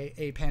by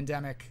a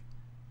pandemic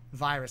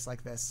virus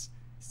like this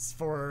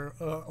for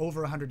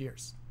over 100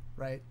 years,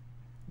 right?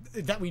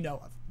 That we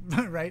know of,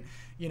 right?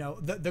 You know,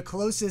 the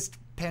closest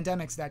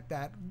pandemics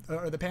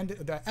or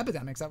the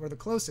epidemics that were the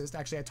closest,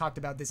 actually, I talked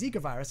about the Zika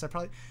virus.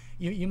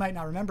 You might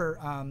not remember,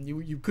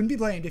 you couldn't be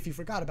blamed if you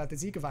forgot about the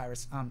Zika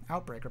virus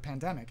outbreak or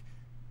pandemic.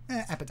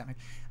 Epidemic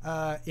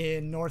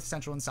in North,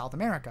 Central, and South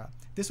America.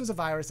 This was a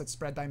virus that's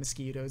spread by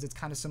mosquitoes. It's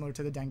kind of similar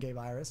to the dengue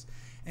virus.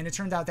 And it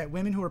turned out that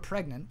women who were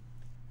pregnant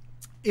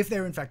if they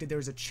were infected, there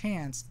was a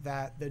chance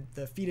that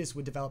the fetus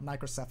would develop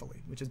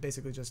microcephaly, which is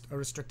basically just a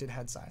restricted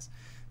head size,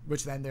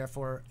 which then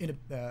therefore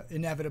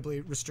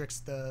inevitably restricts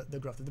the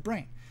growth of the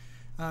brain.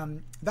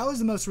 That was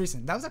the most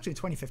recent. That was actually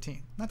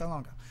 2015, not that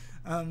long ago.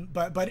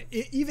 But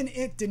even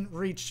it didn't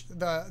reach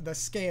the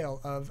scale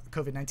of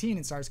COVID-19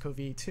 and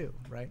SARS-CoV-2,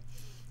 right?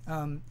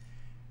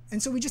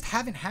 And so we just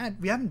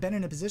haven't been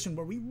in a position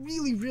where we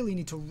really, really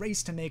need to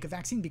race to make a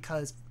vaccine,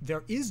 because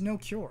there is no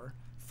cure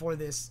for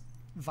this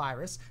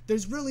virus.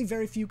 There's really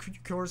very few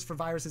cures for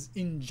viruses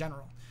in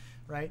general,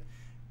 right?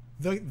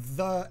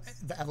 The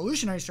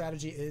evolutionary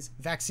strategy is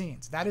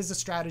vaccines. That is the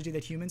strategy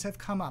that humans have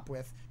come up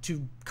with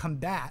to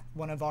combat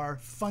one of our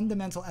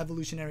fundamental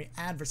evolutionary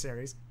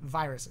adversaries,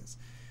 viruses.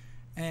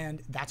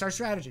 And that's our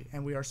strategy.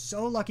 And we are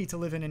so lucky to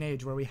live in an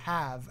age where we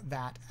have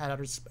that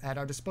at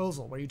our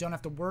disposal, where you don't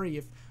have to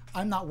worry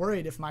I'm not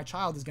worried if my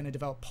child is going to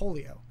develop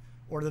polio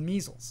or the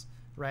measles,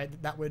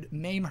 right? That would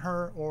maim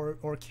her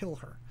or kill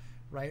her,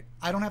 right?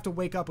 I don't have to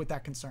wake up with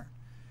that concern.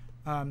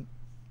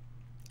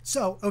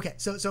 So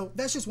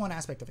that's just one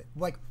aspect of it.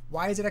 Like,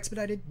 why is it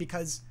expedited?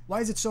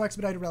 Why is it so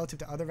expedited relative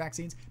to other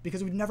vaccines?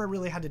 Because we've never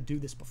really had to do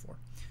this before,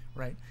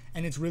 right?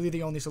 And it's really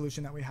the only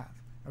solution that we have.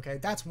 Okay,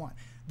 that's one.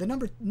 The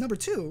number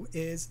two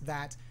is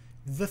that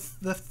the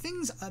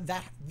things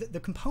that the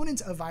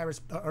components of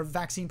virus or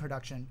vaccine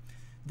production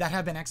that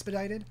have been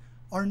expedited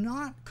are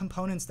not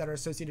components that are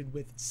associated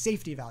with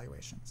safety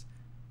evaluations,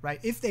 right?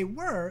 If they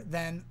were,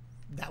 then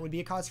that would be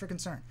a cause for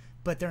concern,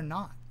 but they're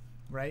not,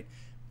 right?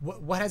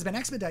 What has been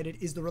expedited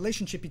is the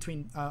relationship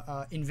between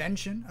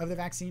invention of the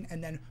vaccine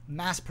and then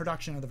mass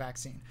production of the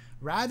vaccine,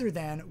 rather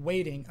than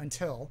waiting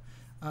until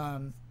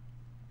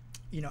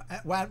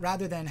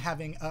rather than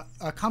having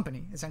a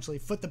company essentially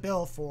foot the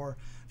bill for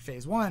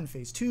phase 1,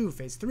 phase 2,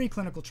 phase 3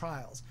 clinical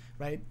trials,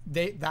 right?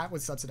 That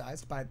was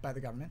subsidized by the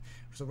government.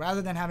 So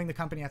rather than having the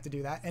company have to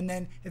do that and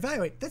then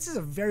evaluate, this is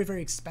a very,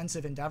 very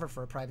expensive endeavor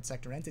for a private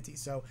sector entity.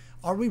 So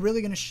are we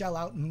really going to shell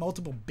out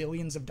multiple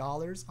billions of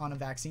dollars on a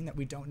vaccine that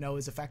we don't know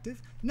is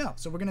effective? No.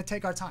 So we're going to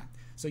take our time.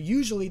 So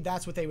usually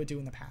that's what they would do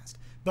in the past.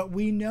 But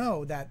we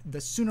know that the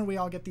sooner we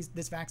all get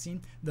this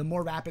vaccine, the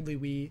more rapidly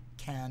we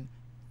can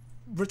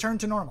return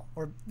to normal,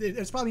 or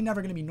it's probably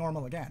never going to be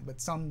normal again, but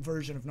some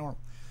version of normal,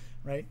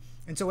 right?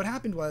 And so what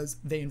happened was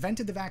they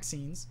invented the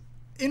vaccines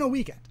in a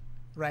weekend,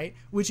 right?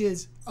 Which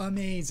is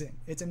amazing.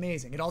 It's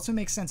amazing. It also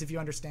makes sense if you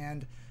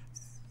understand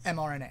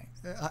mRNA,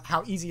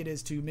 how easy it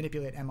is to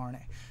manipulate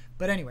mRNA.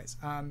 But anyways,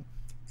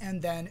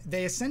 and then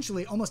they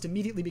essentially almost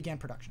immediately began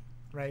production,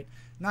 right?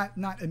 Not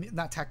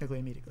technically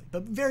immediately,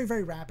 but very,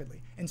 very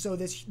rapidly. And so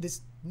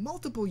this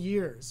multiple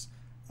years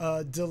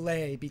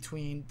delay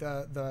between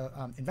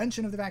the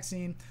invention of the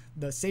vaccine,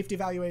 the safety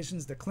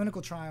evaluations, the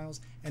clinical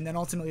trials, and then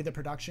ultimately the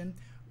production,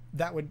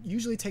 that would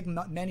usually take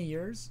many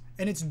years.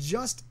 And it's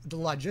just the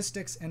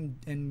logistics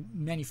and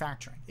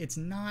manufacturing. It's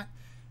not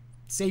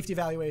safety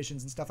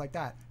evaluations and stuff like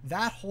that.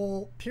 That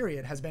whole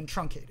period has been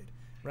truncated,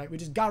 right? We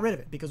just got rid of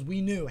it because we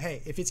knew,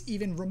 hey, if it's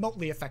even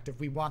remotely effective,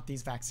 we want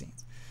these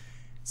vaccines.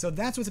 So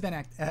that's what's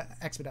been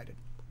expedited.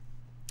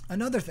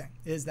 Another thing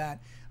is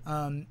that,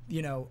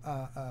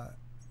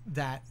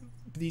 that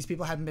these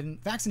people haven't been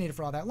vaccinated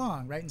for all that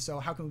long, right? And so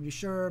how can we be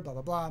sure, blah,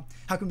 blah, blah.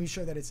 How can we be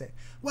sure that it's safe?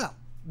 Well,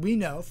 we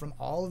know from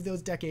all of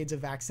those decades of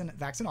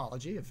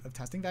vaccinology, of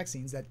testing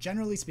vaccines, that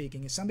generally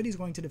speaking, if somebody's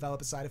going to develop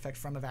a side effect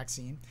from a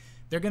vaccine,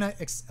 they're going to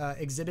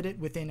exhibit it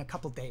within a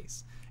couple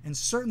days, and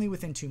certainly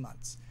within 2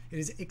 months. It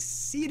is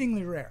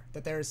exceedingly rare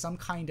that there is some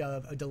kind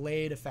of a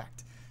delayed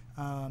effect.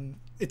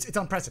 It's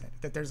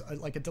unprecedented that there's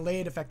a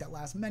delayed effect that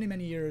lasts many,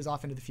 many years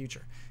off into the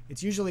future.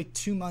 It's usually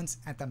 2 months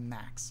at the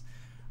max,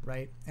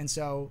 right? And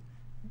so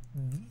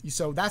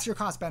that's your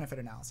cost-benefit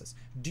analysis.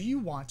 Do you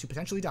want to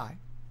potentially die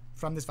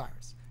from this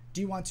virus? Do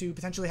you want to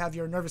potentially have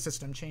your nervous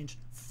system change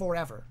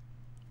forever,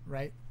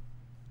 right?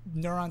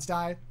 Neurons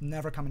die,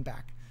 never coming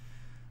back.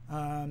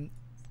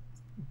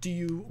 Do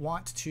you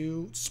want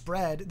to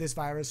spread this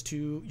virus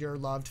to your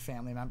loved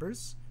family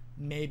members?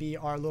 Maybe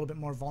are a little bit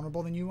more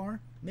vulnerable than you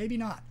are? Maybe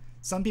not.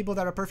 Some people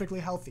that are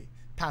perfectly healthy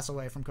pass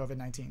away from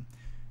COVID-19.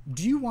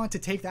 Do you want to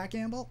take that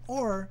gamble,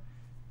 or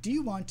do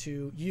you want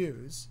to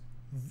use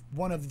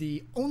one of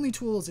the only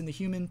tools in the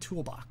human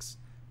toolbox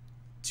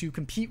to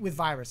compete with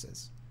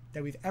viruses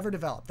that we've ever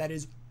developed that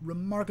is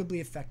remarkably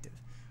effective,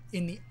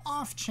 in the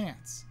off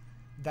chance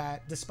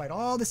that despite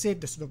all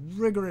the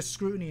rigorous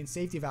scrutiny and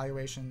safety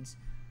evaluations,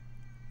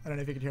 I don't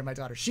know if you can hear my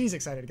daughter, she's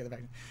excited to get the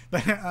vaccine,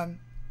 but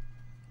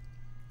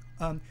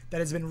that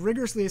has been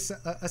rigorously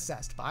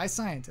assessed by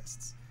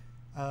scientists,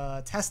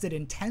 tested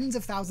in tens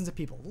of thousands of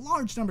people,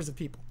 large numbers of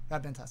people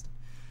have been tested,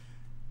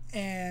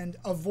 and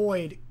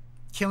avoid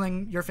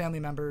killing your family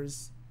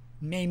members,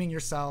 maiming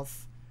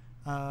yourself,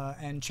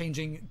 and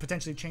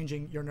potentially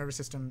changing your nervous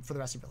system for the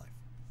rest of your life.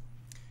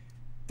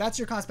 That's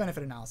your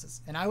cost-benefit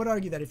analysis. And I would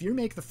argue that if you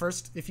take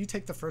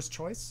the first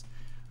choice,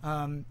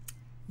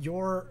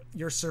 your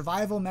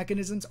survival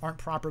mechanisms aren't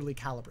properly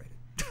calibrated.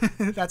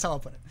 That's how I'll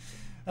put it.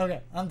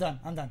 Okay, I'm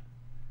done.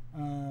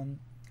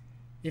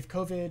 if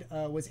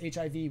COVID was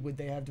HIV, would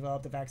they have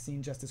developed a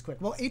vaccine just as quick?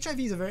 Well, HIV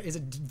is a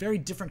very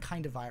different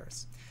kind of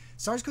virus.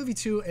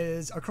 SARS-CoV-2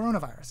 is a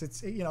coronavirus.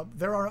 It's, you know,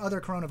 there are other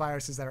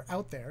coronaviruses that are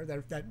out there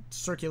that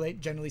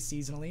circulate generally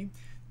seasonally.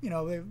 You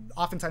know,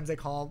 oftentimes they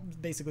call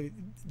basically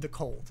the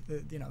cold.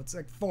 You know, it's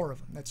like 4 of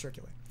them that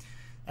circulate.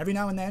 Every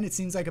now and then, it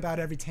seems like about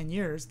every 10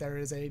 years, there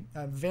is a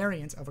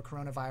variant of a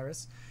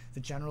coronavirus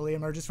that generally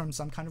emerges from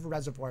some kind of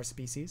reservoir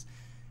species.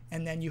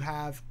 And then you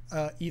have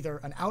either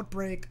an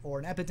outbreak or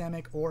an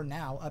epidemic or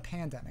now a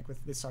pandemic with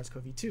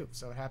SARS-CoV-2.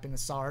 So it happened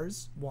with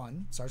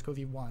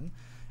SARS-CoV-1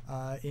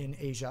 in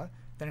Asia.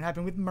 Then it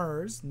happened with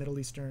MERS, Middle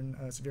Eastern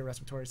Severe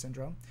Respiratory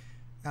Syndrome,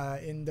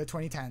 in the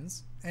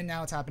 2010s. And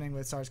now it's happening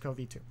with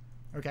SARS-CoV-2.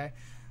 Okay?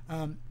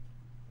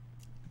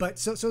 But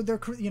so they're,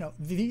 you know,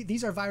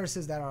 these are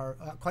viruses that are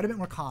quite a bit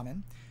more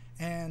common.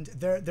 And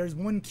there's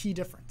one key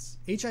difference.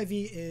 HIV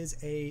is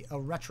a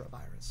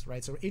retrovirus,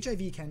 right? So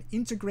HIV can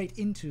integrate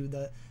into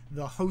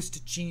the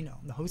host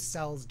genome, the host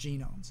cell's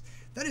genomes.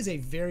 That is a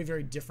very,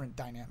 very different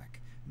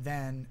dynamic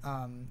than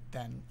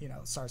you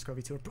know,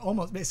 SARS-CoV-2 or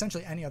almost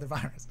essentially any other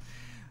virus.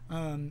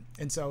 And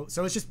so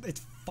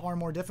it's far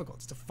more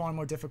difficult. It's a far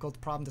more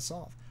difficult problem to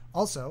solve.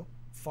 Also,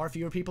 far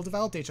fewer people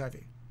developed HIV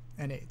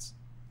and AIDS.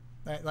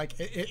 Like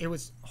it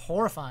was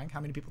horrifying how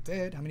many people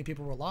did, how many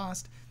people were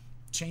lost.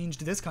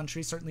 Changed this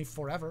country certainly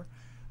forever,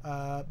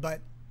 but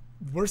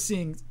we're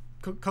seeing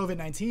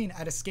COVID-19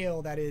 at a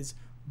scale that is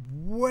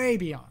way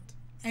beyond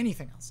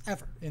anything else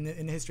ever in the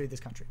history of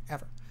this country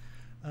ever.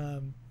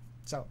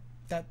 So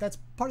that's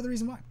part of the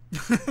reason why.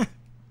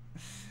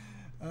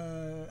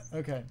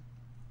 Okay.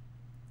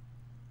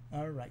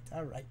 All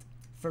right.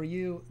 For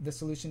you, the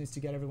solution is to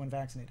get everyone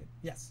vaccinated.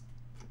 Yes,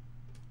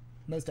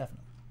 most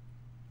definitely.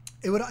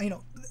 It would, you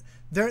know,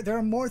 there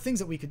are more things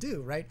that we could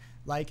do, right?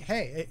 Like,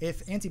 hey,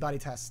 if antibody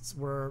tests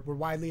were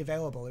widely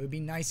available, it would be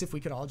nice if we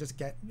could all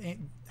just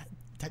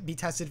be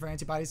tested for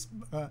antibodies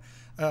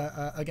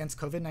against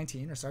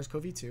COVID-19 or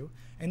SARS-CoV-2,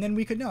 and then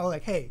we could know,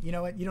 like, hey, you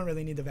know what? You don't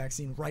really need the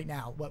vaccine right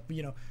now. What,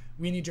 you know,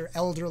 we need your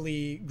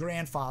elderly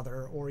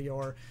grandfather or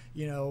your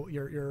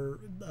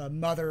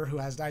mother who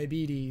has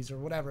diabetes or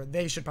whatever.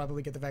 They should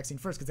probably get the vaccine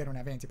first because they don't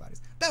have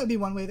antibodies. That would be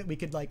one way that we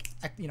could, like,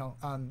 you know,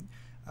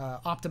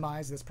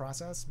 optimize this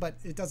process, but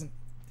it doesn't.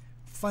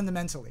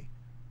 Fundamentally,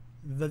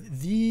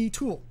 the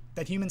tool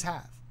that humans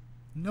have,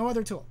 no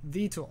other tool,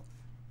 the tool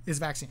is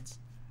vaccines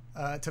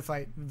to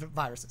fight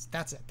viruses.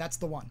 That's it. That's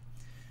the one.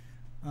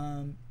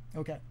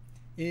 Okay.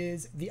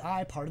 Is the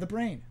eye part of the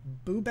brain?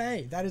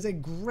 Boobay. That is a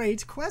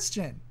great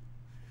question.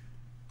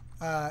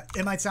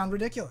 It might sound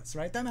ridiculous,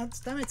 right? That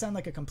might sound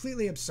like a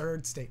completely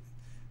absurd statement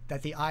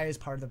that the eye is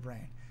part of the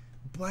brain,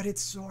 but it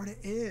sort of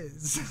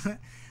is.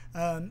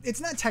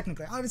 It's not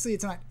technically. Obviously,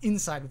 it's not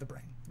inside of the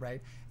brain,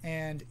 right?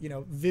 And, you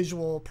know,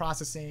 visual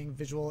processing,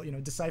 you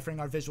know, deciphering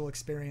our visual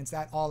experience,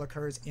 that all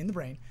occurs in the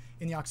brain,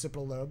 in the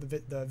occipital lobe,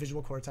 the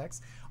visual cortex.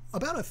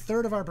 About a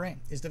third of our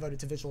brain is devoted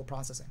to visual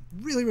processing.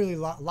 Really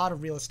lot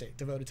of real estate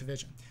devoted to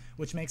vision,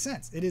 which makes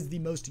sense. It is the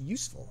most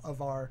useful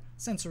of our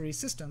sensory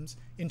systems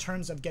in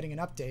terms of getting an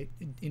update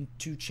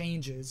into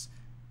changes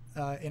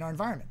in our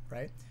environment,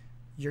 right?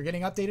 You're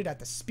getting updated at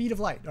the speed of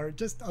light, or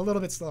just a little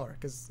bit slower,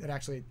 because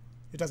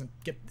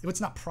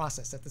it's not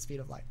processed at the speed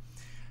of light.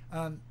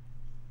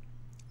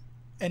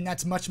 And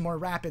that's much more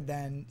rapid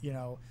than, you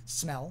know,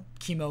 smell,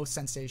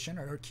 chemosensation,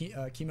 or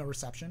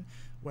chemoreception,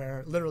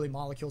 where literally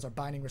molecules are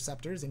binding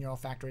receptors in your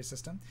olfactory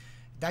system.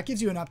 That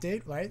gives you an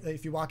update, right?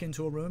 If you walk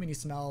into a room and you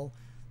smell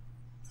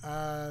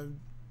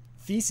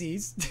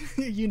feces,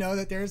 you know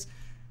that there's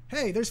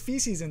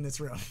feces in this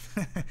room.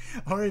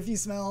 Or if you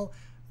smell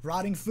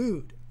rotting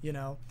food, you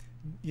know,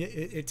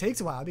 it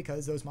takes a while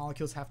because those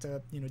molecules have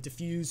to, you know,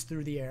 diffuse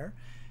through the air.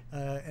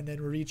 And then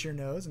reach your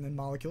nose, and then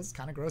molecules.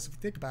 Kind of gross if you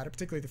think about it,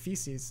 particularly the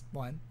feces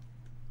one.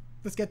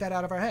 Let's get that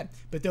out of our head.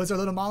 But those are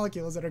little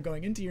molecules that are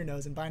going into your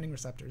nose and binding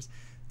receptors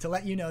to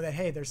let you know that,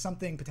 hey, there's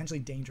something potentially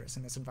dangerous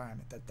in this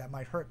environment that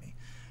might hurt me.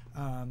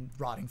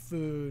 Rotting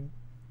food,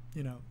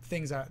 you know,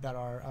 things that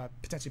are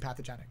potentially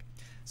pathogenic.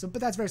 So, but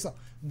that's very slow.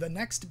 The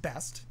next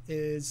best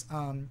is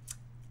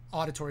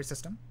auditory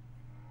system,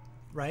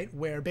 right?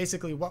 Where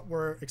basically what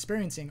we're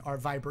experiencing are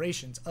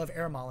vibrations of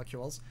air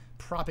molecules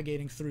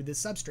propagating through this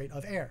substrate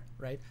of air,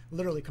 right?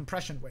 Literally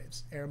compression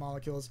waves. Air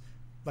molecules,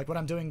 like what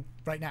I'm doing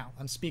right now.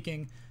 I'm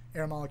speaking,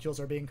 air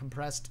molecules are being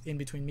compressed in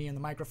between me and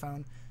the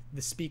microphone.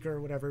 The speaker,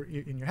 whatever,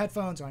 in your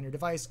headphones or on your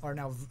device are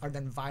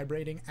then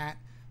vibrating at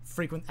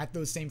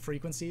those same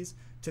frequencies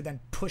to then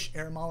push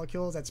air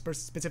molecules at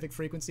specific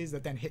frequencies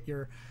that then hit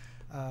your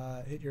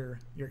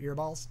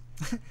earballs.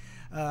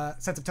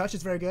 Sense of touch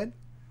is very good,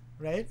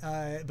 right?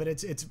 But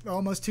it's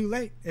almost too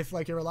late if,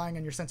 like, you're relying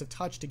on your sense of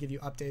touch to give you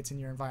updates in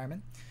your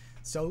environment.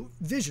 So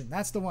vision,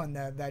 that's the one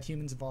that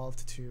humans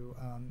evolved to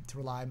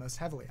rely most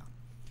heavily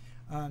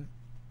on.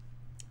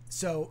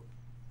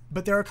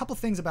 But there are a couple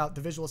things about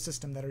the visual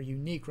system that are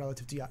unique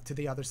relative to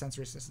the other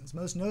sensory systems.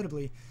 Most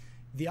notably,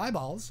 the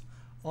eyeballs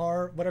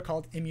are what are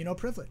called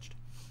immunoprivileged,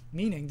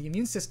 meaning the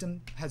immune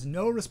system has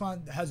no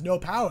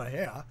power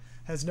here,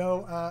 has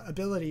no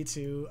ability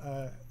to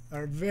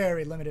or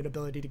very limited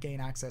ability to gain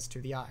access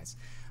to the eyes.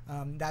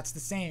 That's the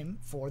same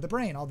for the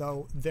brain,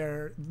 although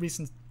their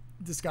recent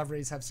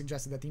discoveries have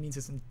suggested that the immune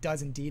system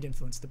does indeed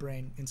influence the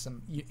brain in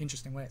some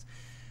interesting ways.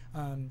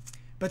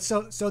 But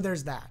so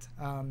there's that.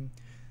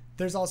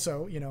 There's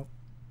also,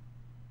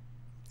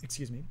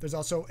 there's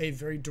also a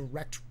very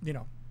direct,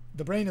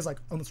 the brain is like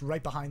almost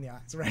right behind the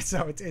eyes, right?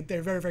 So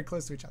they're very, very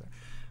close to each other.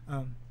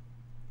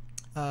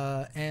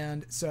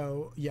 And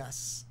so,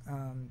 yes.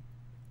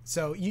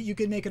 So you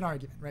can make an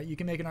argument, right? You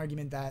can make an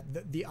argument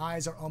that the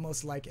eyes are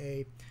almost like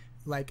a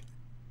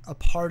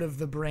part of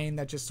the brain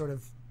that just sort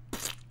of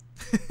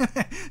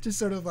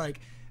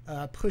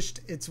pushed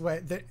its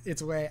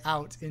way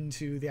out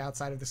into the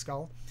outside of the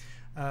skull.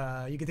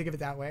 You could think of it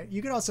that way.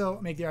 You could also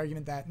make the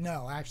argument that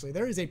no, actually,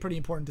 there is a pretty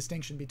important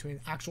distinction between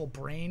actual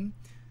brain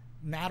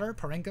matter,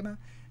 parenchyma,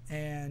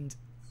 and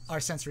our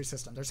sensory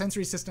systems. Our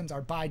sensory systems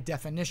are by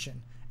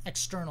definition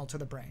external to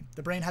the brain.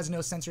 The brain has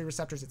no sensory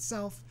receptors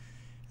itself.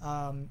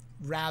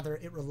 Rather,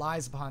 it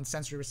relies upon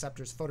sensory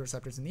receptors,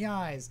 photoreceptors in the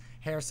eyes,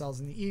 hair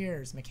cells in the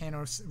ears,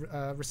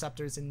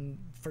 mechanoreceptors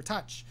for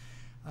touch,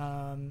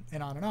 and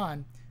on and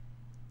on.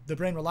 The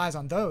brain relies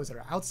on those that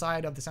are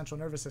outside of the central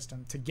nervous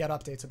system to get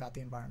updates about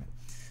the environment.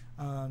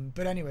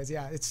 But anyways,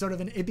 yeah, it's sort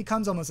of it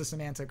becomes almost a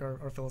semantic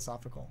or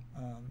philosophical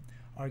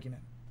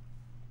argument.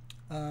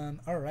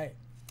 All right.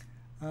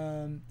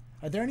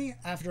 Are there any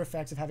after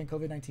effects of having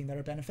COVID-19 that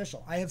are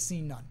beneficial? I have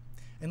seen none,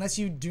 unless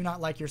you do not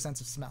like your sense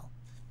of smell.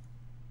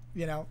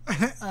 It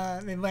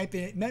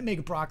might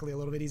make broccoli a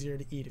little bit easier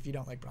to eat if you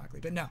don't like broccoli,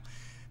 but no,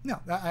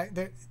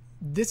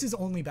 this is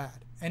only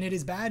bad, and it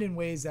is bad in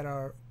ways that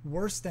are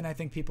worse than I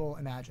think people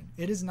imagine.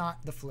 It is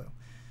not the flu.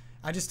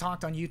 I just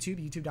talked on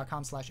YouTube,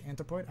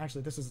 youtube.com/anthropoid.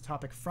 Actually, this is a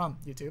topic from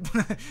YouTube.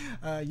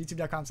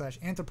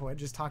 youtube.com/anthropoid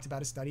just talked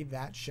about a study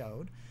that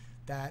showed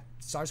that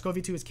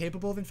SARS-CoV-2 is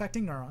capable of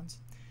infecting neurons.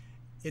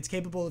 It's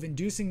capable of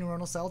inducing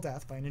neuronal cell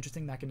death by an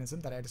interesting mechanism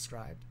that I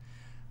described.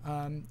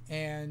 And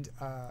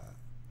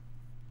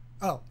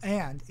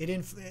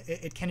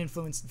it can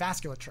influence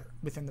vasculature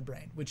within the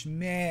brain, which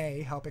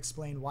may help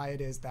explain why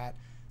it is that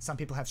some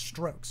people have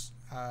strokes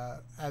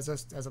as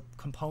a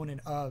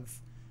component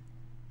of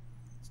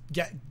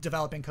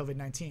developing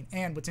COVID-19.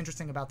 And what's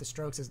interesting about the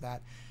strokes is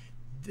that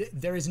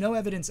there is no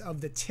evidence of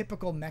the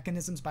typical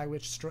mechanisms by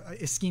which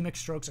ischemic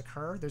strokes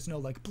occur. There's no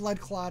like blood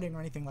clotting or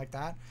anything like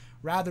that.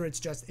 Rather, it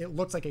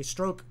looks like a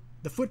stroke,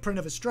 the footprint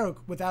of a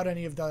stroke, without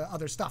any of the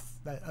other stuff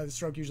that a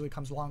stroke usually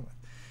comes along with.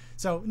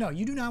 So no,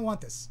 you do not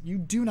want this. You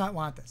do not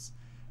want this.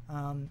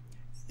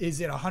 Is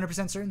it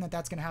 100% certain that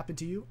that's going to happen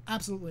to you?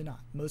 Absolutely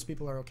not. Most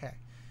people are okay,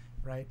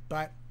 right?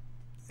 But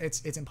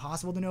it's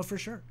impossible to know for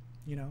sure.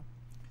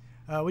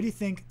 What do you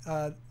think?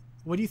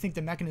 What do you think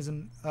the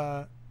mechanism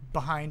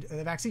behind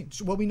the vaccine?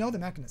 Well, we know the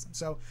mechanism.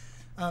 So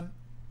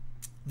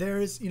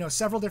there's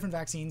several different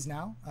vaccines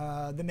now.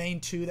 The main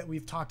two that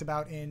we've talked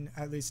about in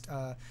at least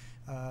the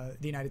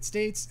United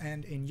States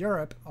and in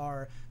Europe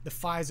are the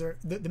Pfizer.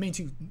 The main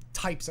two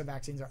types of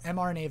vaccines are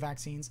mRNA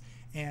vaccines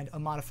and a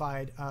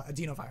modified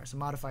adenovirus, a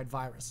modified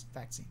virus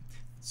vaccine.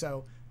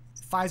 So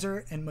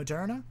Pfizer and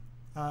Moderna,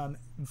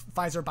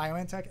 Pfizer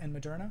BioNTech and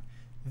Moderna,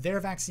 their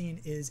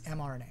vaccine is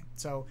mRNA.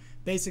 So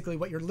basically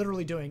what you're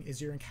literally doing is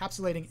you're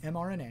encapsulating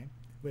mRNA,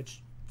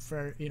 which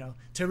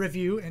to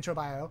review intro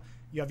bio,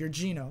 you have your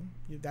genome,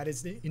 that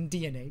is in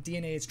DNA.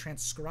 DNA is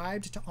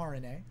transcribed to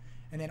RNA,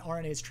 and then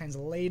RNA is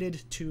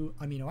translated to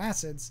amino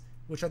acids,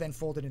 which are then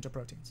folded into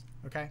proteins,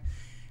 okay?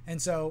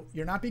 And so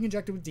you're not being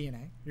injected with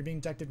DNA, you're being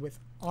injected with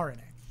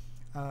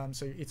RNA.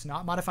 So it's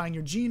not modifying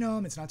your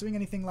genome, it's not doing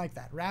anything like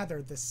that.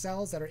 Rather, the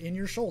cells that are in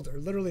your shoulder,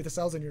 literally the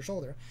cells in your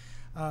shoulder,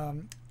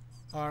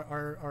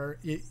 are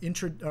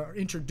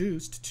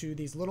introduced to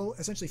these little,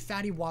 essentially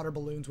fatty water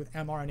balloons with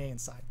mRNA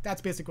inside.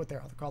 That's basically what they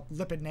are. They're called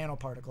lipid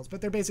nanoparticles,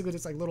 but they're basically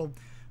just like little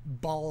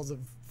balls of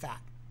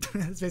fat.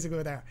 That's basically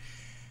what they are.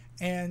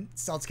 And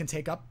cells can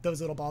take up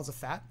those little balls of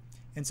fat.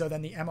 And so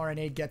then the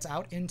mRNA gets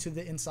out into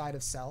the inside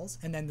of cells,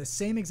 and then the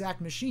same exact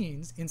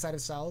machines inside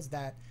of cells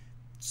that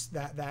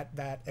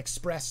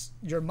express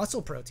your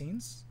muscle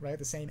proteins, right?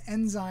 The same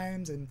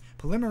enzymes and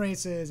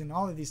polymerases and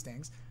all of these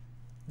things,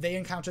 they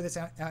encounter this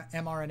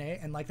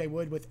mRNA, and like they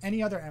would with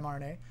any other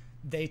mRNA,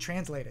 they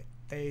translate it.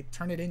 They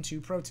turn it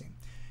into protein.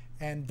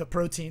 And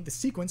the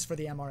sequence for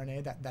the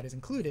mRNA that is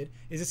included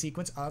is a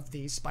sequence of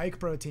the spike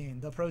protein,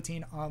 the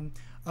protein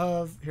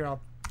here,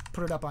 I'll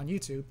put it up on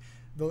YouTube.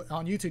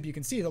 On YouTube, you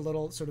can see the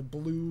little sort of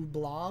blue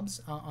blobs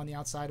on the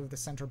outside of the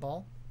center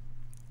ball.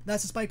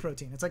 That's a spike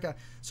protein. It's like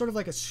sort of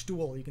like a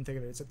stool, you can think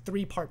of it. It's a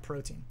 3-part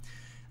protein.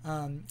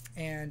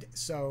 And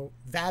so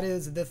that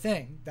is the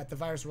thing that the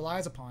virus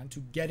relies upon to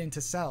get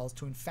into cells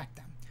to infect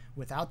them.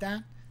 Without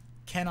that,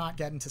 cannot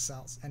get into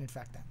cells and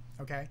infect them,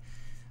 okay?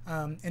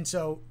 And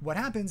so what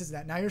happens is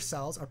that now your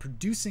cells are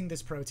producing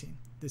this protein,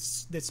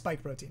 this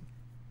spike protein,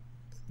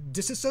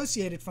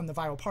 disassociated from the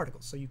viral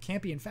particles, so you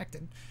can't be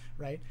infected,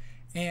 right?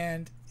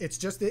 And it's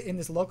just in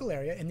this local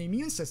area. In the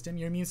immune system,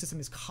 your immune system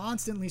is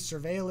constantly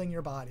surveilling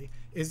your body.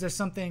 Is there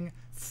something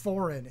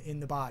foreign in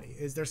the body?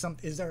 Is there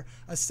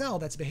a cell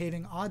that's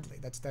behaving oddly?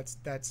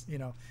 That's you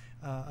know,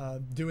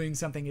 doing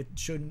something it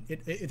shouldn't.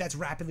 That's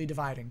rapidly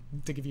dividing.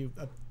 To give you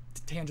a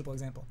tangible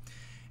example.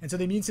 And so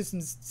the immune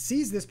system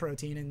sees this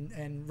protein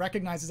and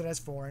recognizes it as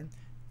foreign,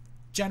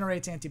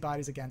 generates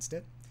antibodies against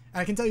it. And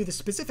I can tell you the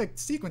specific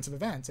sequence of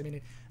events. I mean,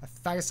 a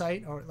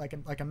phagocyte or like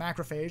a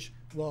macrophage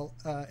will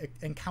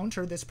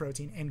encounter this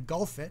protein,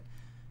 engulf it,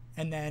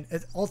 and then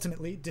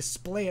ultimately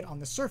display it on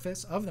the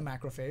surface of the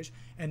macrophage,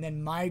 and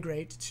then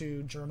migrate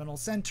to germinal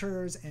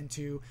centers and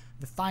to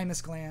the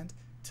thymus gland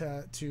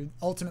to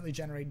ultimately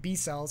generate B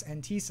cells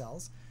and T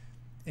cells.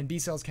 And B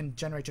cells can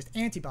generate just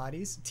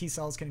antibodies. T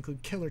cells can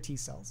include killer T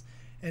cells.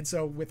 And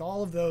so with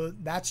all of those,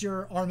 that's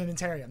your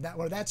armamentarium.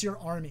 That's your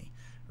army.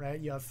 Right?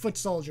 You have foot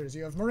soldiers,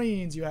 you have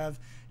Marines, you have,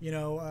 you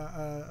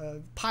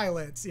know,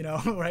 pilots, you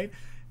know, right?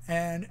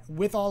 And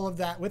with all of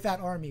that, with that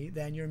army,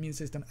 then your immune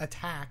system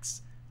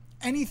attacks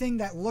anything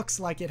that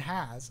looks like it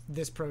has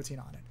this protein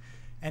on it.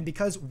 And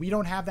because we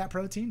don't have that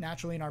protein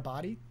naturally in our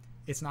body,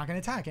 it's not going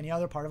to attack any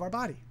other part of our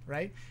body,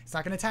 right? It's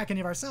not going to attack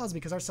any of our cells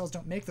because our cells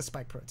don't make the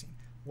spike protein.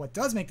 What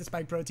does make the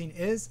spike protein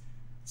is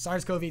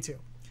SARS-CoV-2.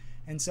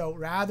 And so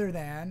rather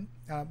than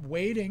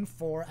waiting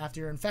for,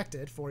 after you're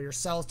infected, for your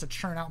cells to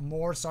churn out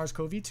more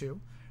SARS-CoV-2,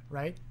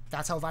 right?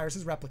 That's how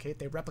viruses replicate.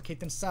 They replicate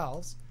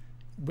themselves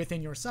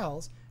within your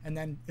cells and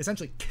then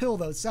essentially kill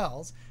those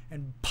cells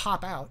and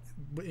pop out,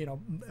 you know,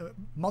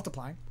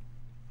 multiplying.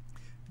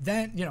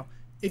 Then, you know,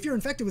 if you're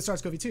infected with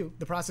SARS-CoV-2,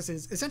 the process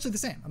is essentially the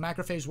same. A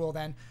macrophage will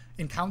then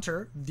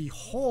encounter the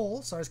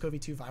whole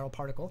SARS-CoV-2 viral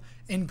particle,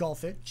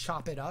 engulf it,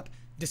 chop it up,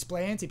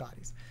 display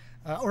antibodies.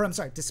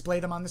 Display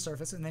them on the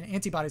surface, and then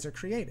antibodies are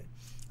created.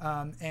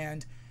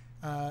 That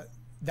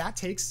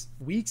takes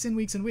weeks and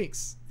weeks and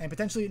weeks, and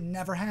potentially it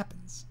never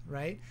happens,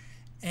 right?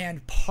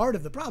 And part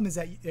of the problem is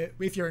that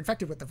if you're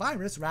infected with the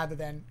virus, rather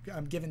than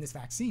given this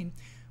vaccine,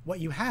 what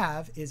you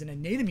have is an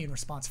innate immune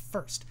response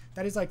first.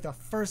 That is like the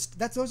first,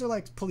 those are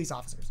like police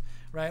officers,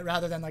 right?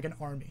 Rather than like an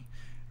army,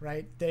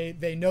 right?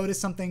 They notice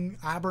something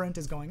aberrant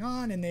is going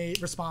on and they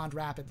respond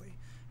rapidly.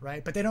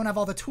 Right, but they don't have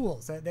all the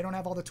tools. They don't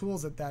have all the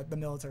tools that the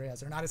military has.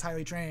 They're not as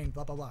highly trained.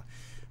 Blah blah blah.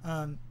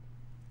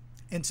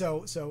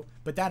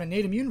 But that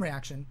innate immune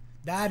reaction,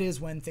 that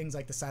is when things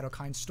like the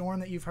cytokine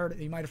storm that you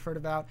might have heard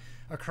about,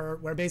 occur,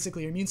 where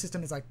basically your immune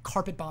system is like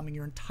carpet bombing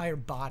your entire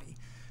body,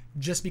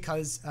 just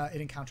because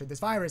it encountered this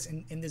virus,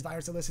 and this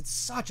virus elicits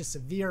such a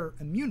severe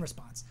immune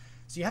response.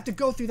 So you have to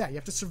go through that. You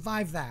have to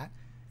survive that,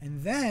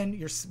 and then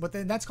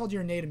that's called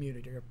your innate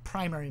immunity, or your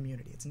primary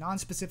immunity. It's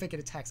non-specific. It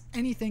attacks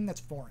anything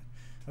that's foreign.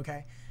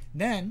 Okay,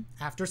 then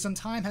after some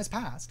time has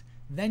passed,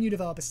 then you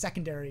develop a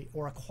secondary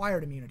or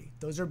acquired immunity.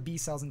 Those are B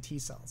cells and T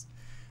cells.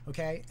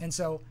 Okay, and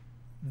so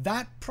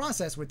that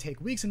process would take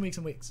weeks and weeks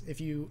and weeks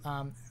if you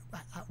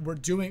were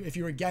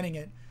getting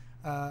it,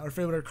 or if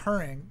it were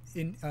occurring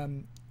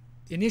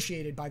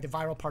initiated by the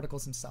viral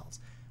particles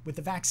themselves. With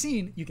the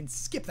vaccine, you can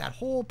skip that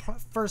whole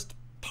first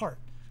part,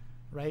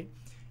 right?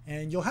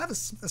 And you'll have a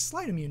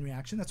slight immune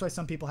reaction. That's why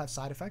some people have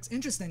side effects.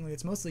 Interestingly,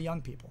 it's mostly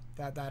young people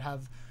that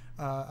have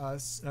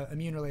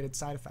immune-related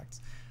side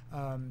effects,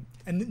 and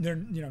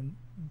they're, you know,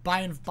 by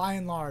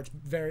and large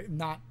very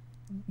not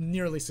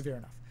nearly severe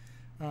enough,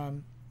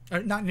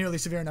 or not nearly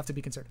severe enough to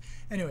be concerned.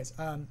 Anyways,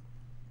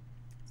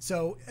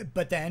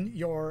 but then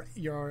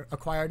your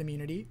acquired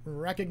immunity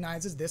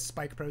recognizes this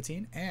spike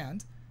protein,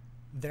 and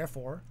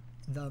therefore,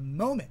 the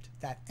moment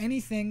that any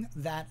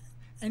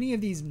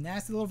of these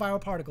nasty little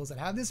viral particles that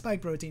have this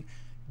spike protein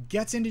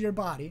gets into your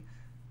body,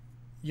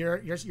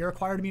 your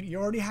acquired immunity,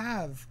 you already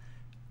have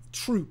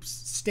troops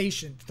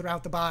stationed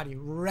throughout the body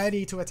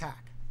ready to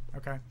attack.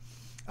 Okay,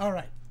 all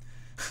right.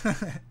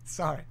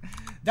 Sorry,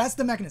 that's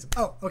the mechanism.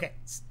 Oh, okay.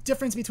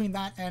 Difference between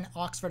that and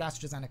Oxford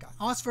AstraZeneca.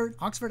 Oxford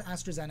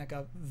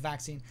AstraZeneca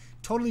vaccine,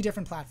 totally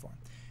different platform.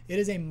 It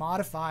is a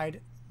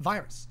modified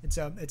virus. It's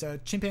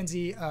a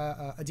chimpanzee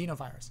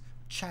adenovirus,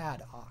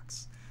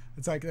 ChAd-Ox.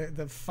 It's like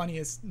the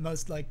funniest,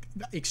 most like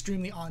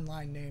extremely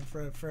online name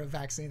for a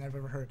vaccine I've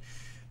ever heard.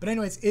 But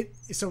anyways,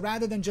 so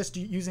rather than just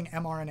using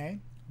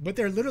mRNA, what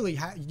they're literally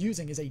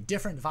using is a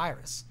different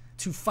virus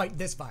to fight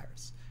this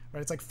virus,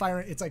 right? It's like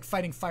fire. It's like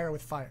fighting fire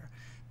with fire.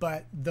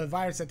 But the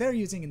virus that they're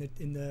using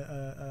in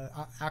the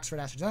Oxford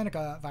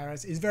AstraZeneca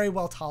virus is very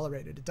well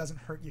tolerated. It doesn't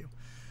hurt you,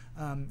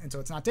 and so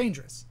it's not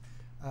dangerous.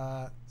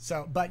 And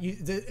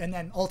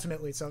then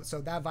ultimately, so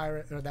that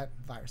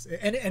virus,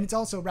 and it's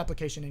also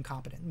replication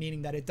incompetent,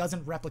 meaning that it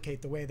doesn't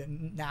replicate the way that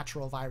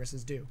natural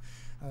viruses do,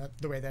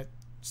 the way that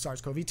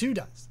SARS-CoV-2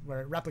 does,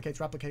 where it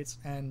replicates,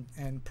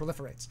 and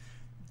proliferates.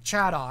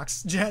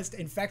 ChAd-Ox just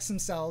infects some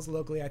cells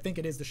locally. I think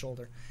it is the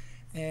shoulder.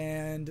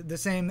 And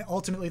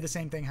ultimately the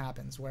same thing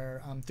happens,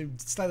 where through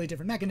slightly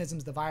different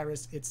mechanisms, the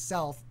virus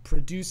itself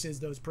produces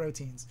those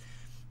proteins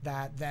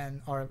that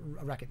then are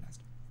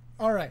recognized.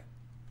 All right.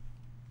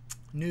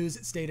 News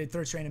stated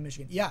third strain in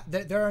Michigan. Yeah,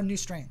 there are new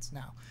strains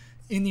now.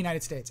 in the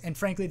United States. And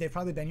frankly, they've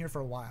probably been here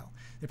for a while.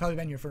 They've probably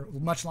been here for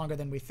much longer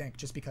than we think,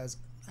 just because,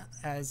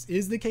 as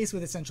is the case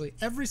with essentially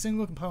every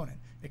single component,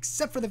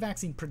 except for the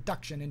vaccine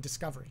production and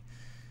discovery,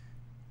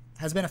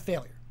 has been a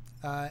failure.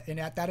 And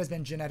that has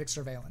been genetic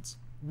surveillance.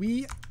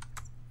 We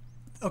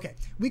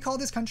call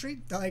this country,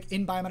 like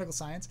in biomedical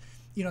science,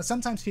 you know,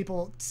 sometimes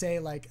people say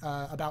like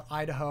about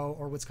Idaho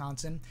or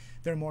Wisconsin,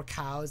 there are more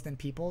cows than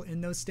people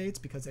in those states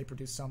because they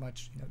produce so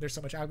much, you know, there's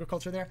so much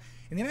agriculture there.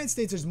 In the United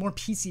States, there's more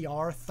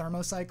PCR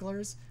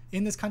thermocyclers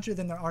in this country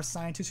than there are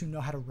scientists who know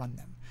how to run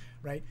them,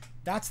 right?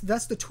 That's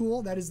the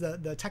tool, that is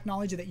the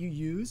technology that you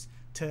use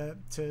to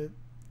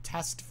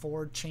test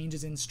for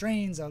changes in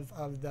strains of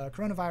the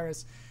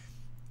coronavirus.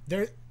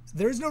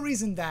 There's no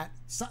reason that,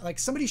 like,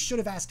 somebody should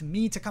have asked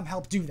me to come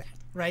help do that,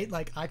 right?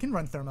 Like, I can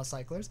run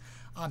thermocyclers.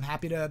 I'm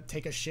happy to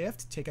take a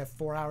shift, take a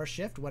 4-hour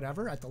shift,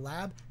 whatever, at the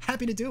lab.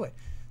 Happy to do it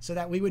so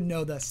that we would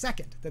know the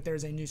second that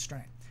there's a new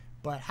strain.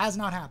 But has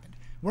not happened.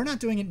 We're not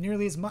doing it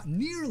nearly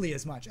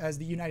as much as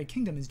the United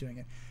Kingdom is doing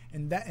it.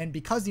 And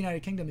because the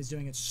United Kingdom is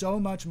doing it so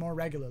much more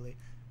regularly,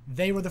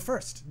 they were the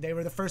first. They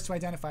were the first to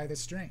identify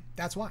this strain.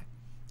 That's why.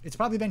 It's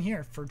probably been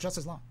here for just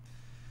as long.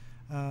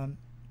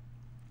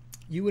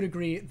 You would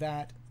agree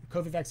that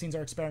COVID vaccines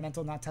are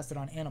experimental, not tested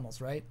on animals,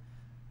 right?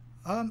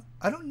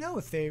 I don't know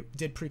if they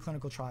did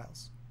preclinical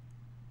trials.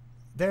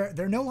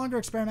 They're no longer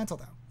experimental,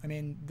 though. I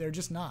mean, they're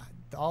just not.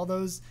 All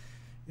those,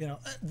 you know,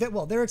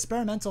 they're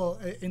experimental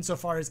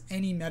insofar as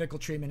any medical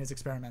treatment is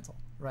experimental,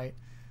 right?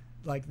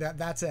 Like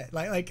that's it.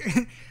 Like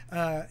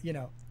you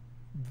know,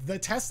 the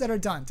tests that are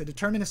done to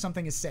determine if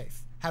something is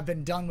safe have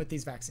been done with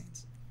these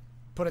vaccines.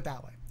 Put it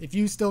that way. If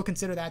you still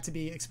consider that to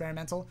be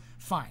experimental,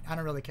 fine. I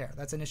don't really care.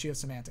 That's an issue of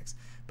semantics.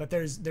 But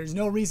there's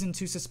no reason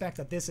to suspect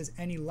that this is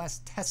any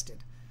less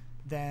tested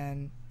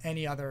than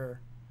any other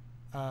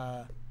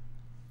medical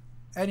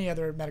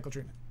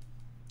treatment.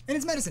 And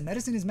it's medicine.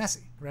 Medicine is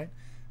messy, right?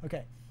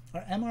 Okay.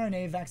 Are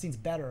mRNA vaccines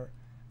better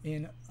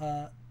in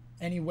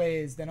any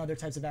ways than other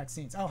types of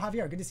vaccines? Oh,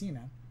 Javier, good to see you,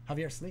 man.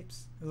 Javier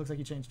sleeps. It looks like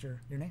you changed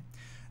your name.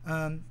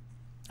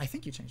 I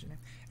think you changed your name.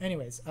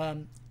 Anyways,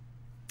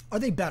 are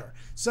they better?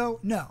 So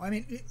no, I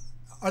mean,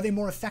 are they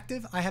more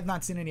effective? I have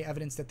not seen any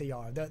evidence that they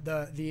are.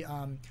 The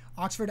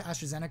Oxford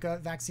AstraZeneca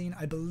vaccine,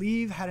 I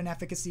believe, had an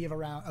efficacy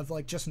of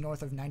like just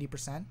north of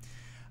 90%,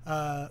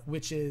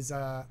 which is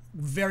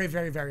very,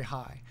 very, very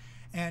high.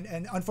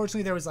 And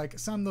unfortunately, there was like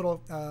some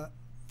little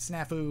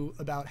snafu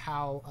about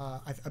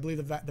how I believe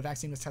the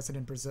vaccine was tested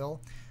in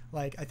Brazil.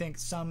 Like, I think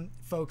some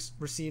folks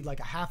received like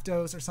a half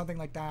dose or something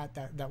like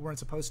that weren't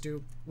supposed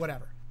to.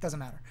 Whatever, doesn't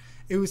matter.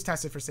 It was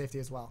tested for safety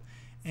as well.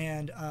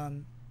 And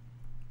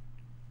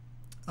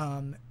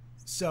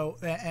so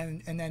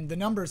then the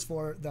numbers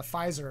for the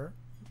Pfizer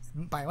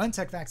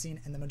BioNTech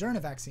vaccine and the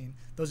Moderna vaccine,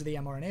 those are the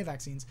mRNA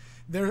vaccines,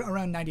 they're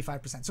around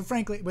 95%. So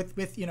frankly,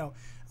 with you know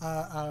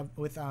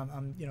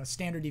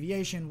standard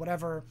deviation,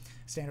 whatever,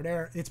 standard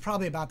error, it's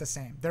probably about the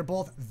same. They're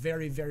both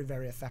very, very,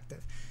 very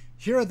effective.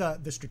 Here are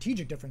the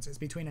strategic differences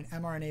between an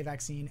mRNA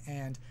vaccine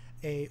and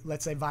a,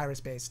 let's say,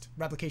 virus-based,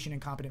 replication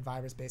incompetent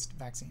virus-based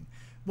vaccine.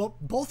 Well,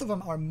 both of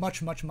them are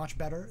much, much, much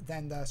better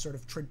than the sort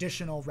of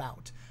traditional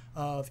route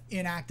of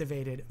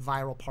inactivated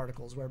viral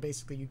particles, where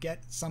basically you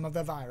get some of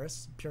the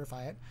virus,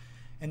 purify it,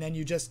 and then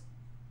you just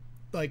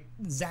like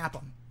zap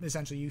them.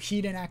 Essentially, you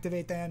heat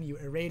inactivate them, you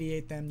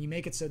irradiate them, you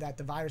make it so that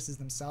the viruses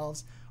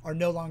themselves are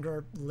no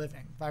longer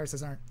living.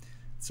 Viruses aren't,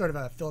 sort of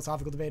a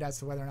philosophical debate as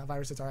to whether or not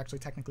viruses are actually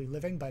technically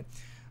living, but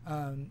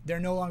they're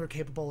no longer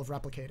capable of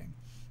replicating.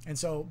 And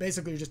so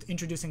basically you're just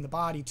introducing the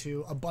body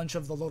to a bunch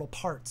of the little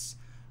parts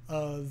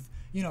of,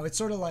 you know, it's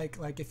sort of like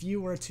if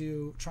you were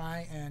to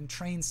try and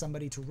train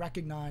somebody to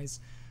recognize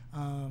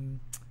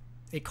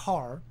a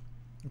car,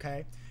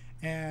 okay,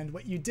 and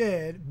what you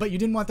did, but you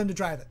didn't want them to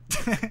drive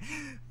it.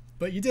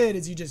 What you did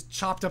is you just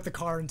chopped up the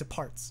car into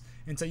parts.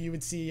 And so you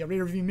would see a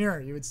rear view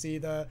mirror, you would see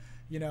the,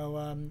 you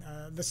know,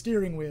 the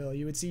steering wheel,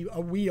 you would see a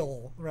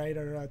wheel, right,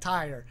 or a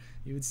tire,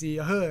 you would see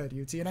a hood,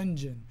 you would see an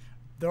engine.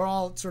 They're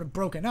all sort of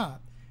broken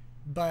up.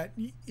 But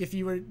if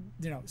you were,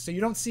 you know, so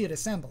you don't see it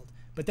assembled.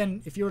 But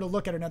then if you were to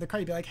look at another car,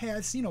 you'd be like, hey,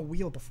 I've seen a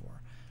wheel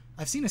before.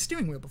 I've seen a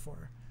steering wheel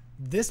before.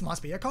 This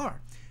must be a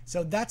car.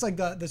 So that's like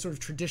the sort of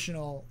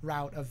traditional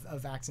route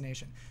of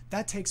vaccination.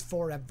 That takes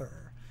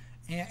forever.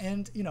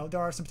 And you know,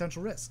 there are some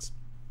potential risks.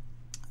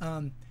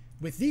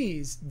 With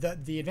these,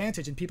 the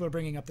advantage, and people are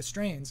bringing up the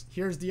strains,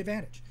 here's the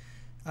advantage.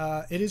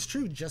 It is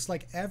true, just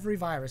like every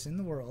virus in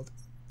the world,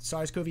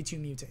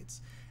 SARS-CoV-2 mutates.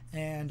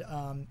 And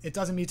it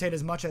doesn't mutate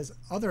as much as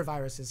other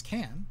viruses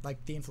can,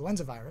 like the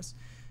influenza virus,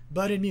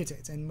 but it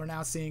mutates. And we're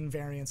now seeing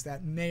variants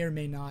that may or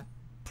may not,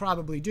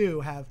 probably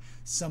do, have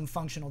some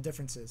functional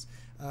differences,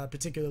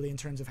 particularly in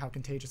terms of how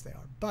contagious they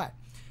are. But,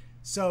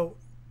 so,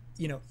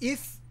 you know,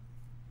 if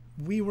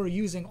we were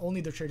using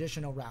only the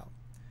traditional route,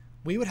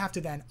 we would have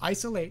to then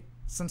isolate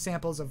some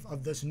samples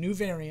of this new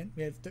variant.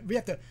 We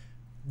have to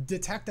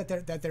detect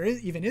that there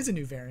even is a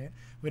new variant.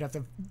 We'd have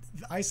to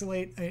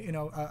isolate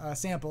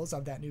samples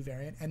of that new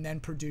variant and then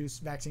produce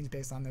vaccines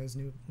based on those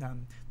new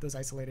those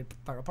isolated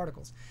viral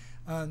particles.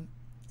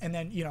 and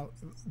then, you know,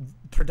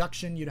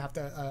 production, you'd have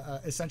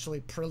to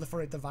essentially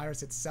proliferate the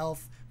virus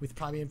itself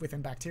probably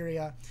within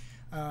bacteria.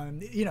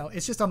 You know,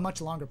 it's just a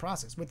much longer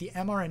process. With the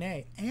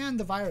mRNA and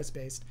the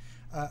virus-based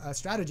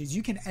strategies,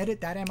 you can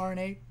edit that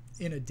mRNA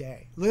in a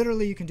day.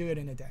 Literally, you can do it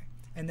in a day,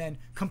 and then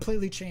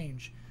completely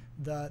change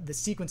the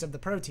sequence of the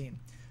protein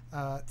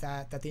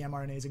that the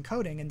mRNA is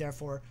encoding, and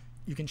therefore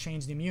you can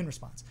change the immune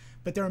response.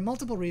 But there are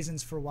multiple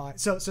reasons for why.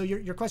 So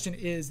your question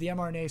is, the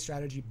mRNA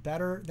strategy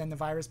better than the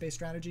virus-based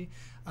strategy?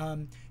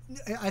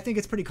 I think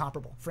it's pretty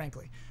comparable,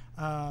 frankly.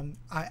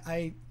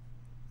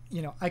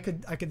 You know, I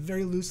could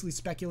very loosely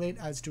speculate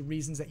as to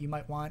reasons that you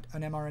might want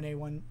an mRNA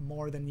one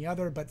more than the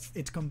other, but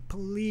it's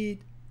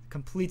complete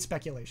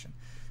speculation.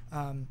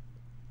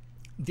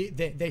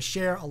 They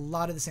share a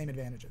lot of the same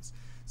advantages.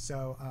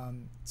 So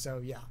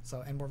yeah.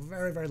 And we're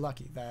very, very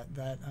lucky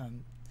that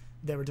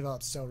they were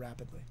developed so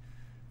rapidly.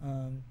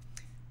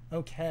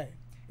 Okay.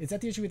 Is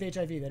that the issue with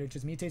HIV, that it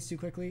just mutates too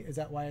quickly? Is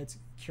that why it's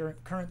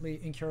currently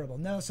incurable?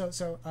 No.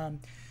 So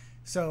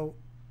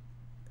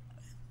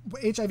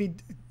HIV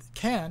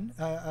can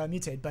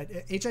mutate, but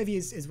HIV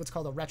is what's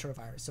called a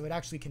retrovirus. So it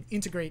actually can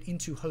integrate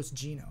into host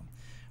genome,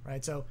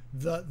 right? So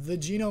the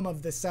genome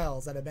of the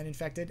cells that have been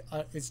infected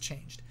is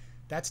changed.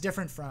 That's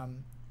different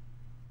from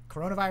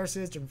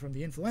coronaviruses, different from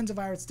the influenza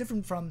virus,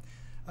 different from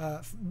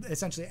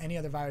essentially any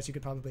other virus you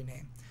could probably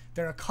name.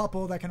 There are a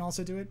couple that can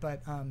also do it,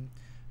 but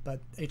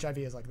HIV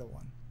is like the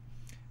one.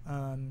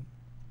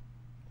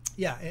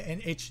 Yeah,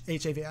 and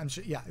HIV, I'm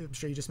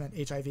sure you just meant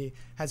HIV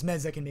has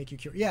meds that can make you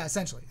cure. Yeah,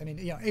 essentially. I mean,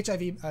 you know,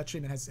 HIV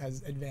treatment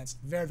has advanced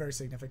very, very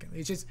significantly.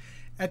 It's just,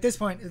 at this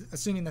point,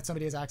 assuming that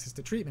somebody has access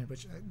to treatment,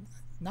 which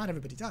not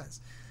everybody does,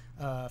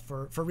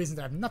 for reasons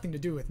that have nothing to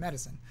do with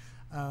medicine,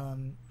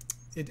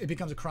 it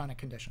becomes a chronic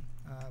condition,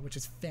 which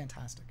is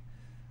fantastic.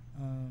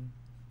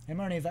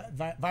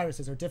 mRNA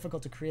viruses are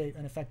difficult to create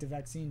an effective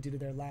vaccine due to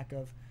their lack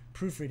of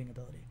proofreading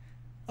ability.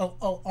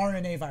 Oh,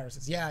 RNA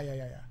viruses. Yeah.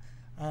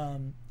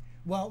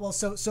 Well,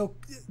 so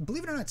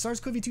believe it or not,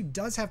 SARS-CoV-2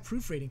 does have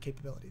proofreading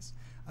capabilities.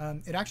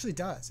 It actually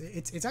does.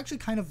 It's actually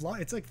kind of long.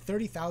 It's like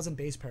 30,000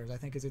 base pairs, I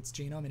think, is its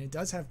genome, and it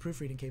does have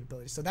proofreading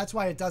capabilities. So that's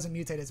why it doesn't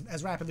mutate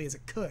as rapidly as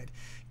it could,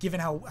 given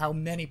how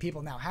many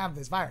people now have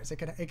this virus. It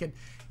could,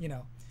 you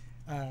know,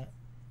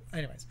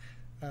 anyways.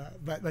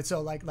 But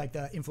so like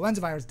the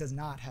influenza virus does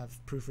not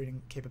have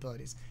proofreading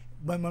capabilities.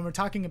 When we're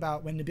talking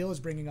about, when Nabil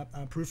is bringing up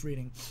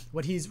proofreading,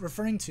 what he's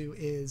referring to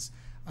is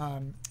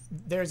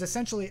there's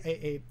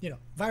essentially you know,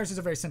 virus is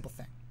a very simple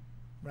thing,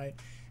 right?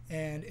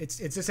 And it's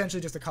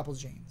essentially just a couple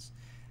genes.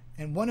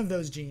 And one of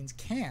those genes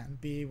can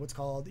be what's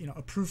called, you know,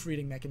 a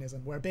proofreading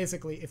mechanism, where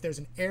basically if there's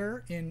an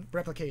error in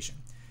replication,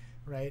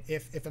 right?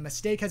 If a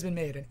mistake has been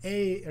made, an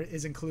A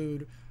is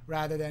included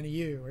rather than a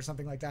U or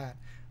something like that,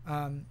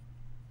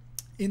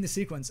 in the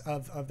sequence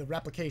of the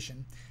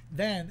replication,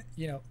 then,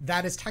 you know,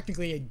 that is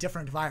technically a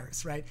different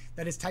virus, right?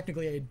 That is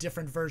technically a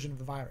different version of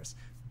the virus.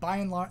 By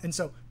and large, and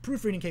so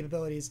proofreading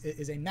capabilities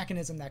is a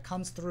mechanism that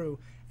comes through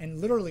and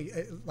literally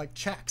like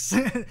checks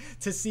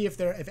to see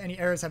if any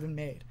errors have been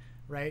made,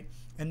 right?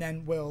 And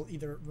then will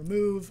either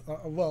remove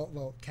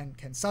or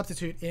can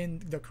substitute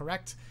in the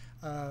correct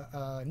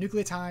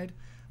nucleotide,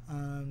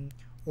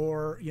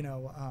 or, you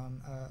know,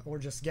 or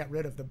just get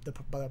rid of the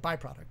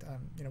byproduct.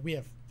 You know,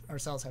 our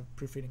cells have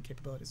proofreading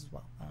capabilities as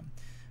well.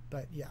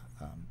 But yeah,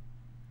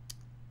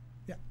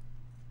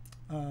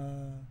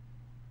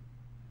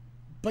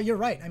 but you're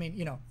right. I mean,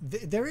 you know,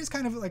 there is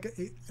kind of like,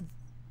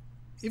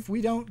 if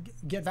we don't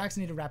get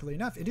vaccinated rapidly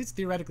enough, it is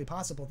theoretically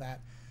possible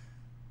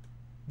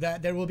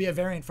that there will be a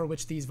variant for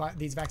which these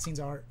vaccines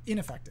are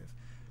ineffective.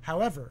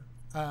 However,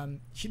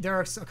 there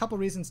are a couple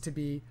reasons to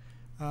be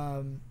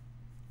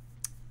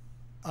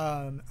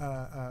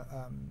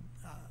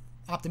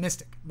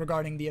optimistic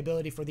regarding the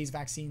ability for these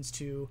vaccines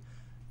to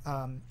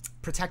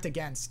protect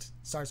against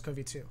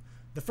SARS-CoV-2.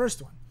 The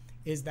first one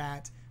is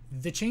that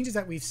the changes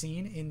that we've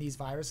seen in these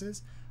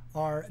viruses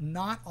are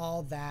not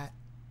all that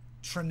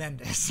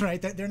tremendous,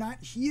 right? They're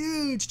not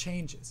huge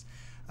changes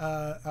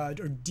or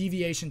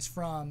deviations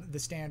from the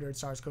standard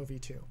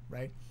SARS-CoV-2,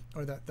 right?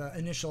 Or the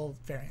initial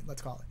variant,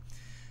 let's call it.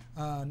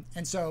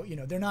 And so, you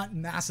know, they're not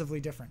massively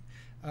different.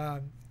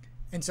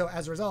 And so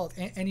as a result,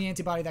 any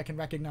antibody that can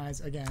recognize,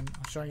 again,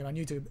 I'm showing it on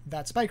YouTube,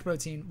 that spike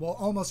protein will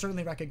almost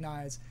certainly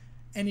recognize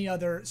any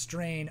other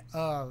strain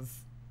of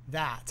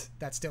that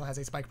still has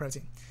a spike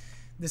protein.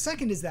 The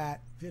second is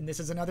that, and this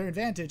is another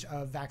advantage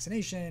of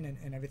vaccination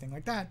and everything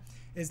like that,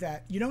 is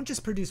that you don't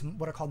just produce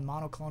what are called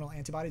monoclonal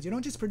antibodies. You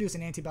don't just produce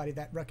an antibody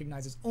that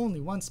recognizes only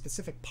one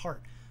specific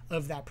part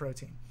of that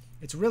protein.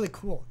 It's really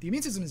cool. The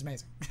immune system is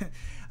amazing.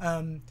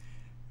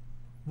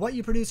 What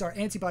you produce are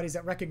antibodies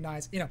that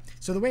recognize, you know,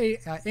 so the way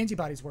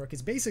antibodies work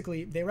is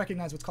basically they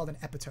recognize what's called an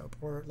epitope,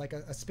 or like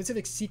a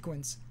specific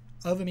sequence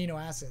of amino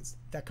acids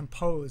that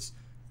compose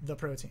the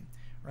protein,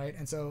 right?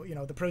 And so, you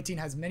know, the protein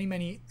has many,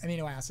 many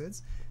amino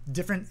acids,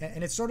 different,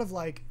 and it's sort of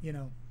like, you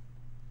know,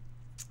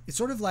 it's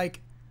sort of like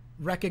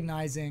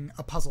recognizing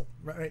a puzzle,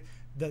 right?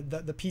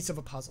 The piece of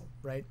a puzzle,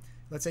 right?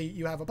 let's say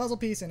you have a puzzle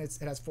piece and it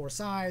has 4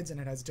 sides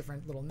and it has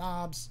different little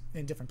knobs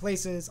in different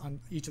places on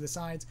each of the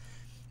sides.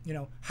 You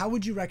know, how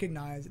would you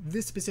recognize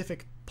this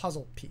specific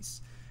puzzle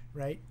piece,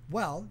 right?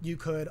 Well, you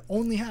could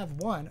only have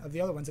one of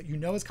the other ones that you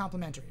know is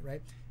complementary,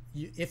 right?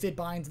 If it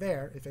binds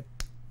there, if it,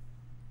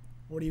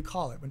 what do you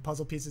call it? When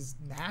puzzle pieces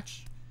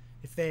match?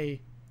 If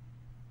they,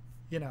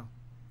 you know,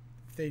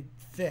 if they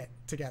fit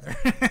together,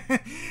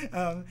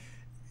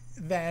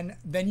 then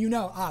you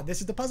know,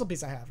 this is the puzzle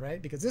piece I have,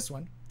 right? Because this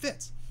one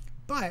fits.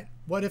 But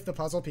what if the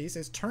puzzle piece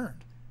is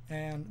turned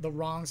and the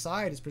wrong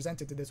side is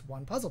presented to this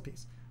one puzzle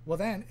piece? Well,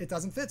 then it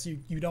doesn't fit. So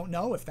you don't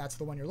know if that's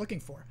the one you're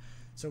looking for.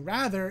 So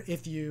rather,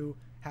 if you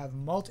have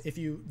if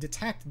you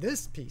detect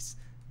this piece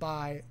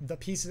by the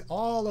pieces,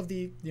 all of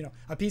the, you know,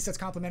 a piece that's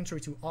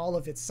complementary to all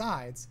of its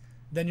sides,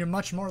 then you're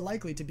much more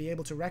likely to be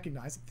able to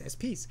recognize this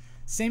piece.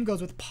 Same goes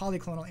with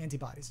polyclonal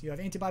antibodies. You have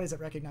antibodies that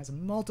recognize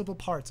multiple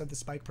parts of the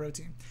spike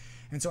protein.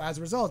 And so as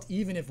a result,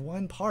 even if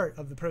one part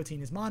of the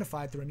protein is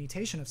modified through a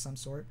mutation of some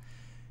sort,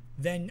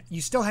 then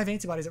you still have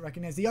antibodies that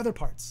recognize the other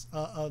parts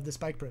of the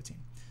spike protein.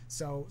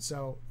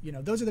 So you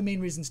know, those are the main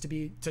reasons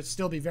to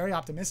still be very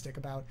optimistic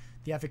about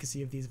the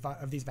efficacy of these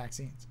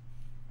vaccines.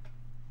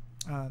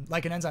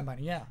 Like an enzyme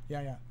binding, yeah.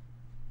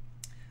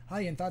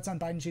 Hi, and thoughts on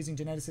Biden choosing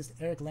geneticist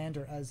Eric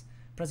Lander as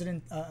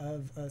president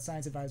of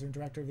science advisor and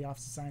director of the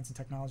Office of Science and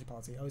Technology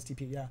Policy,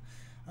 OSTP, yeah.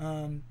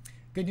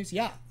 Good news,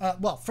 yeah.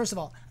 Well, first of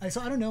all, so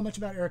I don't know much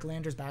about Eric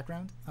Lander's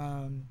background,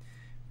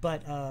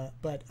 but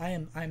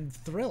I'm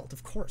thrilled,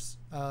 of course,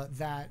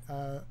 that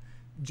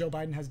Joe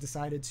Biden has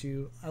decided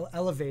to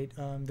elevate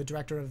the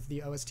director of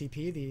the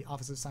OSTP, the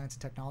Office of Science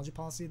and Technology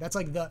Policy. That's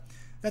like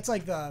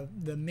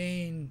the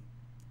main.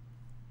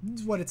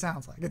 This is what it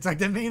sounds like. It's like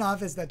the main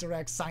office that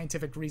directs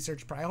scientific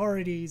research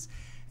priorities,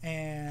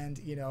 and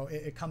you know,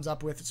 it comes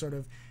up with sort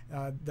of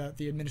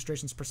the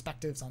administration's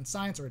perspectives on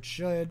science, or it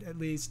should at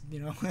least,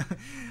 you know.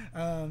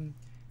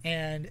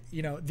 And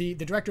you know, the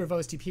director of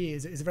OSTP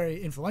is a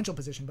very influential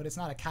position, but it's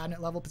not a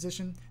cabinet level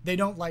position. They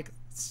don't like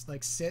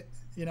sit,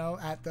 you know,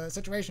 at the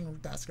situation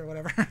desk or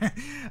whatever.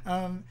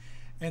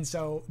 And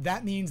so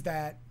that means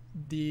that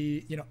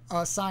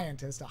a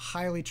scientist, a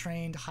highly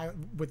trained,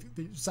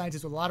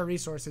 scientist with a lot of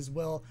resources,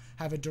 will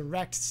have a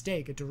direct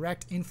stake, a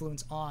direct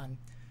influence on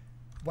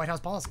White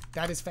House policy.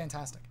 That is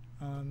fantastic.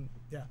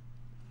 Yeah,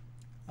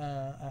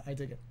 I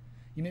dig it.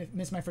 You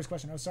missed my first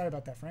question. Oh, sorry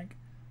about that, Frank.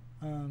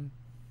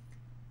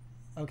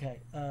 Okay.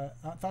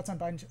 Thoughts on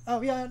Biden?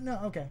 Oh yeah, no.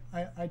 Okay,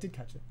 I did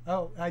catch it.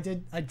 Oh, I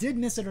did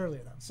miss it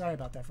earlier though. Sorry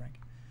about that, Frank.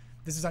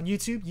 This is on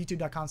YouTube,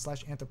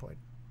 youtube.com/anthropoid.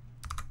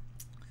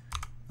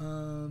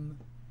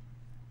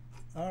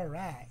 All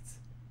right.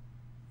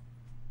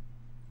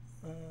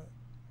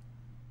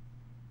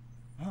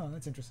 Oh,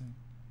 that's interesting.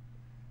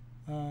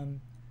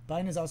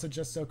 Biden is also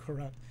just so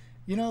corrupt.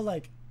 You know,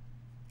 like,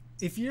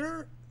 if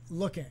you're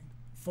looking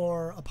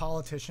for a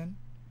politician,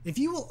 if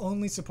you will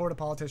only support a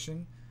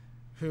politician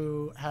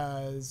who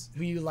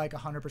you like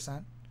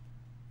 100%,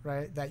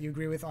 right, that you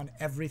agree with on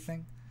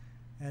everything,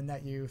 and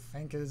that you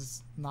think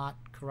is not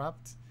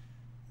corrupt,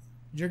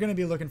 you're going to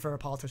be looking for a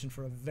politician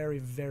for a very,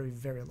 very,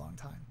 very long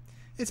time.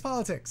 It's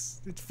politics.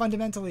 It's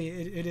fundamentally,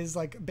 it is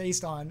like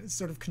based on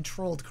sort of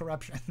controlled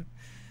corruption.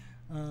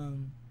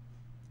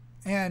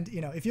 And, you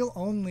know, if you'll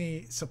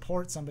only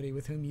support somebody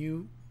with whom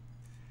you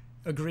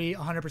agree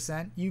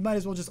 100%, you might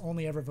as well just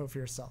only ever vote for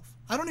yourself.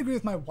 I don't agree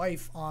with my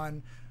wife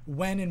on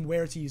when and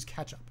where to use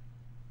ketchup.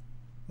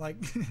 Like,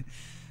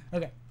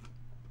 okay.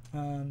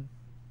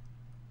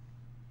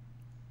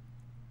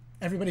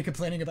 Everybody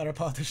complaining about our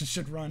politicians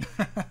should run.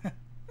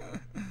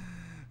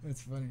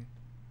 That's funny.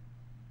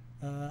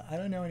 I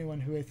don't know anyone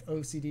who with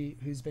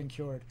OCD who's been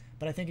cured,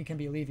 but I think it can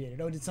be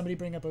alleviated. Oh, did somebody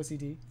bring up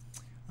OCD?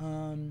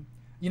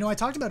 You know, I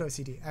talked about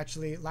OCD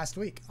actually last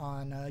week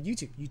on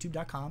YouTube,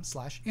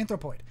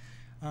 youtube.com/anthropoid,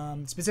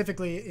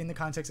 specifically in the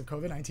context of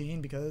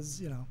COVID-19 because,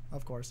 you know,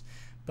 of course.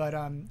 But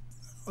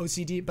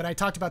OCD, but I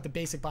talked about the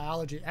basic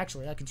biology.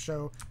 Actually, I can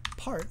show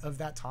part of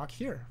that talk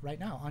here right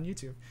now on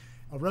YouTube.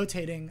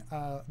 Rotating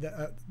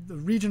the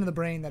region of the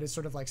brain that is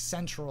sort of like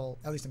central,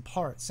 at least in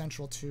part,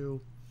 central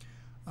to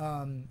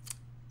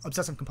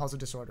obsessive compulsive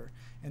disorder,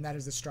 and that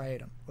is the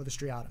striatum or the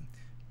striatum,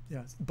 you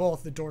know,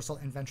 both the dorsal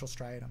and ventral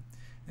striatum.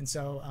 And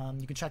so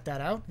you can check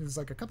that out. It was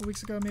like a couple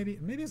weeks ago, maybe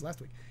it was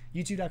last week.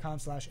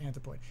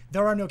 youtube.com/anthropoid.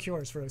 There are no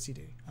cures for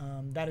OCD.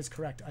 That is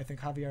correct. I think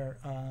Javier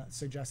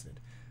suggested.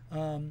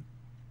 But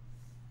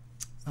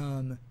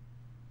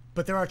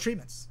there are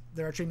treatments.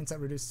 There are treatments that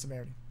reduce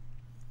severity.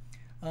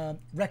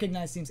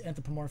 Recognize seems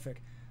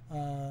anthropomorphic.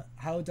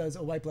 How does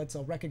a white blood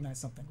cell recognize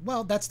something?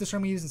 Well, that's the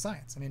term we use in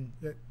science. I mean,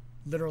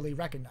 literally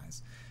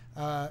recognize.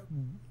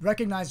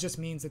 Recognize just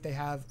means that they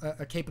have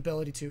a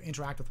capability to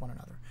interact with one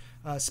another,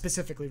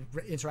 specifically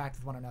interact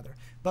with one another.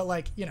 But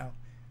like, you know,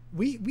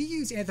 we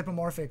use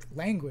anthropomorphic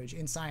language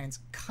in science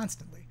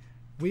constantly.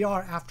 We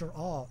are, after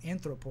all,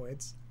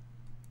 anthropoids.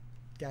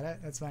 Get it?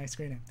 That's my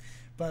screen name.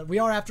 But we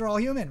are, after all,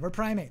 human. We're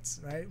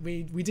primates, right?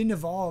 We didn't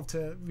evolve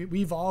to,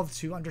 we evolved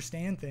to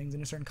understand things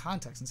in a certain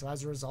context. And so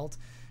as a result,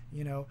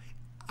 you know,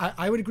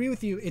 I would agree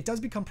with you. It does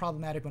become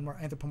problematic when we're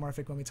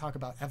anthropomorphic when we talk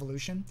about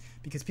evolution,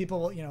 because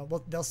people,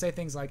 they'll say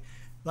things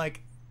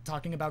like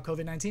talking about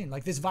COVID-19,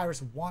 like this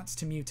virus wants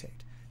to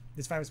mutate.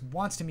 This virus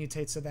wants to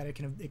mutate so that it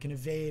can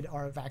evade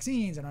our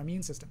vaccines and our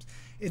immune systems.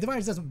 The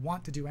virus doesn't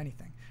want to do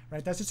anything,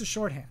 right? That's just a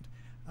shorthand.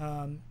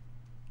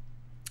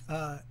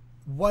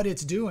 What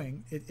it's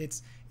doing,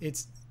 it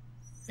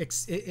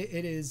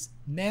is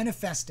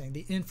manifesting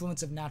the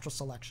influence of natural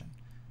selection,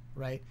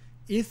 right?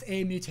 If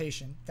a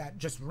mutation that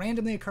just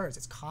randomly occurs,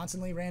 it's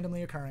constantly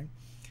randomly occurring.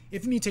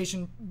 If a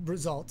mutation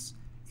results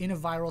in a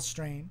viral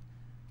strain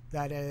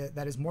that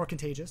is more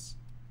contagious,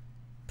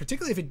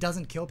 particularly if it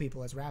doesn't kill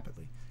people as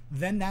rapidly,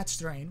 then that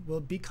strain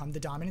will become the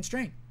dominant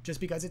strain just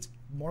because it's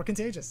more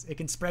contagious. It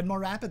can spread more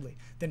rapidly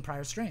than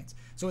prior strains.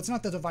 So it's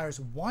not that the virus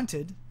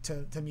wanted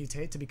to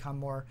mutate to become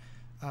more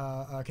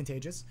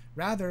contagious.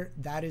 Rather,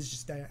 that is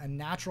just a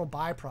natural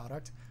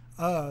byproduct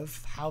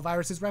of how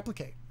viruses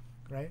replicate,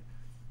 right?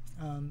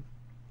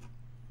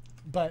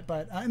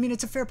 But I mean,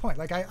 it's a fair point.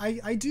 Like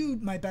I do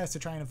my best to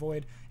try and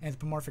avoid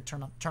anthropomorphic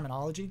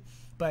terminology,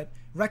 but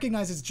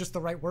recognize it's just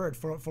the right word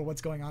for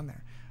what's going on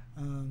there.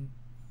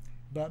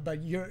 But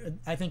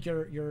I think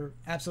you're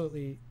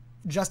absolutely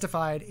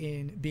justified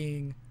in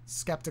being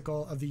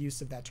skeptical of the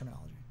use of that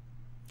terminology.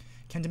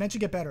 Can dementia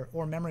get better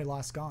or memory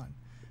loss gone?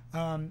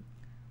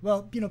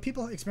 Well,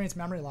 people experience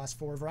memory loss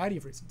for a variety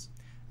of reasons.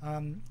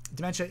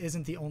 Dementia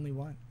isn't the only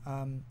one,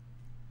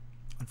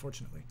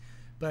 unfortunately.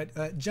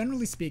 But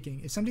generally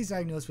speaking, if somebody's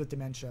diagnosed with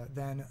dementia,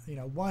 then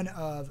one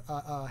of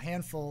a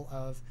handful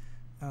of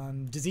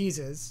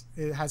diseases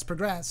has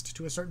progressed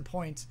to a certain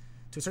point,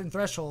 to a certain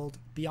threshold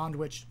beyond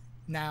which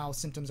now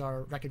symptoms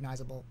are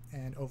recognizable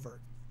and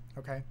overt.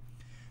 Okay.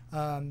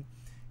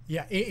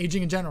 Yeah,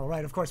 aging in general,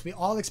 right? Of course, we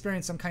all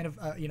experience some kind of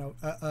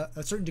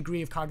a certain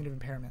degree of cognitive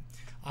impairment.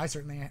 I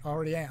certainly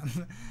already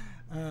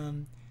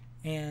am.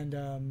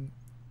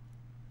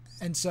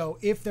 And so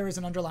if there is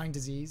an underlying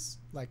disease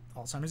like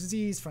Alzheimer's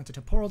disease,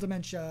 frontotemporal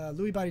dementia,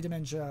 Lewy body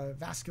dementia,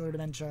 vascular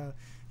dementia,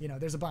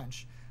 there's a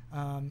bunch.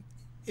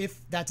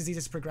 If that disease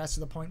has progressed to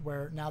the point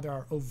where now there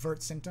are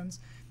overt symptoms,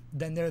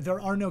 then there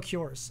are no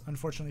cures,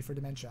 unfortunately, for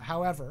dementia.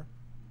 However,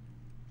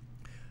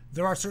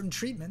 there are certain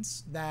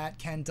treatments that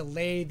can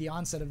delay the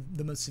onset of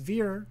the most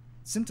severe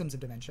symptoms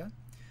of dementia.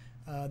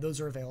 Those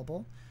are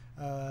available.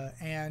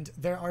 And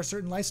there are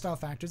certain lifestyle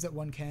factors that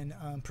one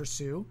can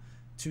pursue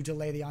to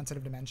delay the onset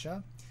of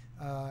dementia.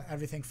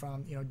 Everything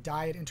from,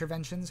 diet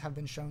interventions have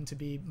been shown to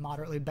be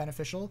moderately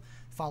beneficial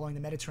following the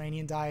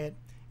Mediterranean diet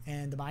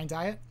and the MIND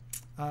diet.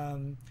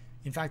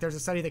 In fact, there's a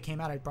study that came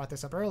out, I brought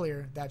this up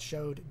earlier, that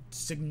showed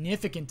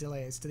significant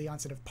delays to the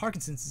onset of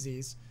Parkinson's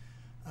disease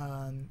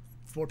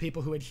for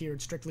people who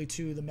adhered strictly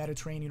to the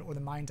Mediterranean or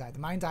the MIND diet. The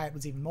MIND diet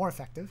was even more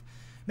effective.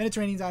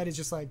 Mediterranean diet is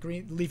just like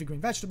leafy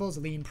green vegetables,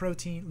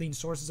 lean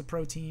sources of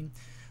protein,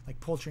 like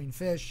poultry and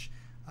fish,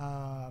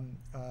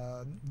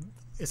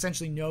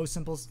 essentially no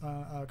simple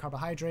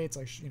carbohydrates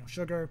like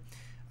sugar,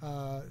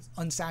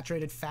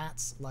 unsaturated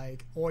fats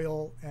like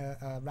oil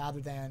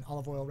rather than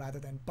olive oil rather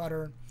than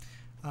butter,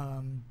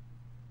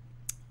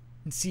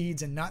 and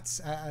seeds and nuts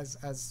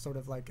as sort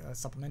of like a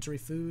supplementary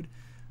food.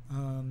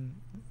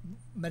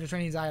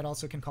 Mediterranean diet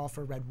also can call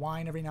for red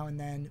wine every now and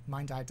then.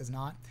 MIND diet does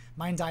not.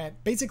 MIND diet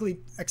basically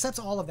accepts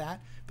all of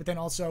that, but then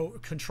also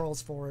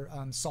controls for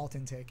salt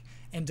intake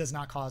and does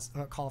not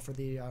call for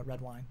the red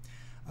wine.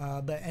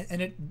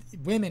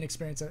 Women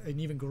experience an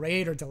even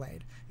greater delay.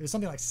 It was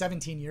something like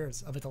 17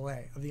 years of a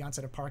delay of the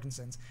onset of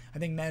Parkinson's. I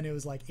think men, it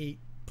was like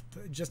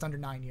just under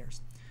 9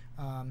 years.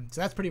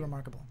 So that's pretty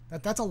remarkable.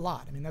 That's a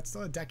lot. I mean, that's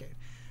still a decade.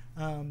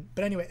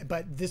 But anyway,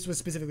 but this was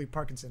specifically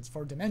Parkinson's.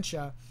 For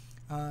dementia,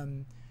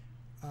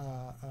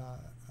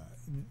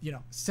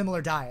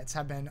 similar diets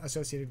have been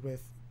associated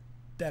with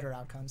better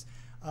outcomes.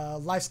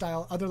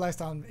 Other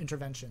lifestyle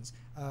interventions.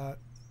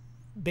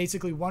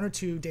 Basically 1 or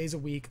 2 days a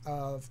week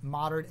of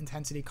moderate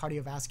intensity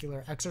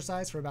cardiovascular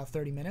exercise for about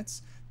 30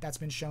 minutes. That's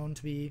been shown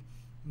to be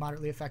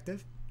moderately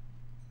effective.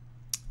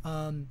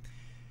 Well,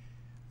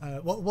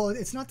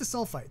 it's not the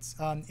sulfites.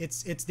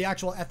 It's the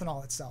actual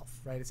ethanol itself,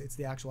 right? It's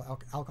the actual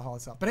alcohol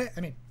itself. But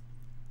I mean,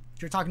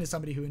 if you're talking to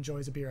somebody who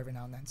enjoys a beer every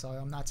now and then, so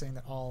I'm not saying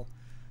that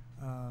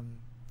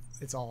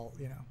it's all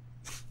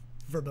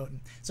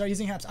verboten. So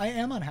using HAPS, I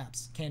am on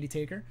HAPS, Candy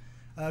Taker.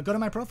 Go to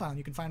my profile and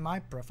you can find my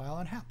profile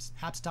on HAPS,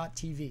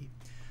 haps.tv.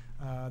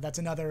 That's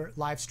another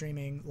live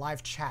streaming,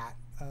 live chat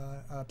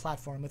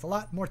platform with a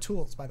lot more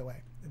tools, by the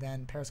way,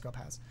 than Periscope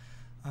has.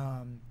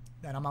 And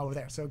I'm over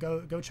there. So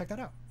go check that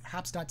out,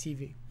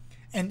 haps.tv.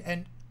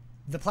 And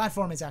the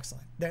platform is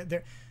excellent.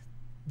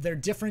 They're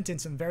different in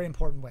some very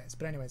important ways.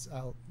 But anyways,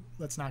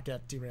 let's not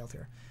get derailed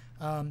here.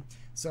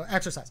 So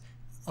exercise,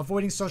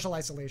 avoiding social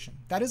isolation.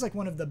 That is like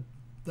one of the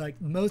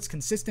most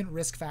consistent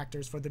risk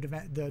factors for the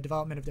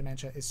development of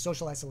dementia is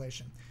social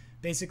isolation.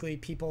 Basically,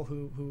 people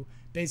who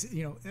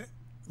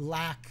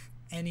lack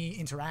any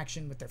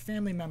interaction with their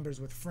family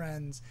members, with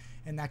friends,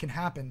 and that can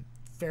happen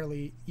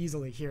fairly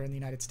easily here in the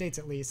United States,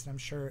 at least, and I'm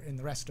sure in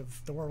the rest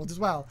of the world as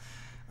well.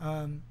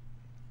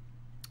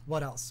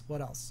 What else?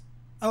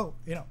 Oh,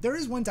 there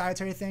is one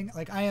dietary thing.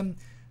 Like I am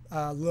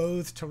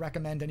loath to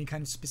recommend any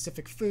kind of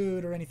specific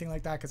food or anything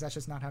like that because that's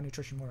just not how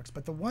nutrition works.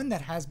 But the one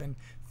that has been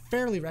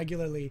fairly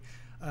regularly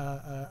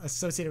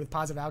associated with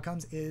positive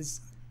outcomes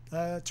is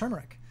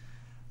turmeric,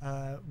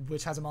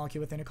 which has a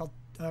molecule within it called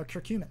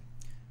curcumin.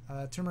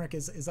 Turmeric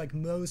is like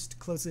most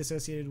closely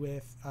associated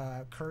with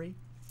curry,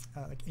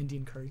 like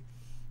Indian curry.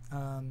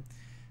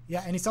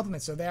 Any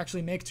supplements. So they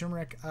actually make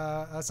turmeric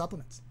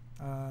supplements.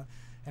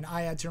 And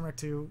I add turmeric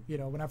to,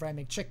 whenever I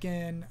make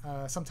chicken,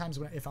 sometimes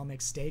if I'll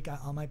make steak,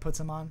 I might put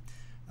some on.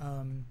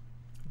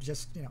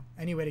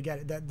 Any way to get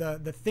it.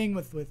 The thing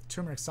with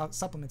turmeric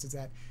supplements is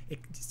that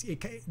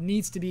it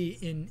needs to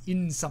be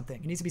in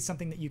something. It needs to be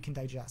something that you can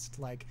digest,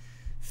 like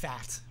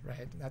fat,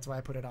 right? That's why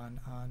I put it on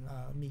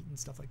meat and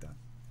stuff like that.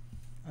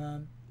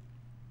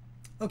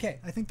 Okay,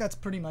 I think that's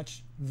pretty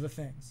much the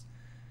things.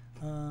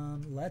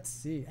 Let's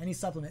see. Any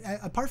supplement?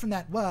 Apart from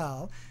that,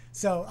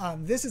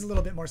 this is a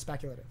little bit more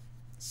speculative.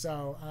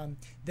 So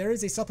there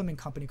is a supplement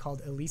company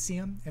called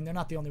Elysium, and they're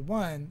not the only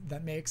one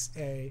that makes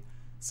a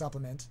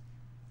supplement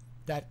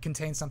that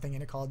contains something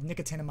in it called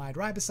nicotinamide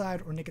riboside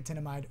or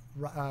nicotinamide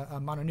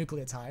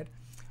mononucleotide.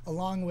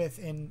 Along with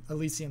in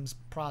Elysium's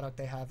product,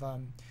 they have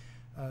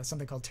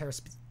something called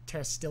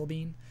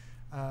terastilbene,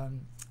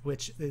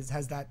 which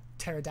has that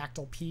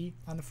pterodactyl P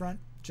on the front,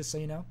 just so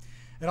you know.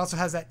 It also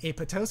has that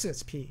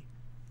apoptosis P,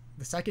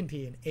 the second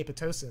P in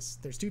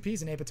apoptosis. There's two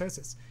P's in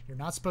apoptosis. You're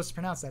not supposed to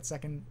pronounce that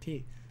second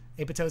P.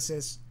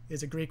 Apoptosis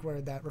is a Greek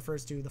word that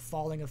refers to the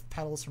falling of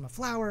petals from a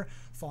flower,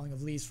 falling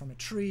of leaves from a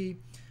tree,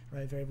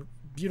 right? Very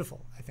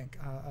beautiful, I think,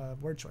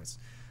 word choice.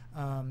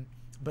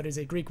 But it's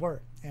a Greek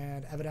word,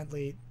 and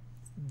evidently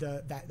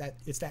that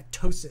it's that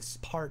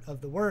tosis part of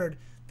the word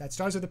that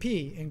starts with a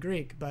P in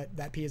Greek, but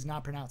that P is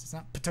not pronounced. It's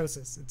not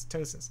ptosis, it's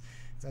tosis.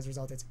 So as a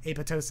result, it's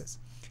apoptosis.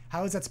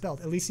 How is that spelled?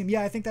 Elysium?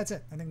 Yeah, I think that's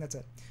it.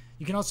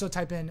 You can also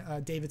type in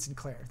David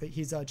Sinclair.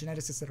 He's a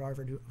geneticist at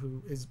Harvard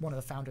who is one of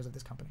the founders of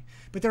this company.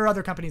 But there are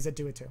other companies that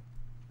do it too.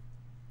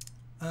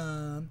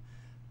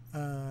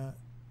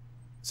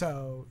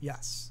 So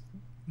yes,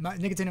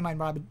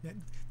 nicotinamide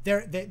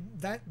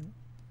that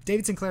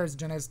David Sinclair is a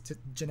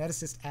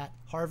geneticist at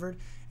Harvard,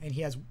 and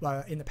he has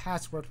in the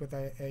past worked with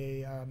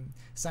a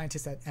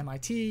scientist at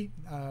MIT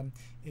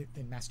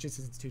in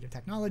Massachusetts Institute of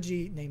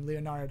Technology named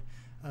Leonard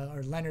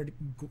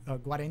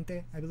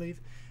Guarente, I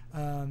believe.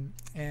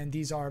 And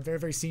these are very,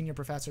 very senior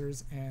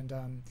professors,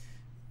 and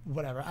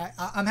whatever.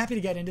 I'm happy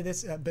to get into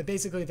this, but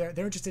basically they're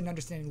interested in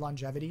understanding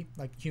longevity,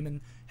 like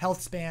human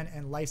health span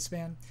and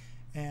lifespan,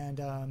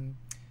 and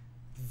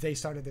they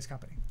started this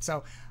company.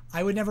 So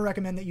I would never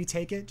recommend that you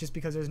take it just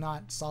because there's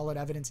not solid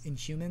evidence in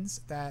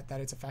humans that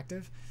it's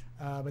effective,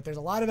 but there's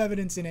a lot of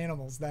evidence in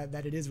animals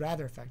that it is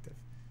rather effective.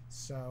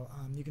 So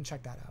you can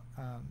check that out.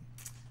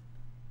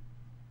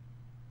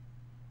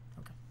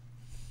 Okay.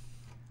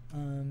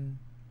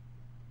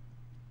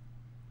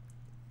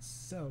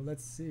 So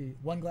let's see.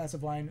 1 glass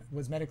of wine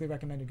was medically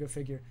recommended. Go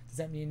figure. Does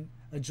that mean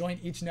a joint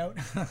each note?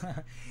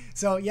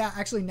 So yeah,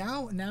 actually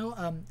now,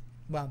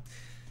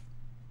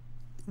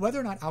 whether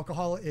or not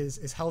alcohol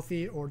is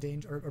healthy or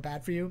dangerous or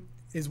bad for you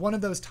is one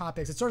of those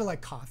topics. It's sort of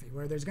like coffee,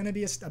 where there's going to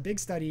be a big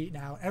study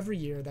now every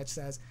year that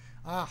says,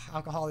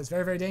 alcohol is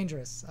very, very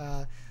dangerous.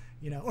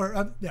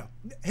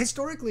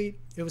 Historically,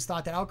 it was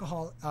thought that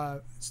alcohol,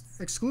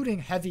 excluding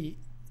heavy,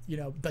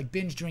 like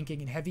binge drinking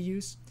and heavy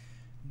use,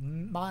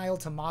 mild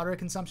to moderate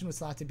consumption was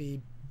thought to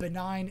be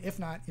benign, if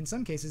not in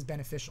some cases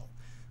beneficial,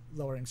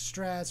 lowering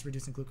stress,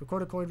 reducing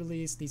glucocorticoid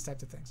release, these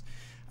types of things.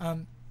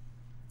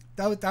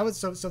 That was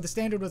so the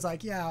standard was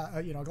like,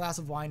 a glass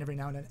of wine every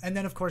now and then. And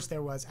then of course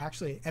there was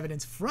actually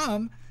evidence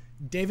from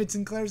David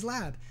Sinclair's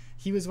lab.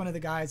 He was one of the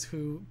guys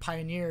who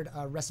pioneered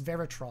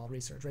resveratrol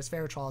research.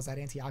 Resveratrol is that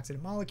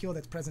antioxidant molecule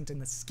that's present in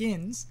the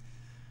skins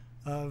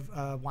of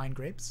wine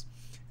grapes.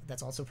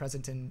 That's also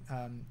present in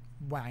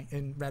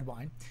red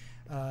wine.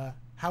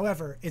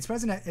 However, it's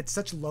present at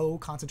such low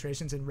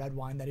concentrations in red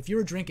wine that if you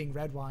were drinking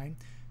red wine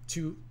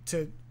to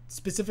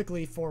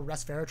specifically for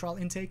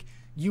resveratrol intake,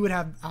 you would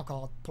have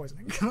alcohol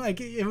poisoning.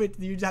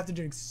 You'd have to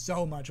drink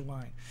so much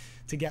wine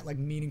to get like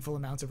meaningful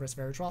amounts of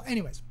resveratrol.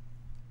 Anyways,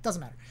 doesn't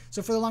matter.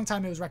 So for a long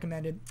time it was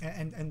recommended,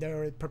 and there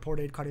were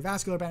purported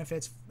cardiovascular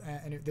benefits,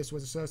 and this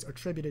was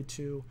attributed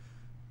to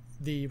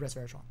the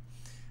resveratrol.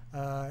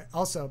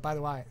 Also, by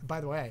the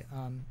way,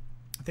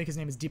 I think his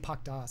name is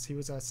Deepak Das. He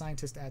was a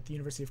scientist at the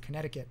University of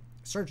Connecticut,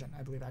 surgeon,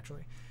 I believe,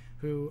 actually,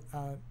 who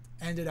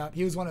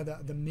he was one of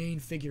the main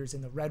figures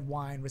in the red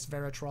wine,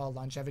 resveratrol,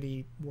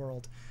 longevity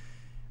world.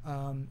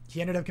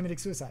 He ended up committing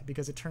suicide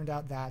because it turned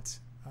out that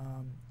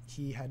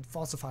he had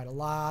falsified a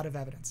lot of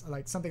evidence,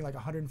 like something like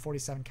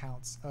 147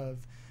 counts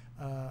of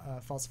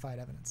falsified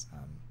evidence.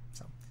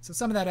 So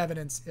some of that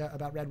evidence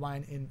about red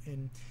wine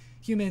in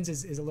humans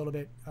is a little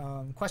bit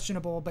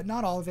questionable, but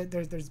not all of it.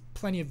 There's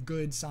plenty of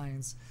good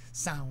science,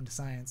 sound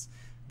science,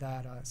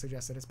 that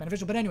suggests that it's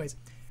beneficial. But anyways,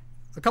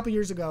 a couple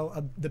years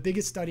ago, the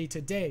biggest study to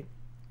date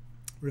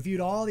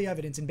reviewed all the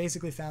evidence and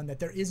basically found that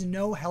there is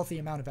no healthy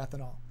amount of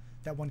ethanol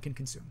that one can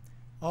consume.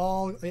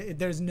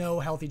 There's no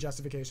healthy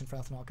justification for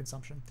ethanol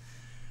consumption.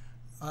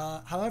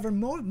 However,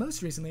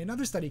 most recently,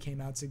 another study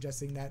came out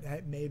suggesting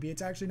that maybe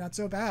it's actually not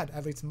so bad,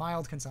 at least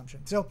mild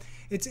consumption. So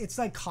it's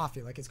like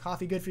coffee. Like, is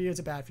coffee good for you? Is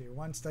it bad for you?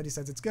 One study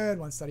says it's good.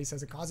 One study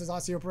says it causes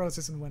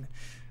osteoporosis in women,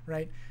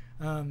 right?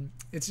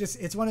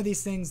 It's one of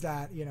these things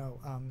that, you know,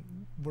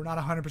 we're not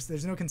 100%.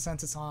 There's no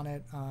consensus on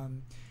it.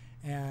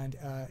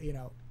 You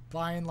know,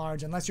 by and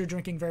large, unless you're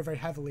drinking very, very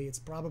heavily, it's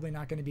probably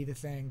not going to be the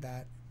thing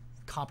that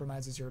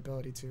compromises your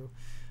ability to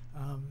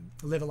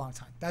live a long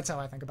time. That's how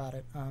I think about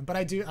it. But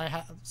I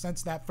have,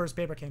 since that first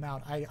paper came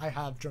out, I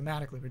have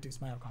dramatically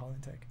reduced my alcohol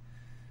intake.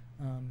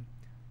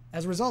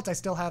 As a result, I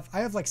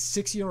have like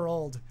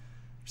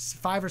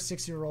 5 or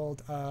 6 year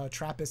old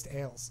Trappist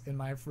ales in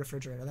my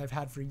refrigerator that I've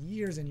had for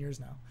years and years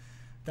now,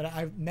 that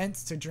I meant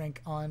to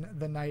drink on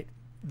the night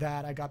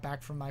that I got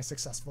back from my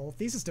successful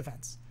thesis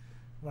defense,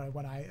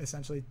 when I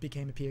essentially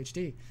became a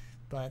PhD.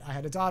 But I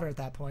had a daughter at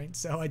that point,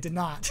 so I did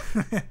not.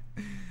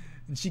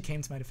 And she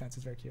came to my defense.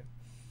 It's very cute.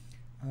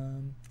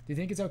 Do you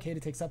think it's okay to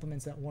take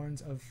supplements that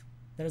warns of,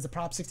 that is a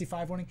Prop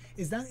 65 warning?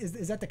 Is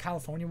that the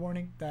California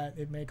warning that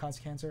it may cause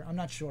cancer? I'm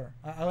not sure.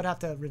 I would have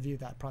to review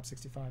that, Prop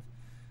 65.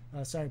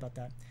 Sorry about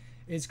that.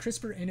 Is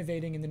CRISPR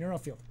innovating in the neural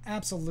field?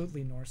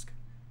 Absolutely, Norsk.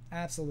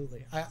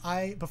 Absolutely.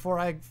 Before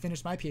I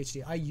finished my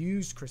PhD, I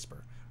used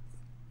CRISPR.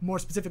 More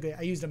specifically,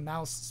 I used a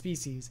mouse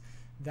species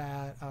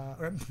a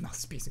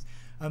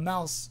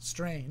mouse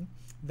strain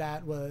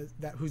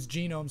whose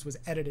genomes was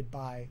edited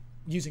by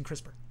using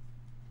CRISPR.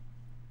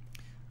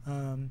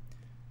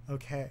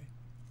 Okay.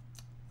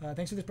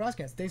 Thanks for this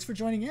broadcast. Thanks for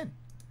joining in.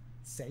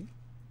 Say,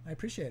 I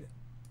appreciate it.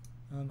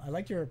 I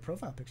like your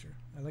profile picture.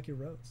 I like your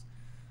rose.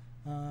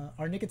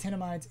 Are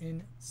nicotinamides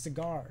in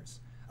cigars?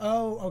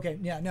 Oh, okay.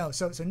 Yeah, no.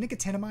 So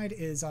nicotinamide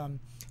is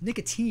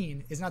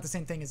nicotine is not the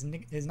same thing as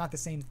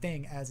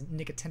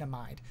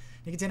nicotinamide.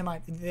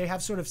 Nicotinamide, they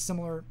have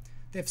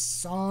they have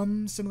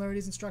some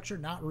similarities in structure,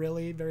 not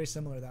really very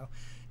similar though.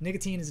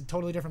 Nicotine is a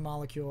totally different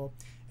molecule,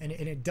 and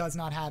it does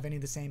not have any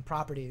of the same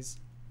properties,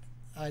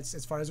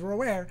 as far as we're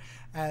aware,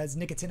 as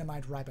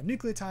nicotinamide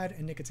ribonucleotide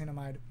and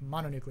nicotinamide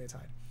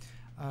mononucleotide.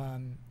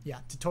 Yeah,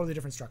 totally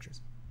different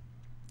structures.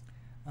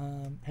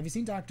 Have you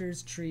seen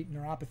doctors treat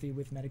neuropathy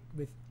with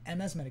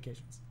MS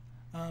medications?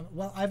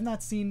 Well, I've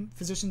not seen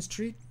physicians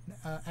treat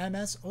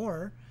MS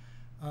or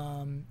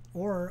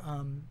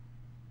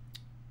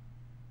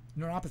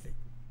neuropathy,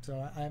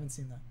 so I haven't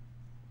seen that.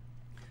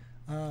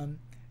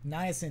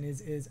 Niacin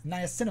is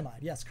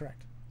niacinamide. Yes,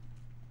 correct.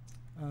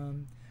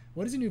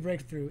 What is a new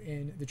breakthrough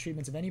in the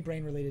treatments of any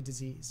brain-related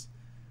disease?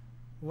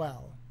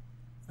 Well,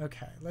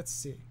 okay, let's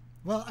see.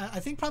 Well, I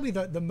think probably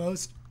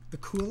the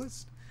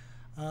coolest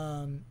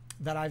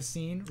that I've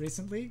seen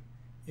recently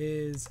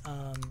is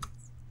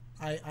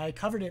I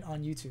covered it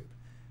on YouTube,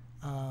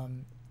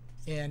 and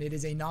it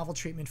is a novel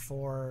treatment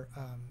for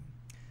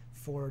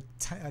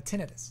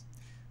tinnitus.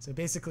 So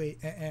basically,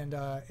 and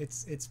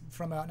it's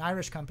from an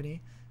Irish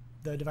company.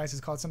 The device is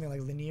called something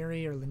like Lanier.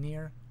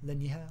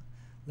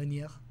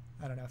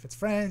 I don't know if it's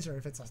French or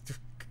if it's I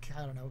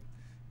don't know,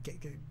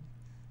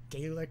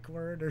 Gaelic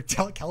word or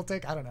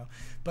Celtic. I don't know.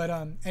 But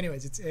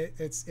anyways,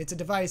 it's a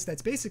device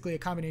that's basically a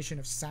combination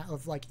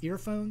of like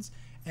earphones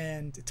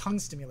and tongue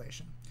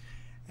stimulation,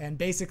 and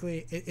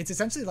basically it's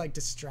essentially like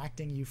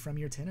distracting you from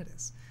your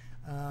tinnitus.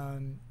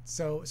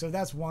 So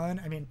that's one.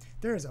 I mean,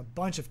 there is a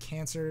bunch of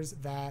cancers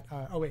that.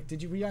 Oh wait,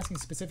 were you asking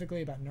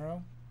specifically about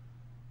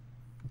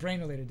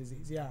brain-related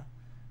disease? Yeah.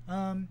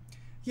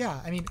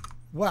 Yeah. I mean,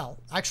 well,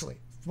 actually,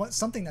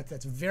 something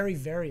that's very,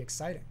 very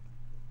exciting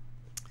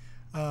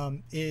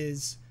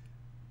is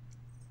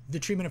the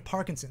treatment of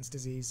Parkinson's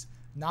disease,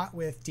 not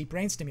with deep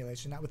brain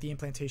stimulation, not with the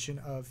implantation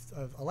of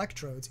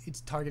electrodes.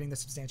 It's targeting the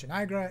substantia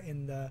nigra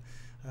in the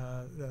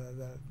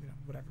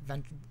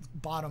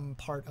bottom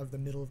part of the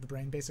middle of the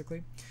brain,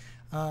 basically.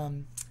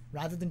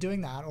 Rather than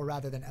doing that, or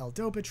rather than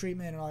L-DOPA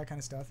treatment and all that kind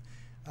of stuff,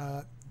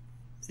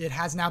 it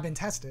has now been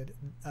tested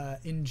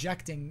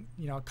injecting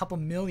a couple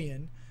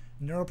million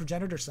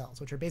neuroprogenitor cells,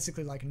 which are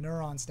basically like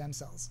neuron stem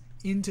cells,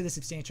 into the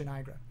substantia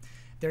nigra.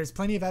 There's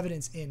plenty of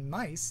evidence in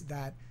mice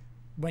that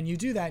when you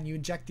do that and you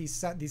inject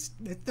these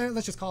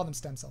let's just call them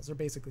stem cells. They're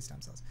basically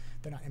stem cells.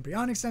 They're not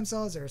embryonic stem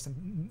cells. There are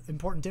some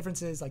important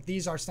differences. Like,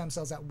 these are stem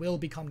cells that will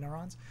become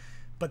neurons,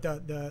 but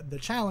the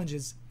challenge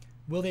is,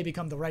 will they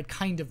become the right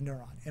kind of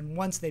neuron? And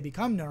once they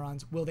become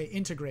neurons, will they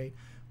integrate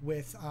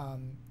with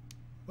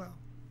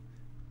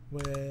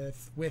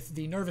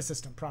the nervous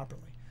system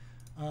properly?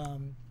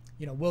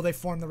 Will they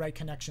form the right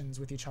connections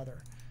with each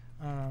other?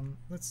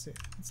 Let's see.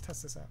 Let's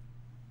test this out.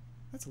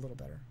 That's a little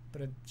better,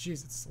 but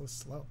geez, it's so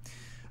slow.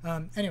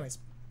 Anyways,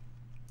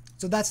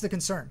 so that's the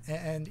concern,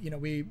 and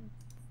we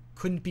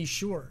couldn't be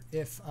sure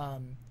if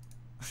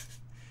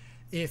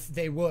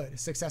they would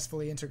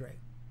successfully integrate.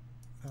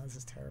 Oh, this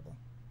is terrible.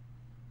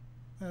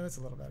 Oh, that's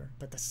a little better,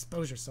 but the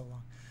exposure's so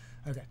long.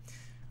 Okay,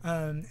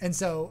 and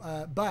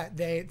so, but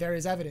there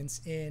is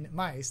evidence in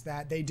mice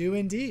that they do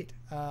indeed.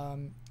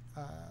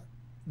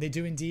 They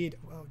do indeed.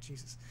 Oh,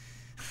 Jesus.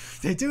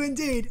 They do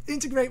indeed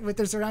integrate with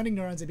their surrounding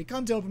neurons. They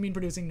become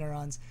dopamine-producing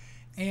neurons,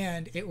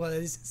 And it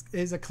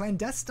is a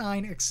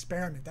clandestine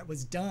experiment that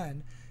was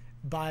done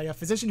by a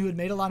physician who had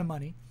made a lot of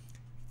money,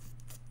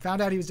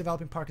 found out he was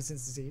developing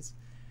Parkinson's disease,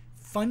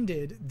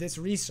 funded this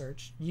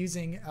research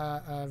using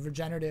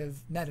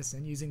regenerative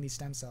medicine, using these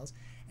stem cells,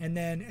 and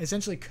then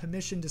essentially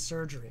commissioned a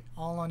surgery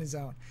all on his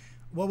own.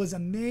 What was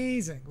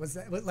amazing was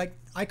that, like,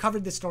 I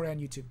covered this story on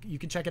YouTube. You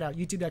can check it out,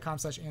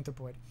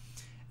 youtube.com/anthropoid.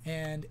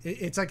 And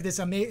it's like this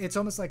it's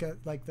almost like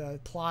the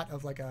plot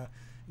of like a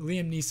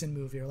Liam Neeson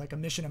movie or like a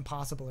Mission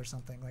Impossible or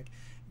something. Like,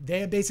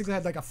 they basically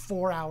had like a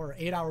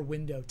 8-hour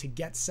window to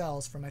get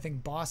cells from, I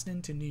think,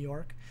 Boston to New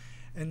York.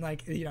 And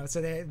like, you know, so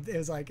it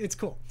was like, it's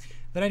cool.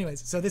 But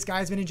anyways, so this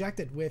guy's been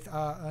injected with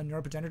a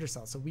neuroprogenitor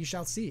cell. So we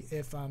shall see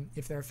if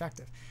they're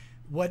effective.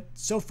 What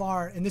so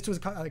far, and this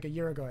was like a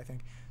year ago, I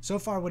think. So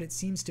far, what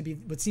seems to be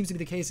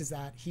the case is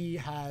that he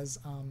has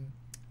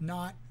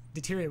not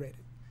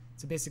deteriorated.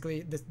 So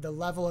basically, the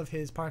level of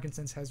his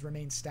Parkinson's has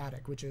remained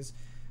static, which is,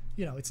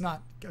 you know, it's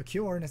not a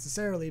cure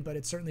necessarily, but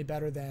it's certainly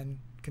better than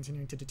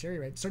continuing to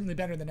deteriorate. Certainly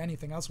better than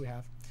anything else we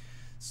have.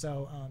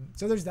 So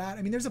so there's that.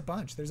 I mean, there's a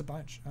bunch.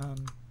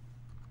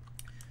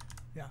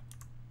 Yeah.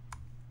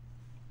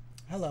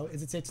 Hello,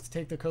 is it safe to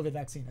take the COVID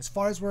vaccine? As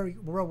far as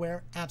we're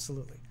aware,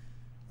 absolutely.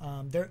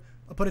 I'll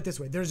put it this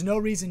way: there's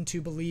more reason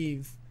to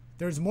believe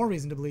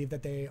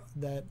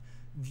that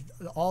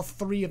all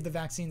three of the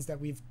vaccines that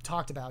we've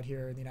talked about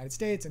here in the United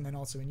States and then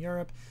also in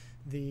Europe,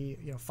 the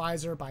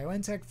Pfizer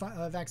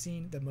BioNTech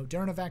vaccine, the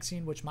Moderna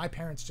vaccine, which my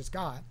parents just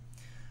got,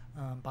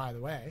 by the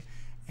way,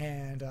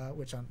 and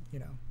which I'm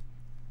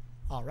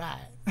all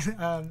right,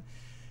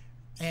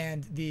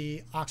 and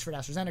the Oxford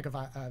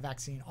AstraZeneca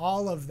vaccine,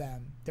 all of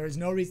them, there's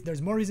more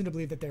reason to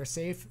believe that they're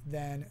safe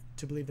than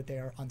to believe that they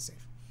are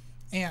unsafe.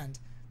 And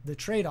the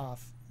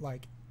trade-off,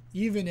 like,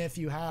 even if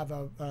you have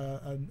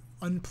an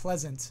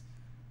unpleasant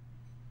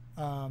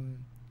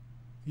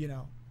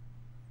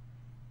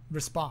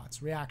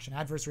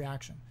adverse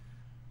reaction,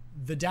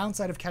 the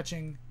downside of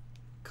catching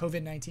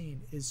COVID-19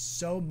 is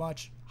so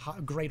much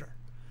greater,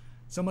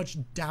 so much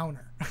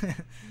downer.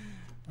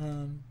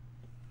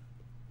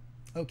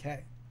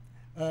 Okay.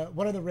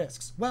 What are the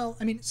risks? Well,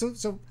 I mean,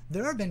 so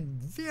there have been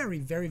very,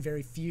 very,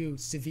 very few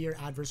severe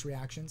adverse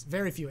reactions.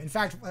 Very few. In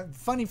fact,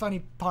 funny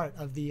part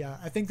of the,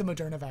 I think the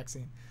Moderna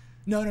vaccine.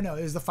 No,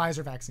 it was the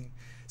Pfizer vaccine.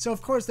 So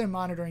of course they're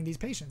monitoring these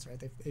patients, right?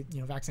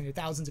 They've vaccinated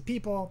thousands of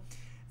people,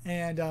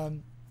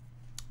 and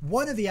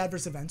one of the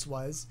adverse events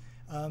was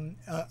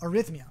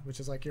arrhythmia, which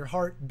is like your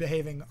heart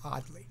behaving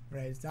oddly,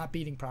 right? It's not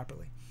beating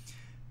properly.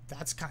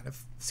 That's kind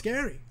of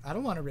scary. I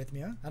don't want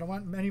arrhythmia. I don't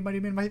want anybody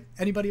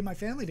in my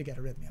family to get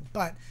arrhythmia.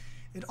 But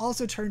it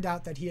also turned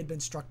out that he had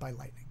been struck by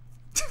lightning.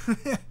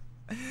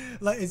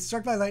 It's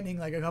struck by lightning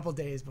like a couple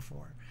days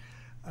before,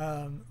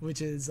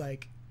 which is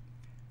like,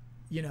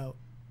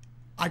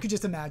 I could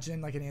just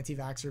imagine like an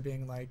anti-vaxxer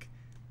being like,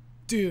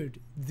 dude,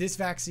 this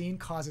vaccine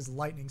causes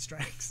lightning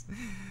strikes.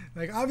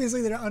 Like,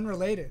 obviously they're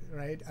unrelated,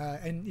 right?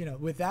 And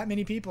with that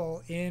many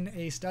people in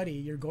a study,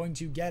 you're going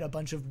to get a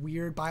bunch of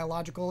weird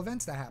biological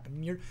events that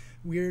happen,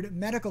 weird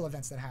medical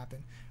events that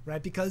happen,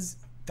 right? Because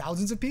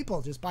thousands of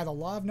people, just by the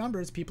law of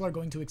numbers, people are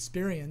going to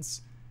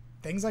experience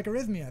things like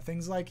arrhythmia,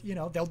 things like,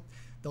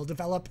 they'll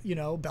develop,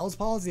 Bell's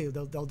palsy,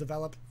 they'll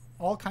develop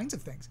all kinds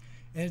of things.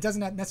 And it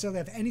doesn't necessarily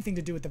have anything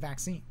to do with the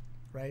vaccine,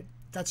 right?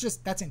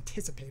 That's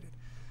anticipated.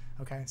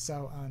 Okay,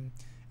 so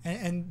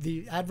and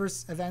the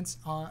adverse events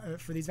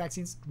for these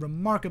vaccines,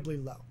 remarkably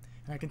low.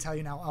 And I can tell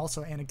you now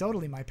also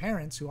anecdotally, my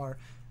parents, who are,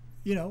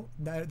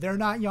 they're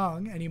not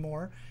young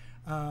anymore,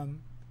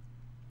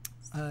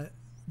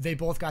 they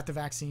both got the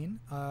vaccine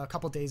a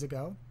couple days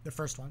ago, the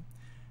first one,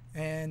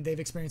 and they've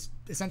experienced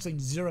essentially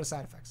zero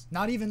side effects.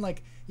 Not even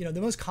like,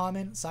 the most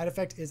common side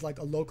effect is like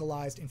a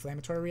localized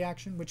inflammatory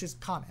reaction, which is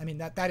common. I mean,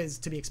 that is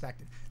to be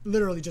expected,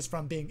 literally just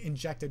from being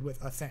injected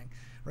with a thing,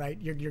 right?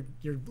 You're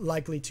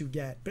likely to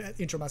get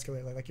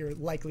intramuscularly, like you're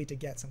likely to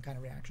get some kind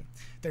of reaction.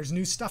 There's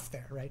new stuff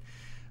there, right?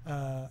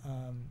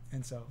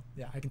 And so,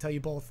 yeah, I can tell you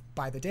both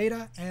by the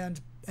data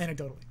and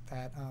anecdotally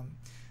that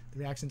the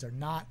reactions are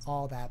not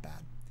all that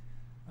bad.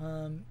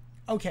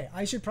 Okay,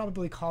 I should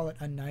probably call it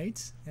a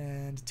night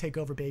and take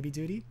over baby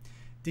duty.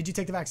 Did you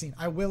take the vaccine?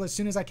 I will as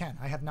soon as I can.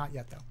 I have not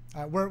yet,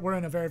 though. We're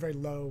in a very, very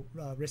low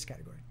risk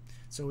category,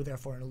 so we're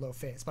therefore in a low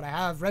phase. But I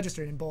have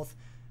registered in both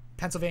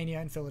Pennsylvania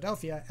and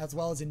Philadelphia, as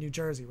well as in New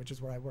Jersey, which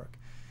is where I work.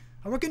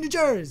 I work in New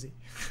Jersey.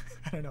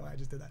 I don't know why I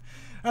just did that.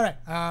 All right,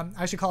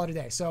 I should call it a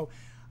day. So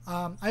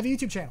I have a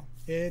YouTube channel.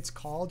 It's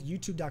called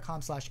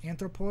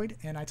youtube.com/anthropoid,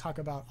 and I talk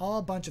about a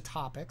whole bunch of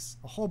topics,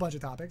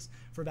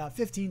 for about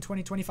 15,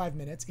 20, 25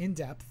 minutes in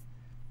depth,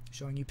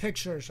 showing you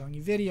pictures, showing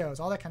you videos,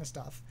 all that kind of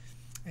stuff.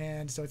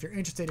 And so if you're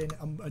interested in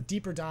a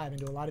deeper dive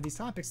into a lot of these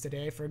topics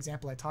today, for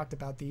example, I talked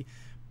about the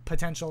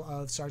potential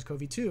of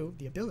SARS-CoV-2,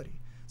 the ability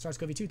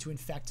SARS-CoV-2 to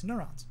infect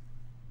neurons.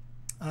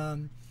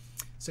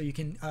 So you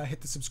can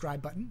hit the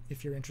subscribe button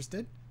if you're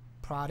interested,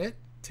 prod it,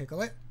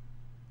 tickle it,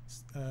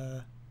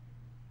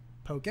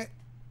 poke it,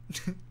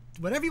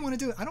 whatever you want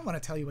to do. I don't want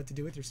to tell you what to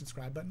do with your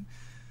subscribe button.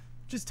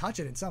 Just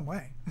touch it in some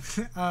way.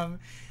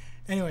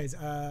 Anyways,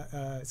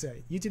 so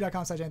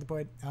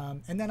youtube.com/anthropoid.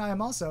 And then I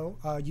am also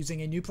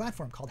using a new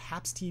platform called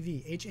Happs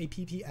TV,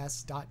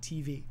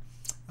 HAPPS.TV.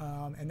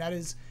 And that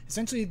is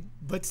essentially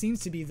what seems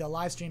to be the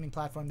live streaming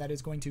platform that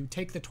is going to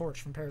take the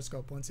torch from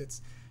Periscope once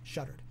it's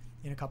shuttered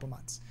in a couple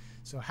months.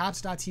 So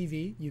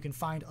Happs.tv, you can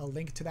find a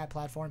link to that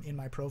platform in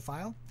my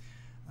profile.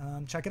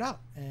 Check it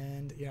out.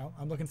 And, you know,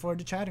 I'm looking forward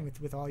to chatting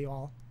with all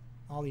y'all.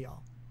 All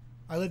y'all.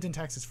 I lived in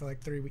Texas for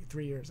like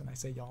 3 years, and I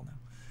say y'all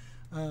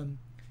now.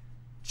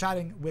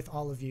 Chatting with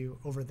all of you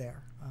over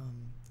there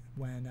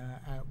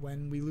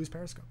when we lose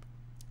Periscope.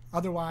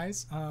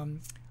 Otherwise,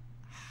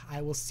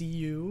 I will see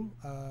you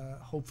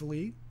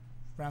hopefully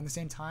around the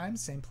same time,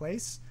 same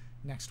place,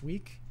 next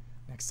week,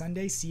 next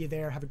Sunday. See you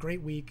there. Have a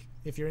great week.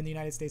 If you're in the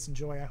United States,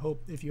 enjoy. I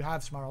hope if you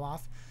have tomorrow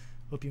off,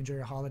 hope you enjoy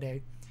your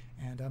holiday.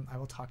 And I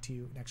will talk to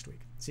you next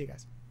week. See you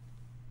guys.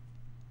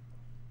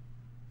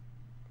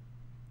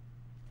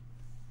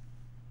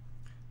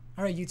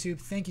 All right, YouTube,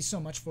 thank you so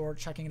much for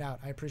checking it out.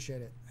 I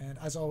appreciate it. And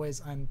as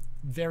always, I'm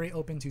very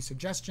open to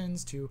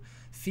suggestions, to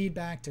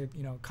feedback, to,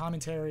 you know,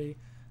 commentary,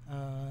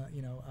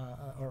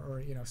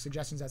 or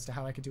suggestions as to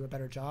how I could do a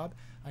better job.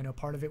 I know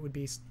part of it would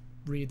be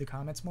read the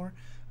comments more.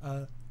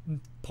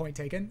 Point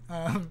taken.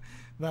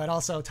 But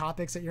also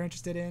topics that you're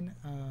interested in.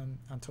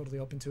 I'm totally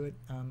open to it.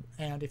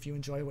 And if you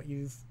enjoy what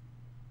you've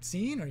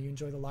seen or you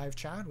enjoy the live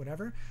chat,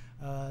 whatever,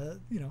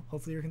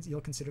 hopefully you'll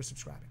consider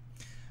subscribing.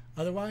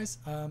 Otherwise,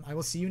 I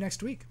will see you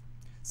next week.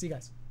 See you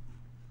guys.